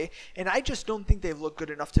anyone away, and I just don't think they've looked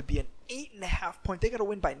good enough to be an 8.5 point. They got to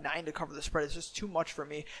win by 9 to cover the spread. It's just too much for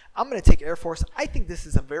me. I'm going to take Air Force. I think this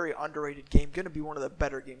is a very underrated game, going to be one of the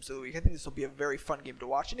better games of the week. I think this will be a very fun game to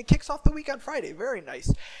watch, and it kicks off the week on Friday. Very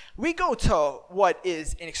nice. We go to what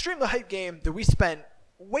is an extremely hype game that we spent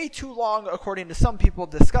way too long, according to some people,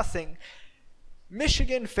 discussing.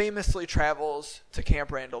 Michigan famously travels to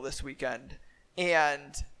Camp Randall this weekend,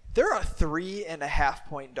 and they're a 3.5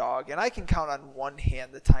 point dog, and I can count on one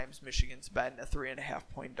hand the times Michigan's been a 3.5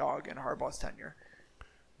 point dog in Harbaugh's tenure.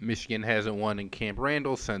 Michigan hasn't won in Camp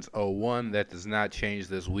Randall since 2001. That does not change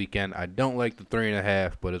this weekend. I don't like the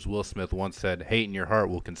 3.5, but as Will Smith once said, hate in your heart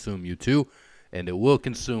will consume you too, and it will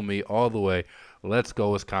consume me all the way. Let's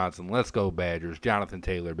go Wisconsin. Let's go Badgers. Jonathan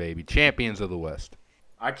Taylor, baby. Champions of the West.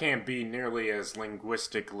 I can't be nearly as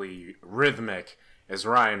linguistically rhythmic as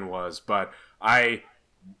Ryan was, but I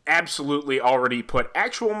absolutely already put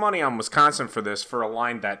actual money on Wisconsin for this for a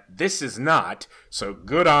line that this is not, so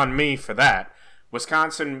good on me for that.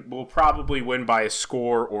 Wisconsin will probably win by a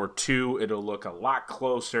score or two. It'll look a lot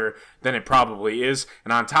closer than it probably is.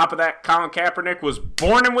 And on top of that, Colin Kaepernick was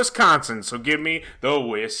born in Wisconsin, so give me the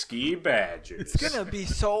Whiskey Badgers. It's going to be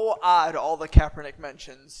so odd, all the Kaepernick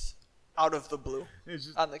mentions out of the blue It's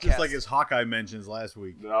just, on the just cast. like his Hawkeye mentions last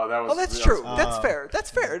week. No, that was, Oh, that's that true. was- That's fair.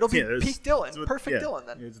 That's fair. It'll be there's- peak Dylan. it's what- Perfect yeah, Dylan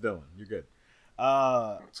then. It's Dylan. You're good.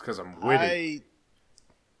 It's because I'm witty.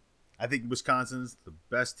 I think Wisconsin's the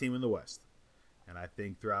best team in the West. And I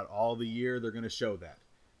think throughout all the year they're going to show that.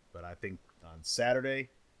 But I think on Saturday,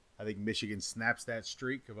 I think Michigan snaps that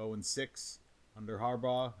streak of 0-6 under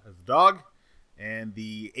Harbaugh as the dog. And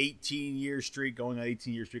the 18-year streak, going on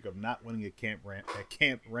 18-year streak of not winning at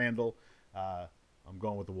Camp Randall, I'm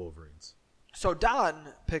going with the Wolverines. So Don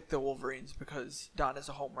picked the Wolverines because Don is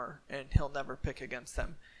a homer and he'll never pick against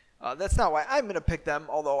them. That's not why I'm going to pick them,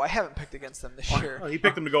 although I haven't picked against them this year. Well, he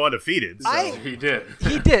picked them to go undefeated. So. He did.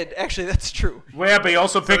 He did, actually. That's true. Well, yeah, but he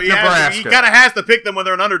also picked He Nebraska. kind of has to pick them when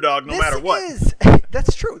they're an underdog, no matter what.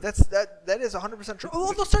 That's true. That is 100% true.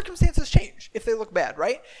 Well, the circumstances change if they look bad,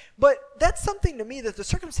 right? But that's something to me that the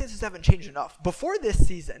circumstances haven't changed enough. Before this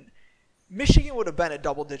season, Michigan would have been a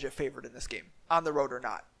double-digit favorite in this game, on the road or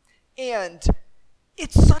not. And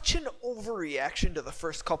it's such an overreaction to the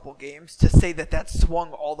first couple games to say that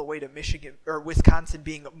swung all the way to Michigan or Wisconsin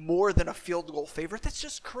being more than a field goal favorite. That's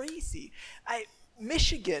just crazy.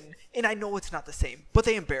 Michigan, and I know it's not the same, but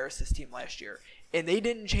they embarrassed this team last year. And they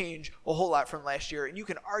didn't change a whole lot from last year. And you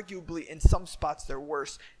can arguably, in some spots, they're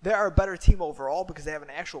worse. They are a better team overall because they have an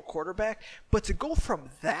actual quarterback. But to go from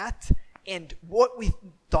that and what we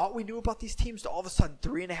thought we knew about these teams to all of a sudden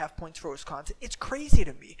 3.5 points for Wisconsin, it's crazy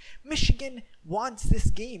to me. Michigan wants this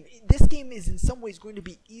game. This game is in some ways going to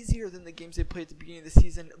be easier than the games they played at the beginning of the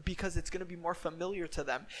season because it's going to be more familiar to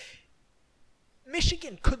them.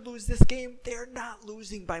 Michigan could lose this game. They're not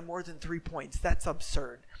losing by more than 3 points. That's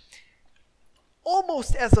absurd.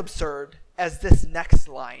 Almost as absurd as this next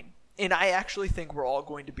line, and I actually think we're all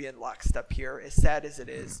going to be in lockstep here, as sad as it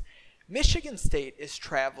is. Michigan State is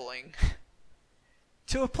traveling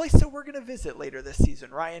to a place that we're going to visit later this season,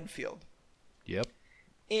 Ryan Field. Yep.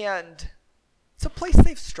 And it's a place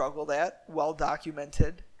they've struggled at, well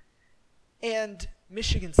documented. And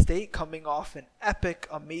Michigan State, coming off an epic,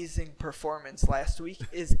 amazing performance last week,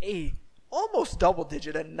 is a almost double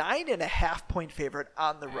digit, a 9.5 point favorite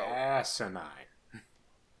on the road. Asinine.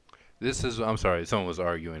 I'm sorry, someone was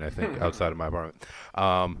arguing, I think, outside of my apartment.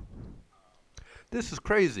 This is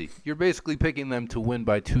crazy. You're basically picking them to win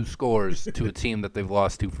by 2 scores to a team that they've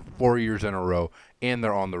lost to for 4 years in a row, and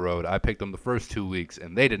they're on the road. I picked them the first 2 weeks,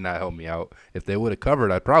 and they did not help me out. If they would have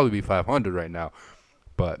covered, I'd probably be 500 right now.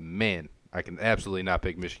 But, man, I can absolutely not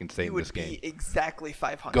pick Michigan State in this game. You would be exactly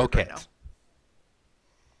 500 Go right Cats. now.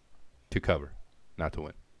 To cover, not to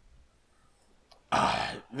win.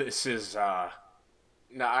 This is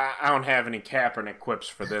no, I don't have any Kaepernick quips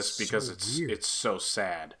for this because it's so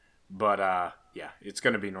sad. But yeah, it's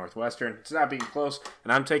going to be Northwestern. It's not being close,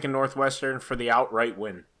 and I'm taking Northwestern for the outright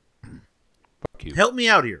win. Fuck you. Help me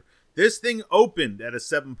out here. This thing opened at a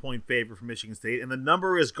 7-point favor for Michigan State, and the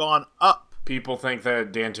number has gone up. People think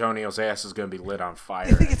that D'Antonio's ass is going to be lit on fire.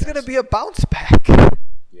 I think it's going to be a bounce back.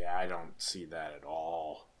 Yeah, I don't see that at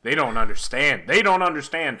all. They don't understand. They don't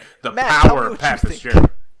understand the Matt, tell me power of what Pat you think. Fitzgerald.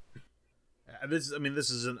 This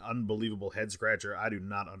is an unbelievable head scratcher. I do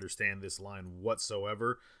not understand this line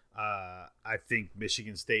whatsoever. I think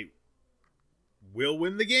Michigan State will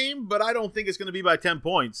win the game, but I don't think it's going to be by 10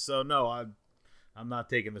 points. So no, I'm not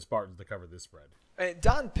taking the Spartans to cover this spread.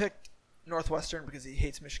 Don picked Northwestern because he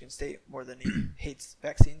hates Michigan State more than he hates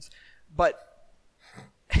vaccines. But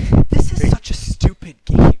this is such a stupid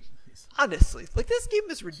game. Honestly, like, this game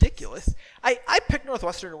is ridiculous. I picked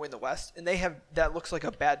Northwestern to win the West, and that looks like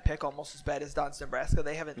a bad pick, almost as bad as Don's Nebraska.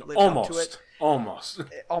 They haven't lived up to it. Almost.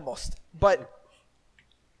 But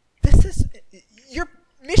this is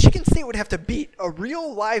Michigan State would have to beat a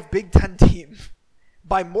real live Big Ten team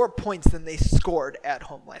by more points than they scored at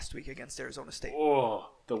home last week against Arizona State. Oh,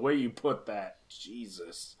 the way you put that,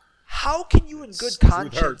 Jesus. How can you in good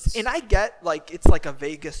conscience, and I get, like, it's like a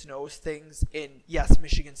Vegas knows things, and yes,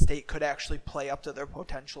 Michigan State could actually play up to their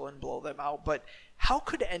potential and blow them out, but how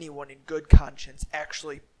could anyone in good conscience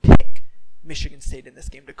actually pick Michigan State in this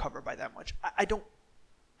game to cover by that much? I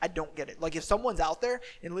don't get it. Like, if someone's out there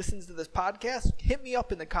and listens to this podcast, hit me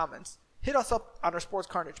up in the comments. Hit us up on our Sports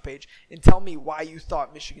Carnage page and tell me why you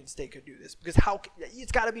thought Michigan State could do this, because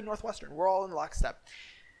it's got to be Northwestern. We're all in lockstep.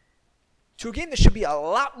 To a game that should be a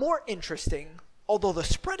lot more interesting, although the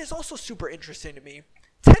spread is also super interesting to me.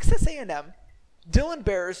 Texas A&M, Dylan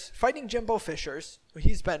Bears fighting Jimbo Fishers.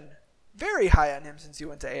 He's been very high on him since he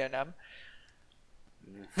went to A&M.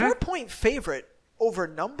 4-point favorite over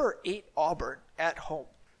number 8 Auburn at home.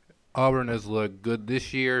 Auburn has looked good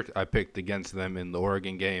this year. I picked against them in the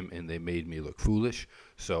Oregon game, and they made me look foolish.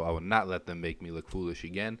 So I will not let them make me look foolish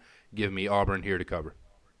again. Give me Auburn here to cover.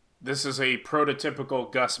 This is a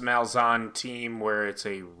prototypical Gus Malzahn team where it's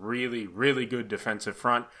a really, really good defensive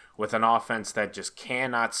front with an offense that just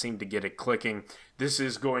cannot seem to get it clicking. This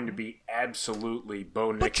is going to be absolutely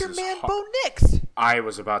Bo Nix's... But your man Bo Nix! I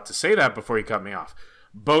was about to say that before you cut me off.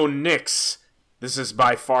 Bo Nix, this is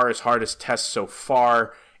by far his hardest test so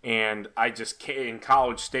far, and I just can't, in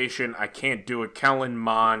College Station, I can't do it. Kellen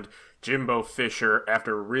Mond, Jimbo Fisher,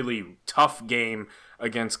 after a really tough game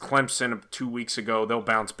against Clemson 2 weeks ago, they'll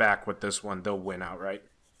bounce back with this one. They'll win outright.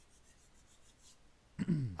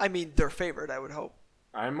 I mean, they're favored, I would hope.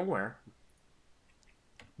 I'm aware.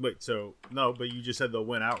 Wait, so no, but you just said they'll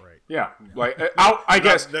win outright. Yeah, like I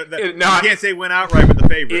guess. You can't say win outright with the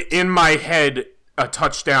favorite. In my head, a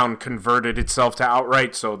touchdown converted itself to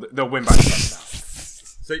outright, so they'll win by touchdown.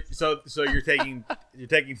 So you're taking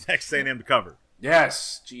Texas A&M to cover.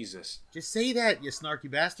 Yes, Jesus. Just say that, you snarky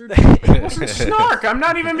bastard. It wasn't snark. I'm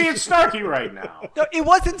not even being snarky right now. No, it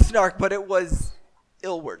wasn't snark, but it was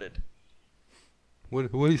ill-worded.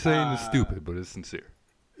 What are you saying is stupid, but it's sincere.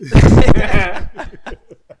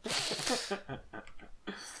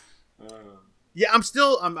 Yeah,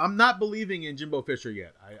 I'm not believing in Jimbo Fisher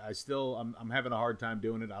yet. I'm having a hard time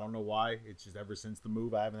doing it. I don't know why. It's just ever since the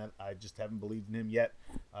move, I just haven't believed in him yet.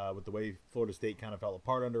 With the way Florida State kind of fell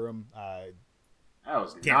apart under him, that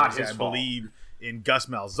was not his I fault. believe in Gus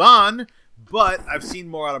Malzahn, but I've seen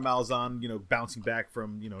more out of Malzahn, bouncing back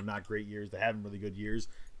from, not great years to having really good years.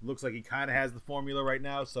 It looks like he kind of has the formula right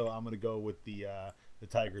now, so I'm going to go with the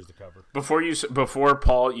Tigers to cover. Before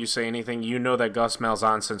Paul, you say anything, you know that Gus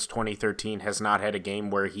Malzahn since 2013 has not had a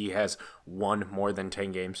game where he has won more than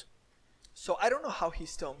 10 games. So I don't know how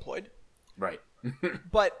he's still employed. Right.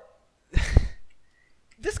 But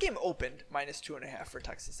this game opened -2.5 for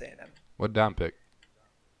Texas A&M. What Don pick?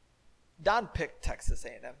 Don picked Texas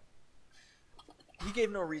A&M. He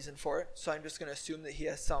gave no reason for it, so I'm just going to assume that he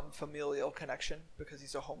has some familial connection because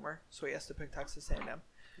he's a homer, so he has to pick Texas A&M.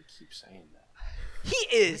 You keep saying that. He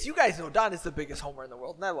is. You guys know Don is the biggest homer in the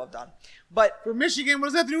world, and I love Don. But For Michigan, what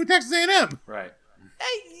does that have to do with Texas A&M? Right.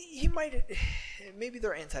 He might. Maybe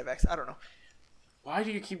they're anti-vax. I don't know. Why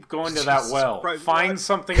do you keep going to that well? Christ, Find what?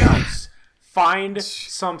 something else. Find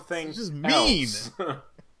something This is mean. else.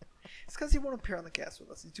 It's because he won't appear on the cast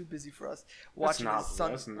with us. He's too busy for us watching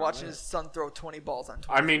his son throw 20 balls on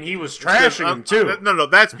 20. I mean, he was trashing him too. No,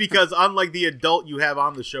 that's because unlike the adult you have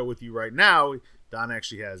on the show with you right now, Don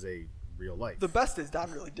actually has a real life. The best is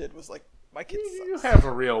Don really did was like, my kid You sucks. have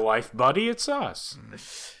a real life, buddy. It's us.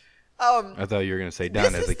 I thought you were gonna say Don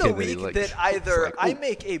This has a is the kid that he week likes. that either It's I like, ooh.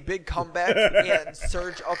 make a big comeback and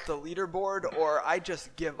surge up the leaderboard, or I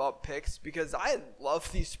just give up picks because I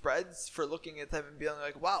love these spreads for looking at them and being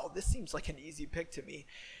like, wow, this seems like an easy pick to me.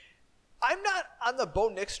 I'm not on the Bo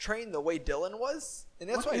Nix train the way Dylan was, and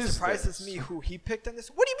that's What why it is surprises this? me who he picked on this.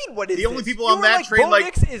 What do you mean, what is The only this? people You on were that train Bo like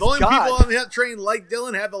Nix is the only God. people on that train like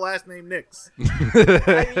Dylan have the last name Nix. I mean,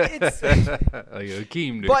 it's... Like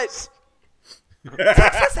Akeem, dude. But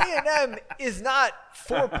Texas A&M is not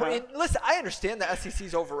 4 points. Listen, I understand the SEC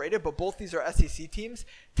is overrated, but both these are SEC teams.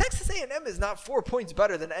 Texas A&M is not 4 points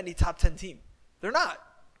better than any top 10 team. They're not.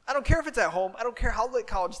 I don't care if it's at home. I don't care how lit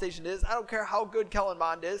College Station is. I don't care how good Kellen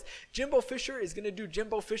Mond is. Jimbo Fisher is going to do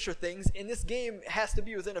Jimbo Fisher things, and this game has to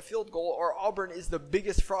be within a field goal, or Auburn is the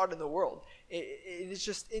biggest fraud in the world. It's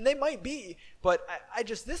just, and they might be, but I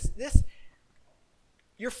just this.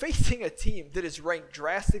 You're facing a team that is ranked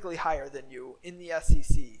drastically higher than you in the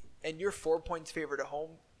SEC, and you're 4 points favored at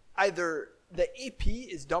home. Either the AP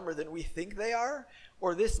is dumber than we think they are,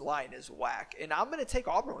 or this line is whack. And I'm going to take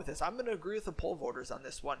Auburn with this. I'm going to agree with the poll voters on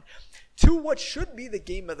this one. To what should be the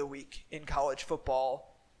game of the week in college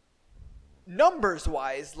football,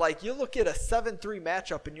 numbers-wise, like you look at a 7-3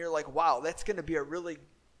 matchup and you're like, wow, that's going to be a really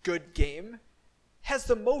good game, has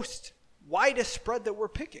the most widest spread that we're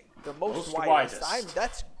picking. The most widest.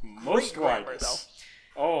 That's Most great grammar, widest.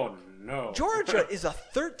 though. Oh no. Georgia is a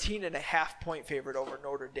 13.5 point favorite over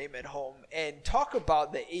Notre Dame at home. And talk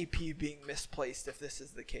about the AP being misplaced if this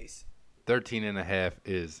is the case. 13.5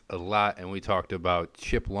 is a lot, and we talked about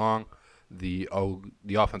Chip Long, the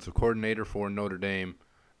offensive coordinator for Notre Dame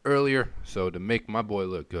earlier. So to make my boy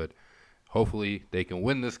look good, hopefully they can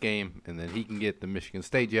win this game, and then he can get the Michigan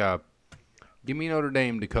State job. Give me Notre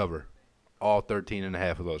Dame to cover all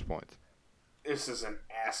 13.5 of those points. This is an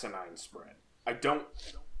asinine spread. I don't,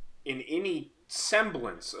 in any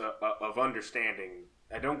semblance of understanding,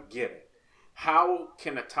 I don't get it. How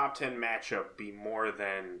can a top 10 matchup be more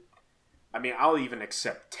than, I mean, I'll even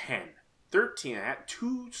accept 10. 13 at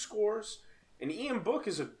 2 scores. And Ian Book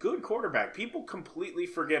is a good quarterback. People completely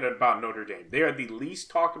forget about Notre Dame. They are the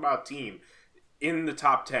least talked about team in the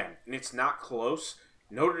top 10. And it's not close.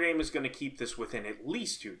 Notre Dame is going to keep this within at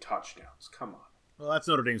least 2 touchdowns. Come on. Well, that's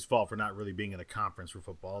Notre Dame's fault for not really being in a conference for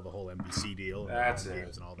football, the whole NBC deal, and That's the it.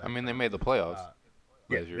 games and all that. I mean, they made the playoffs.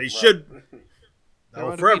 Yeah, last year. they should. I They're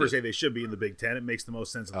will forever undefeated. say they should be in the Big Ten. It makes the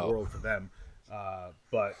most sense in the world for them.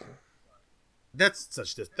 But that's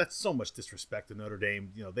so much disrespect to Notre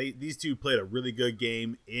Dame. You know, these two played a really good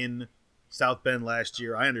game in South Bend last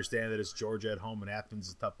year. I understand that it's Georgia at home and Athens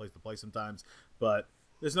is a tough place to play sometimes, but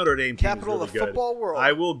this Notre Dame team Capital is of really the good. football world.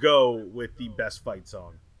 I will go with the best fight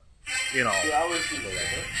song in all. Yeah, I was thinking of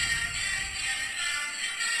it.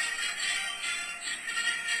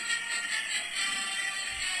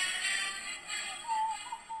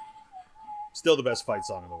 Still the best fight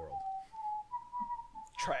song in the world.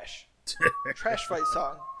 Trash. Trash fight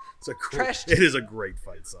song. It is a great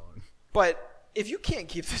fight song. But if you can't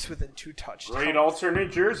keep this within 2 touchdowns, Great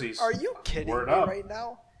alternate jerseys. are you kidding Word me up. right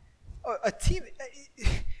now? A team,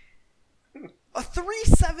 a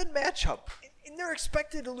 3-7 matchup, and they're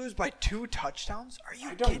expected to lose by 2 touchdowns? Are you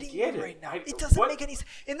I don't kidding get me it. right now? I- It doesn't what- make any sense.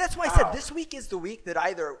 And that's why I How? said this week is the week that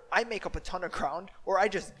either I make up a ton of ground or I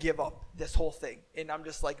just give up this whole thing. And I'm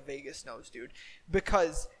just like, Vegas knows, dude.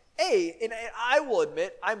 Because, and I will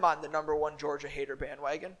admit, I'm on the number 1 Georgia hater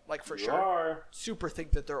bandwagon, like for You sure. are. Super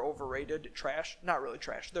think that they're overrated. Trash. Not really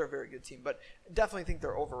trash. They're a very good team, but definitely think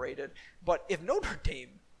they're overrated. But if Notre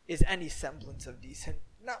Dame is any semblance of decent,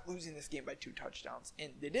 not losing this game by 2 touchdowns.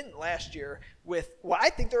 And they didn't last year with, well, I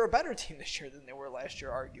think they're a better team this year than they were last year,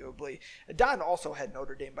 arguably. Don also had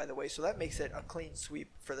Notre Dame, by the way, so that makes it a clean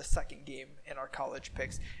sweep for the second game in our college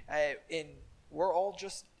picks. And we're all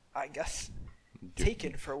just, I guess,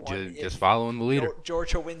 taken for one. Just following the leader.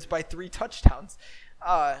 Georgia wins by 3 touchdowns.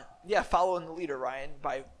 Yeah, following the leader, Ryan,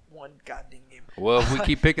 by 1 goddamn game. Well, if we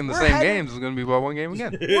keep picking the We're same headed- games, it's going to be by 1 game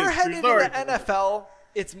again. We're headed into story. the NFL.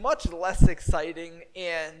 It's much less exciting,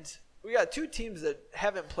 and we got 2 teams that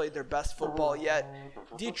haven't played their best football yet.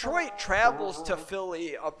 Detroit travels to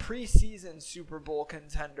Philly, a preseason Super Bowl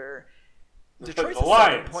contender. Detroit's The a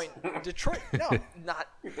Lions. 7-point. Detroit, no, not.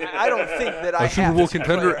 I don't think that I A have Super Bowl to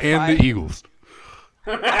contender and clarify. the Eagles.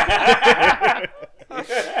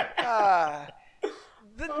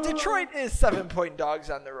 Detroit is 7-point dogs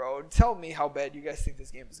on the road. Tell me how bad you guys think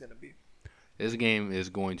this game is going to be. This game is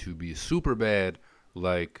going to be super bad,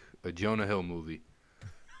 like a Jonah Hill movie.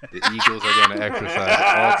 The Eagles are going to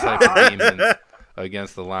exercise all types of demons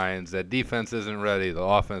against the Lions. That defense isn't ready. The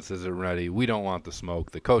offense isn't ready. We don't want the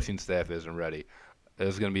smoke. The coaching staff isn't ready.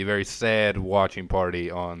 It's going to be a very sad watching party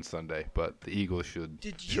on Sunday, but the Eagles should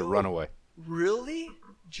run away. Really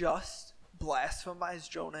just blasphemize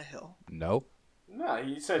Jonah Hill? No. No,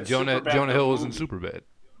 he said Jonah Hill wasn't super bad.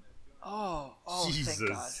 Oh, Jesus. thank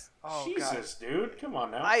God. Oh, Jesus, dude, come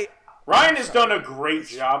on now. God. Ryan has done a great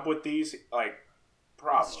job with these. Like,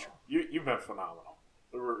 bravo. You've been phenomenal.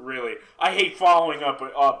 Really, I hate following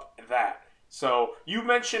up that. So you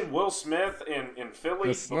mentioned Will Smith in Philly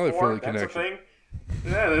That's before. another Philly That's connection. a thing.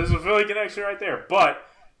 Yeah, there's a Philly connection right there. But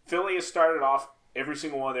Philly has started off every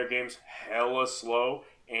single one of their games hella slow,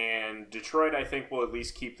 and Detroit, I think, will at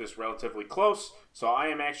least keep this relatively close. So I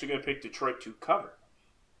am actually going to pick Detroit to cover.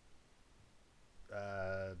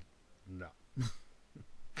 No.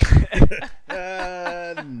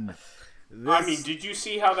 I mean, did you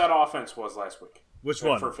see how that offense was last week? Which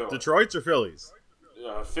one? For Philly. Detroit's or Phillies?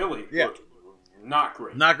 Philly Yeah. looked not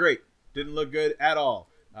great. Not great. Didn't look good at all.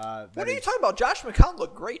 What are you talking about? Josh McCown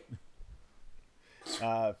looked great.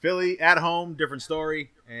 Philly at home, different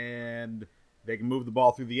story, and they can move the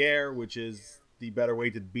ball through the air, which is the better way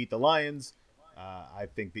to beat the Lions. I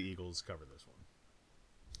think the Eagles cover this one.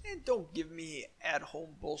 And don't give me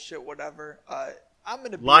at-home bullshit, whatever. I'm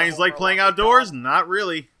going to be Lions a like homer playing along with outdoors? Don. Not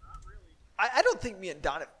really. I don't think me and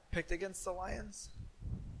Don have picked against the Lions,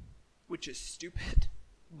 which is stupid.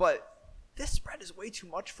 But this spread is way too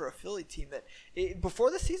much for a Philly team. Before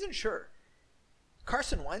the season, sure.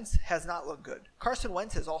 Carson Wentz has not looked good. Carson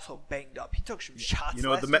Wentz has also banged up. He took some shots You know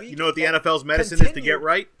what last the week. you know what the and NFL's medicine is to continue- get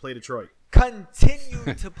right? Play Detroit.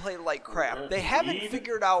 Continue to play like crap. They haven't Indeed.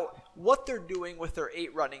 figured out what they're doing with their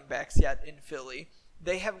 8 running backs yet in Philly.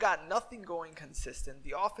 They have got nothing going consistent.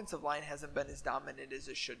 The offensive line hasn't been as dominant as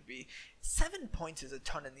it should be. 7 points is a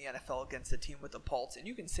ton in the NFL against a team with a pulse. And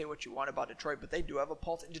you can say what you want about Detroit, but they do have a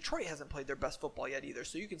pulse. And Detroit hasn't played their best football yet either.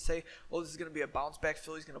 So you can say, well, this is going to be a bounce back.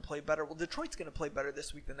 Philly's going to play better. Well, Detroit's going to play better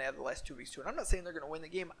this week than they have the last 2 weeks too. And I'm not saying they're going to win the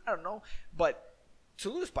game. I don't know. But to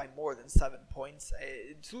lose by more than 7 points,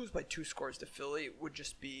 to lose by 2 scores to Philly would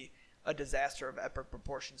just be a disaster of epic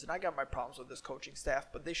proportions. And I got my problems with this coaching staff,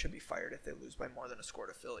 but they should be fired if they lose by more than a score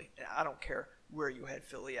to Philly. And I don't care where you had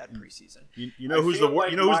Philly at preseason. You know I who's feel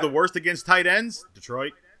like who's the worst against tight ends?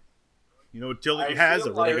 Detroit. You know what Tilly I has? A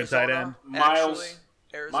feel really like good tight end. Miles-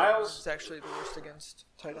 Arizona Miles- is actually the worst against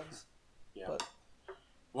tight ends. Yeah. But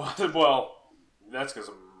Well, that's because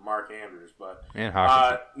of Mark Andrews, but And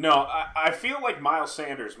Hawkinson. no, I feel like Miles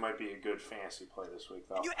Sanders might be a good fantasy play this week,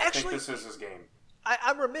 though. You I actually- think this is his game.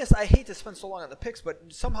 I'm remiss. I hate to spend so long on the picks, but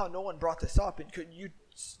somehow no one brought this up. And you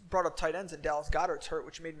brought up tight ends and Dallas Goedert's hurt,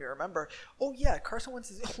 which made me remember. Oh yeah, Carson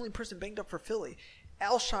Wentz is the only person banged up for Philly.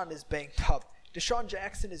 Alshon is banged up. Deshaun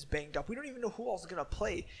Jackson is banged up. We don't even know who else is going to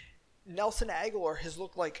play. Nelson Aguilar has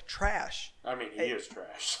looked like trash. I mean, he is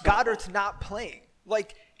trash. Goddard's not playing.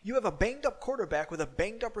 Like, you have a banged up quarterback with a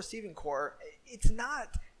banged up receiving core. It's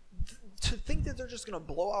not to think that they're just going to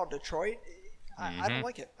blow out Detroit. I don't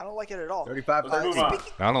like it. I don't like it at all. 35 Let's move on.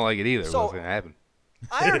 I don't like it either. So- What's going to happen?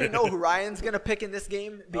 I already know who Ryan's going to pick in this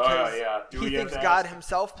game because yeah. Do he we have thinks to God ask?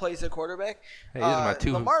 himself plays a quarterback. Hey, these are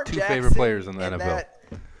my Lamar two Jackson favorite players in the and NFL. That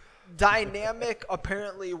dynamic,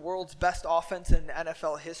 apparently world's best offense in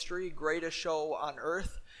NFL history, greatest show on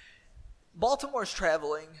earth. Baltimore's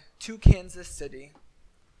traveling to Kansas City,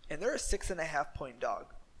 and they're a 6.5-point dog.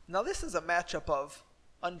 Now, this is a matchup of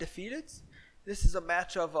undefeateds. This is a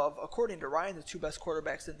matchup of, according to Ryan, the 2 best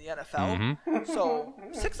quarterbacks in the NFL. So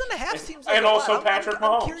 6.5 seems like And a lot. also Patrick I'm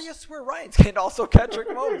Mahomes. curious where Ryan's and also Patrick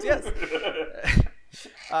Mahomes. Yes.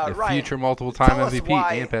 The Ryan, future multiple-time tell us MVP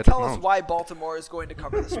why, and Patrick tell us Mahomes. why Baltimore is going to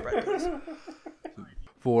cover the spread, please.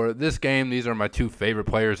 For this game, these are my 2 favorite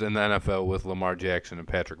players in the NFL with Lamar Jackson and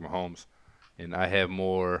Patrick Mahomes. And I have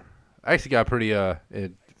more – I actually got pretty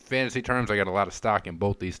in fantasy terms, I got a lot of stock in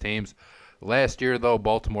both these teams. Last year, though,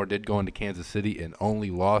 Baltimore did go into Kansas City and only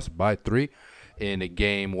lost by 3 in a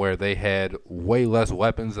game where they had way less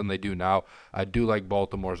weapons than they do now. I do like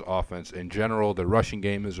Baltimore's offense. In general, the rushing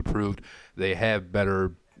game is improved. They have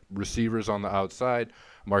better receivers on the outside.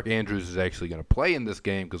 Mark Andrews is actually going to play in this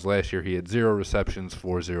game because last year he had 0 receptions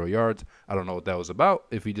for 0 yards. I don't know what that was about,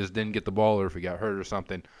 if he just didn't get the ball or if he got hurt or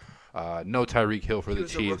something. No Tyreek Hill for the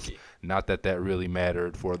was a Chiefs. rookie. Not that that really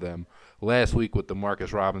mattered for them. last week with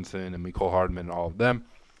DeMarcus Robinson and Mecole Hardman and all of them.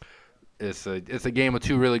 It's a game of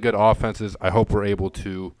two really good offenses. I hope we're able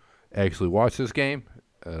to actually watch this game,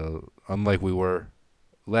 unlike we were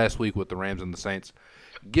last week with the Rams and the Saints.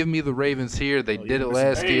 Give me the Ravens here. They did it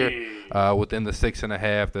last year within the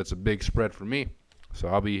 6.5. That's a big spread for me. So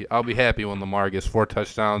I'll be happy when Lamar gets 4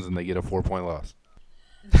 touchdowns and they get a 4-point loss.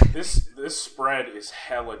 This spread is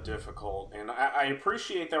hella difficult, and I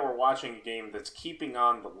appreciate that we're watching a game that's keeping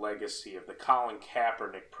on the legacy of the Colin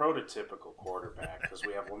Kaepernick prototypical quarterback, because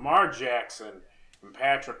we have Lamar Jackson and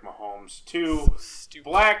Patrick Mahomes, two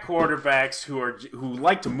black quarterbacks who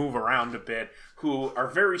like to move around a bit, who are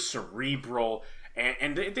very cerebral,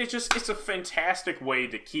 and they just, it's a fantastic way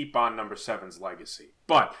to keep on number 7's legacy.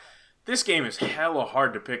 But this game is hella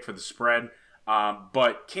hard to pick for the spread.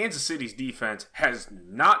 But Kansas City's defense has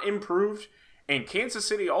not improved, and Kansas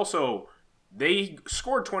City also, they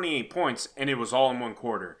scored 28 points, and it was all in one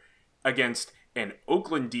quarter against an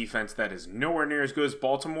Oakland defense that is nowhere near as good as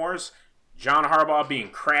Baltimore's. John Harbaugh being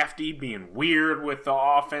crafty, being weird with the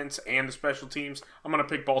offense and the special teams. I'm going to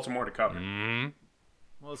pick Baltimore to cover. Mm-hmm.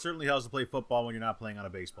 Well, it certainly helps to play football when you're not playing on a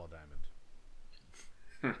baseball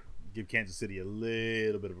diamond. Give Kansas City a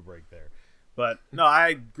little bit of a break there. But, no, I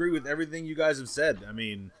agree with everything you guys have said. I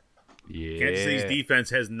mean, Kansas City's defense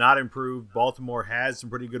has not improved. Baltimore has some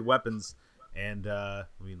pretty good weapons. And,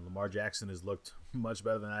 Lamar Jackson has looked much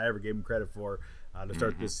better than I ever gave him credit for to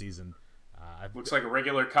start this season. Looks like a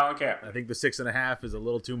regular Colin Kaepernick. I think the 6.5 is a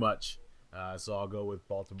little too much. So I'll go with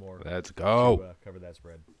Baltimore. Let's go. To cover that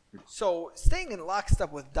spread. So, staying in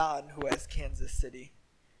lockstep with Don, who has Kansas City,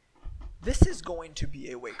 this is going to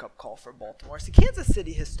be a wake-up call for Baltimore. See, Kansas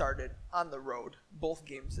City has started on the road both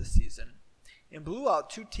games this season and blew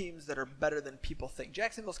out two teams that are better than people think.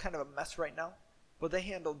 Jacksonville's kind of a mess right now, but they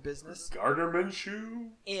handled business. Gardner Minshew.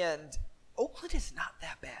 And Oakland is not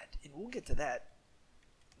that bad, and we'll get to that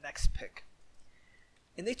next pick.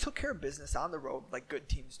 And they took care of business on the road like good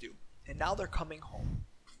teams do. And now they're coming home.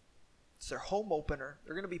 It's their home opener.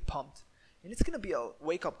 They're going to be pumped. And it's going to be a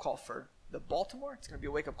wake-up call for the Baltimore. It's going to be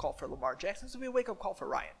a wake-up call for Lamar Jackson. It's going to be a wake-up call for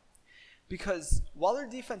Ryan. Because while their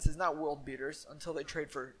defense is not world beaters until they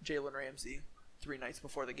trade for Jalen Ramsey 3 nights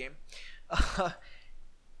before the game,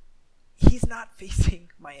 he's not facing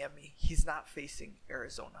Miami. He's not facing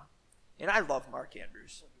Arizona. And I love Mark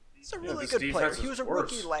Andrews. He's a really good player. He was a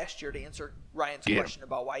rookie last year, to answer Ryan's question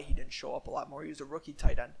about why he didn't show up a lot more. He was a rookie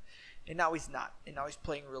tight end. And now he's not. And now he's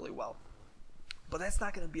playing really well. But that's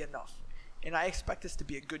not going to be enough. And I expect this to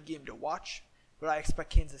be a good game to watch, but I expect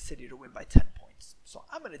Kansas City to win by 10 points. So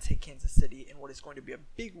I'm going to take Kansas City in what is going to be a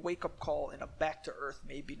big wake-up call and a back-to-earth,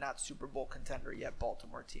 maybe not Super Bowl contender yet,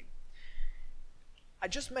 Baltimore team. I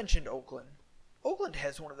just mentioned Oakland. Oakland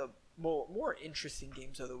has one of the more interesting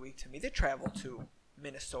games of the week to me. They travel to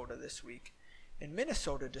Minnesota this week. And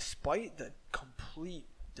Minnesota, despite the complete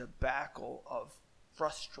debacle of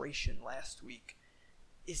frustration last week,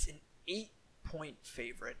 is an 8-point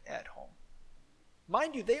favorite at home.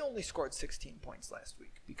 Mind you, they only scored 16 points last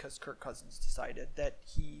week because Kirk Cousins decided that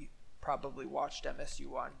he probably watched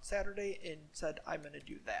MSU on Saturday and said, I'm going to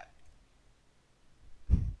do that.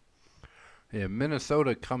 Yeah,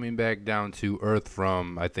 Minnesota coming back down to earth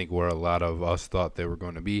from, I think, where a lot of us thought they were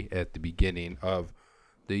going to be at the beginning of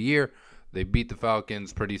the year. They beat the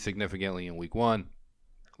Falcons pretty significantly in week 1.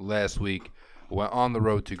 Last week, went on the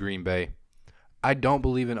road to Green Bay. I don't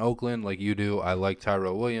believe in Oakland like you do. I like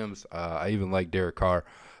Tyrell Williams. I even like Derek Carr.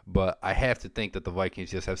 But I have to think that the Vikings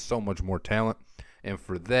just have so much more talent. And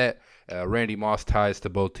for that, Randy Moss ties to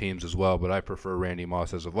both teams as well. But I prefer Randy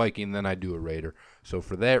Moss as a Viking than I do a Raider. So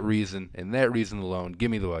for that reason, and that reason alone, give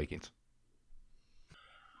me the Vikings.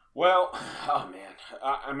 Well, oh man,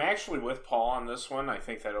 I'm actually with Paul on this one. I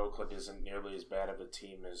think that Oakland isn't nearly as bad of a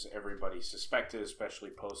team as everybody suspected, especially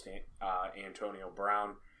post Antonio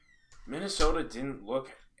Brown. Minnesota didn't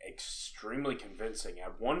look extremely convincing.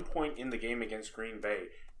 At one point in the game against Green Bay,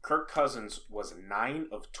 Kirk Cousins was 9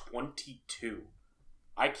 of 22.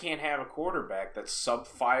 I can't have a quarterback that's sub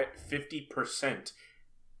 50%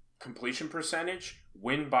 completion percentage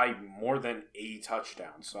win by more than a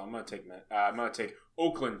touchdown. So I'm going to take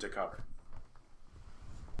Oakland to cover.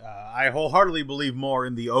 I wholeheartedly believe more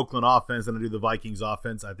in the Oakland offense than I do the Vikings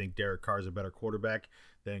offense. I think Derek Carr is a better quarterback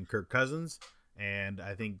than Kirk Cousins. And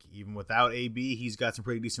I think even without AB, he's got some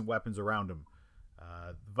pretty decent weapons around him.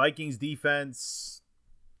 Vikings defense,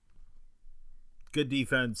 good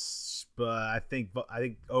defense, but I think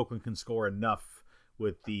Oakland can score enough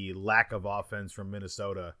with the lack of offense from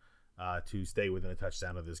Minnesota to stay within a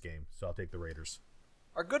touchdown of this game. So I'll take the Raiders.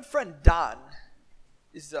 Our good friend Don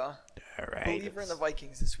is a right. believer in the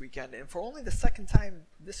Vikings this weekend, and for only the second time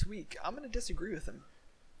this week, I'm going to disagree with him.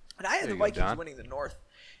 And I had the Vikings winning the North,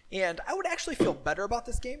 and I would actually feel better about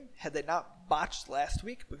this game had they not botched last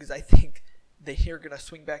week, because I think they are going to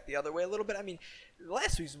swing back the other way a little bit. I mean,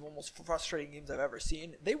 last week's one of the most frustrating games I've ever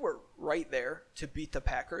seen. They were right there to beat the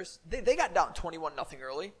Packers. They got down 21-0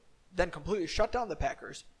 early, then completely shut down the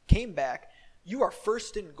Packers, came back. You are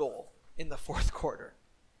first and goal in the fourth quarter.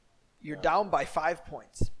 You're down by 5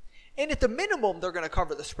 points. And at the minimum, they're going to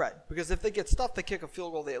cover the spread, because if they get stuffed to kick a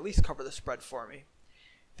field goal, they at least cover the spread for me.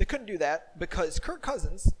 They couldn't do that because Kirk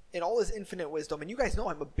Cousins, in all his infinite wisdom, and you guys know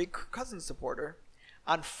I'm a big Kirk Cousins supporter,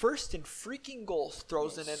 on first and freaking goals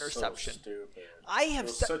throws an interception. So stupid. I have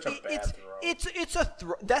such a bad throw. It's a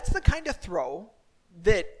throw. That's the kind of throw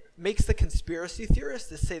that makes the conspiracy theorists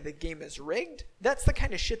that say the game is rigged. That's the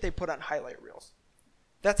kind of shit they put on highlight reels.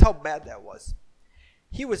 That's how bad that was.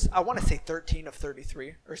 He was, I want to say 13 of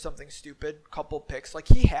 33 or something stupid, couple picks. Like,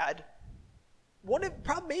 he had one of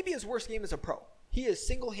probably maybe his worst game as a pro. He is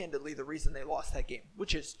single-handedly the reason they lost that game,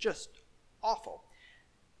 which is just awful.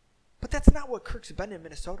 But that's not what Kirk's been in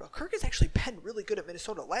Minnesota. Kirk has actually been really good at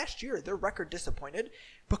Minnesota. Last year, their record disappointed,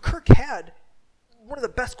 but Kirk had one of the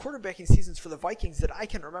best quarterbacking seasons for the Vikings that I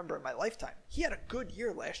can remember in my lifetime. He had a good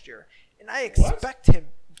year last year, and I expect him,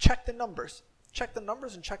 check the numbers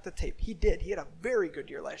and check the tape. He did. He had a very good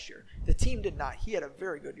year last year. The team did not. He had a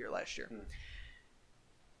very good year last year.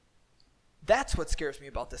 That's what scares me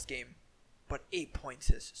about this game. But 8 points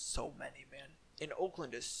is so many, man. And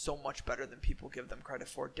Oakland is so much better than people give them credit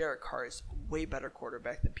for. Derek Carr is a way better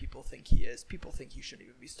quarterback than people think he is. People think he shouldn't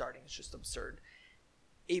even be starting. It's just absurd.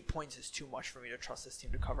 8 points is too much for me to trust this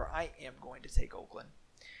team to cover. I am going to take Oakland.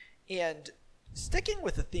 And sticking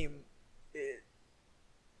with the theme,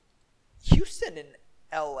 Houston and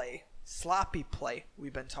LA, sloppy play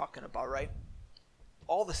we've been talking about, right?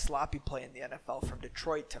 All the sloppy play in the NFL, from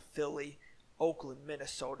Detroit to Philly, Oakland,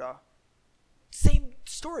 Minnesota. Same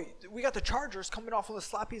story. We got the Chargers coming off one of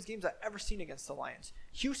the sloppiest games I've ever seen against the Lions.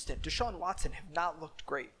 Houston, Deshaun Watson have not looked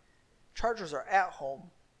great. Chargers are at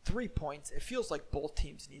home, 3 points. It feels like both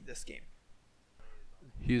teams need this game.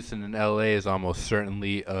 Houston and LA is almost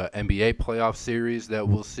certainly an NBA playoff series that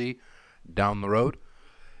we'll see down the road.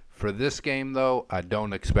 For this game, though, I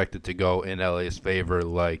don't expect it to go in LA's favor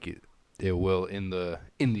like it will in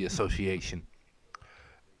the association.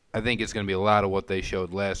 I think it's going to be a lot of what they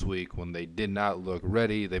showed last week when they did not look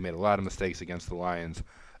ready. They made a lot of mistakes against the Lions.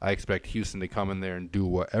 I expect Houston to come in there and do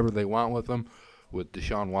whatever they want with them, with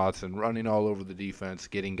Deshaun Watson running all over the defense,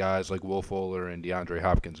 getting guys like Will Fuller and DeAndre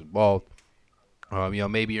Hopkins involved.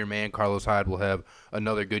 Maybe your man Carlos Hyde will have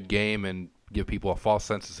another good game and give people a false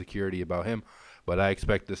sense of security about him. But I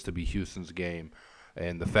expect this to be Houston's game.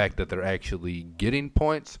 And the fact that they're actually getting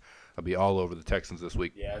points, I'll be all over the Texans this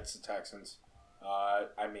week. Yeah, it's the Texans.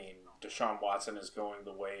 Deshaun Watson is going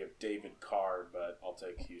the way of David Carr, but I'll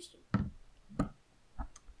take Houston.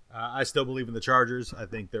 I still believe in the Chargers. I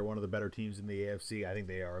think they're one of the better teams in the AFC. I think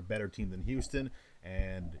they are a better team than Houston.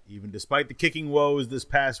 And even despite the kicking woes this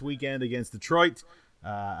past weekend against Detroit,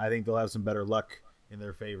 I think they'll have some better luck in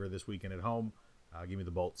their favor this weekend at home. Give me the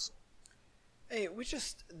Bolts. Hey,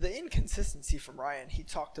 the inconsistency from Ryan, he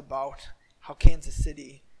talked about how Kansas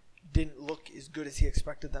City didn't look as good as he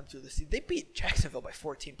expected them to this season. They beat Jacksonville by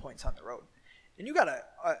 14 points on the road. And you got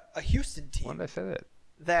a Houston team When did I say that?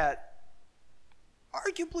 that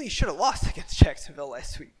arguably should have lost against Jacksonville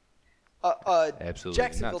last week. Absolutely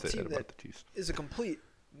Jacksonville not say team that about that the Chiefs. is a complete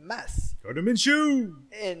mess. Gardner Minshew!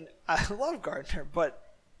 And I love Gardner,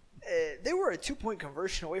 but they were a 2-point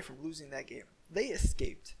conversion away from losing that game. They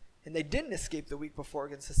escaped. And they didn't escape the week before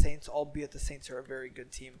against the Saints, albeit the Saints are a very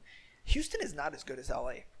good team. Houston is not as good as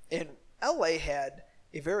LA. And LA had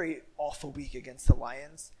a very awful week against the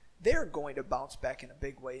Lions. They're going to bounce back in a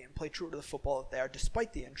big way and play true to the football that they are,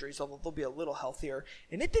 despite the injuries, although they'll be a little healthier.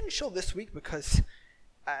 And it didn't show this week because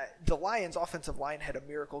the Lions' offensive line had a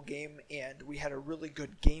miracle game, and we had a really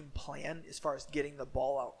good game plan as far as getting the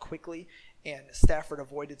ball out quickly, and Stafford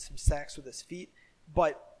avoided some sacks with his feet.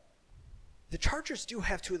 But the Chargers do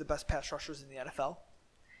have two of the best pass rushers in the NFL.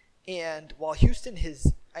 And while Houston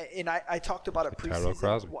has – and I talked about it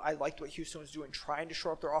preseason. I liked what Houston was doing, trying to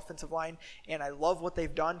shore up their offensive line, and I love what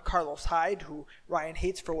they've done. Carlos Hyde, who Ryan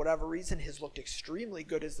hates for whatever reason, has looked extremely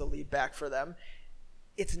good as the lead back for them.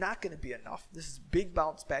 It's not going to be enough. This is a big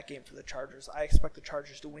bounce-back game for the Chargers. I expect the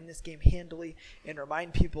Chargers to win this game handily and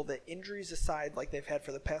remind people that injuries aside, like they've had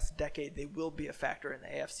for the past decade, they will be a factor in the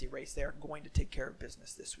AFC race. They are going to take care of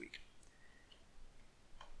business this week.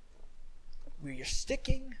 We are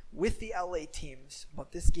sticking with the LA teams,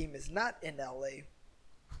 but this game is not in LA.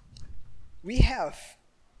 We have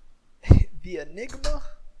the Enigma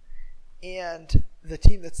and the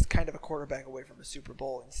team that's kind of a quarterback away from a Super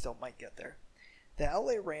Bowl and still might get there. The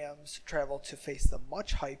LA Rams travel to face the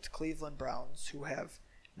much hyped Cleveland Browns, who have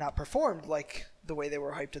not performed like the way they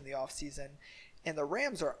were hyped in the offseason. And the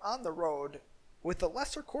Rams are on the road with a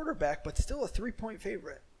lesser quarterback, but still a 3-point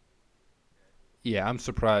favorite. Yeah, I'm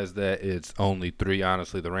surprised that it's only 3.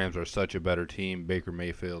 Honestly, the Rams are such a better team. Baker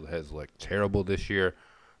Mayfield has looked terrible this year.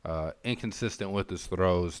 Inconsistent with his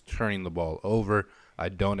throws, turning the ball over. I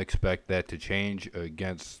don't expect that to change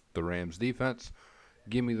against the Rams defense.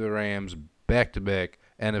 Give me the Rams back-to-back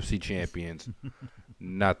NFC champions.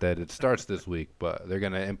 Not that it starts this week, but they're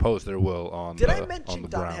going to impose their will on the Browns. Did I mention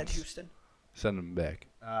Don had Houston? Send them back.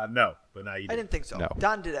 No, but now you did. I didn't think so. No.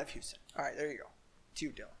 Don did have Houston. All right, there you go. It's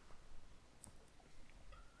you, Dylan.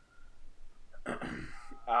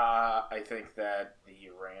 I think that the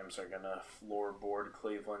Rams are going to floorboard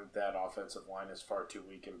Cleveland. That offensive line is far too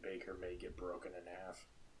weak, and Baker may get broken in half.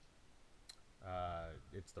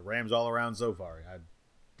 It's the Rams all around so far. I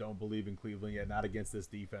don't believe in Cleveland yet, not against this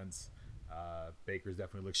defense. Baker's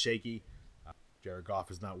definitely looks shaky. Jared Goff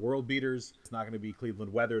is not world beaters. It's not going to be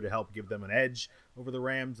Cleveland weather to help give them an edge over the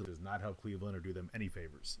Rams. It does not help Cleveland or do them any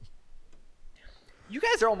favors. You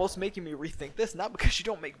guys are almost making me rethink this, not because you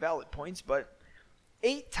don't make valid points, but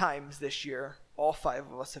 8 times this year, all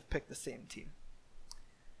 5 of us have picked the same team.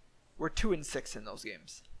 We're 2-6 in those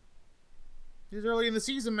games. It's early in the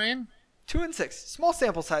season, man. 2-6, small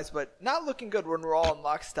sample size, but not looking good when we're all in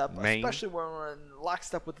lockstep, Man. especially when we're in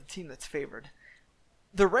lockstep with the team that's favored.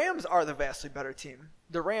 The Rams are the vastly better team.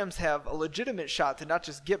 The Rams have a legitimate shot to not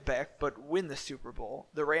just get back, but win the Super Bowl.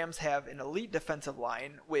 The Rams have an elite defensive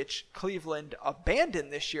line, which Cleveland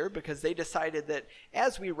abandoned this year because they decided that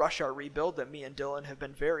as we rush our rebuild, that me and Dylan have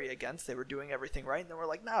been very against, they were doing everything right, and then we're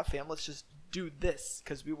like, nah, fam, let's just do this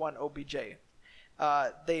because we want OBJ.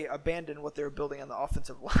 They abandoned what they were building on the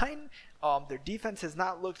offensive line. Their defense has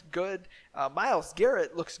not looked good. Myles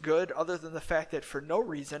Garrett looks good, other than the fact that for no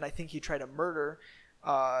reason, I think he tried to murder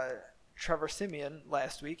Trevor Siemian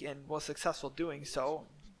last week and was successful doing so.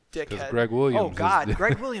 Dickhead. Greg Williams. Oh, God.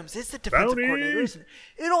 Greg Williams is the defensive Bounty. coordinator, isn't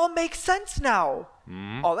it? It all makes sense now.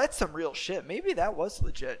 Mm-hmm. Oh, that's some real shit. Maybe that was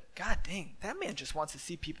legit. God dang. That man just wants to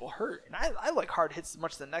see people hurt. And I like hard hits as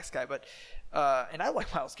much as the next guy, but and I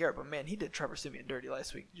like Myles Garrett, but man, he did Trevor Siemian dirty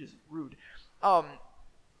last week. Just rude.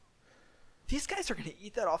 These guys are going to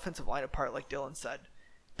eat that offensive line apart, like Dylan said.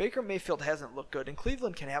 Baker Mayfield hasn't looked good, and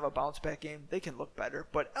Cleveland can have a bounce-back game. They can look better.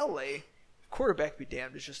 But L.A., quarterback be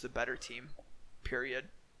damned, is just a better team, period.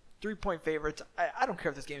 3-point favorites. I don't care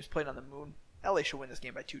if this game is played on the moon. L.A. should win this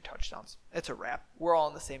game by 2 touchdowns. It's a wrap. We're all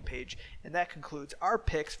on the same page. And that concludes our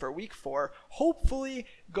picks for Week 4, hopefully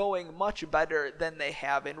going much better than they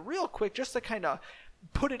have. And real quick, just to kind of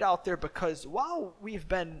put it out there, because while we've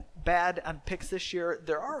been bad on picks this year,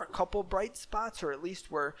 there are a couple bright spots, or at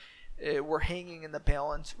least we're hanging in the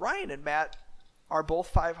balance. Ryan and Matt are both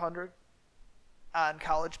 500 on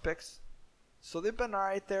college picks, so they've been all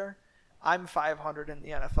right there. I'm 500 in the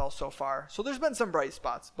NFL so far, so there's been some bright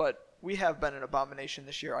spots, but we have been an abomination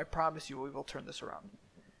this year. I promise you we will turn this around.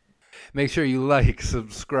 Make sure you like,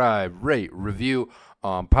 subscribe, rate, review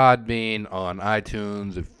on Podbean, on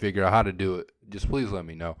iTunes. If you figure out how to do it, just please let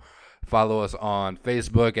me know. Follow us on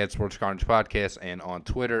Facebook at Sports Carnage Podcast and on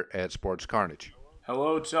Twitter at Sports Carnage.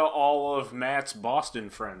 Hello to all of Matt's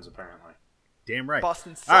Boston friends, apparently. Damn right.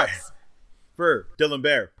 Boston sucks. All right. For Dylan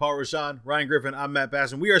Bear, Paul Rashawn, Ryan Griffin, I'm Matt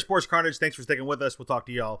Basson. We are Sports Carnage. Thanks for sticking with us. We'll talk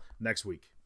to y'all next week.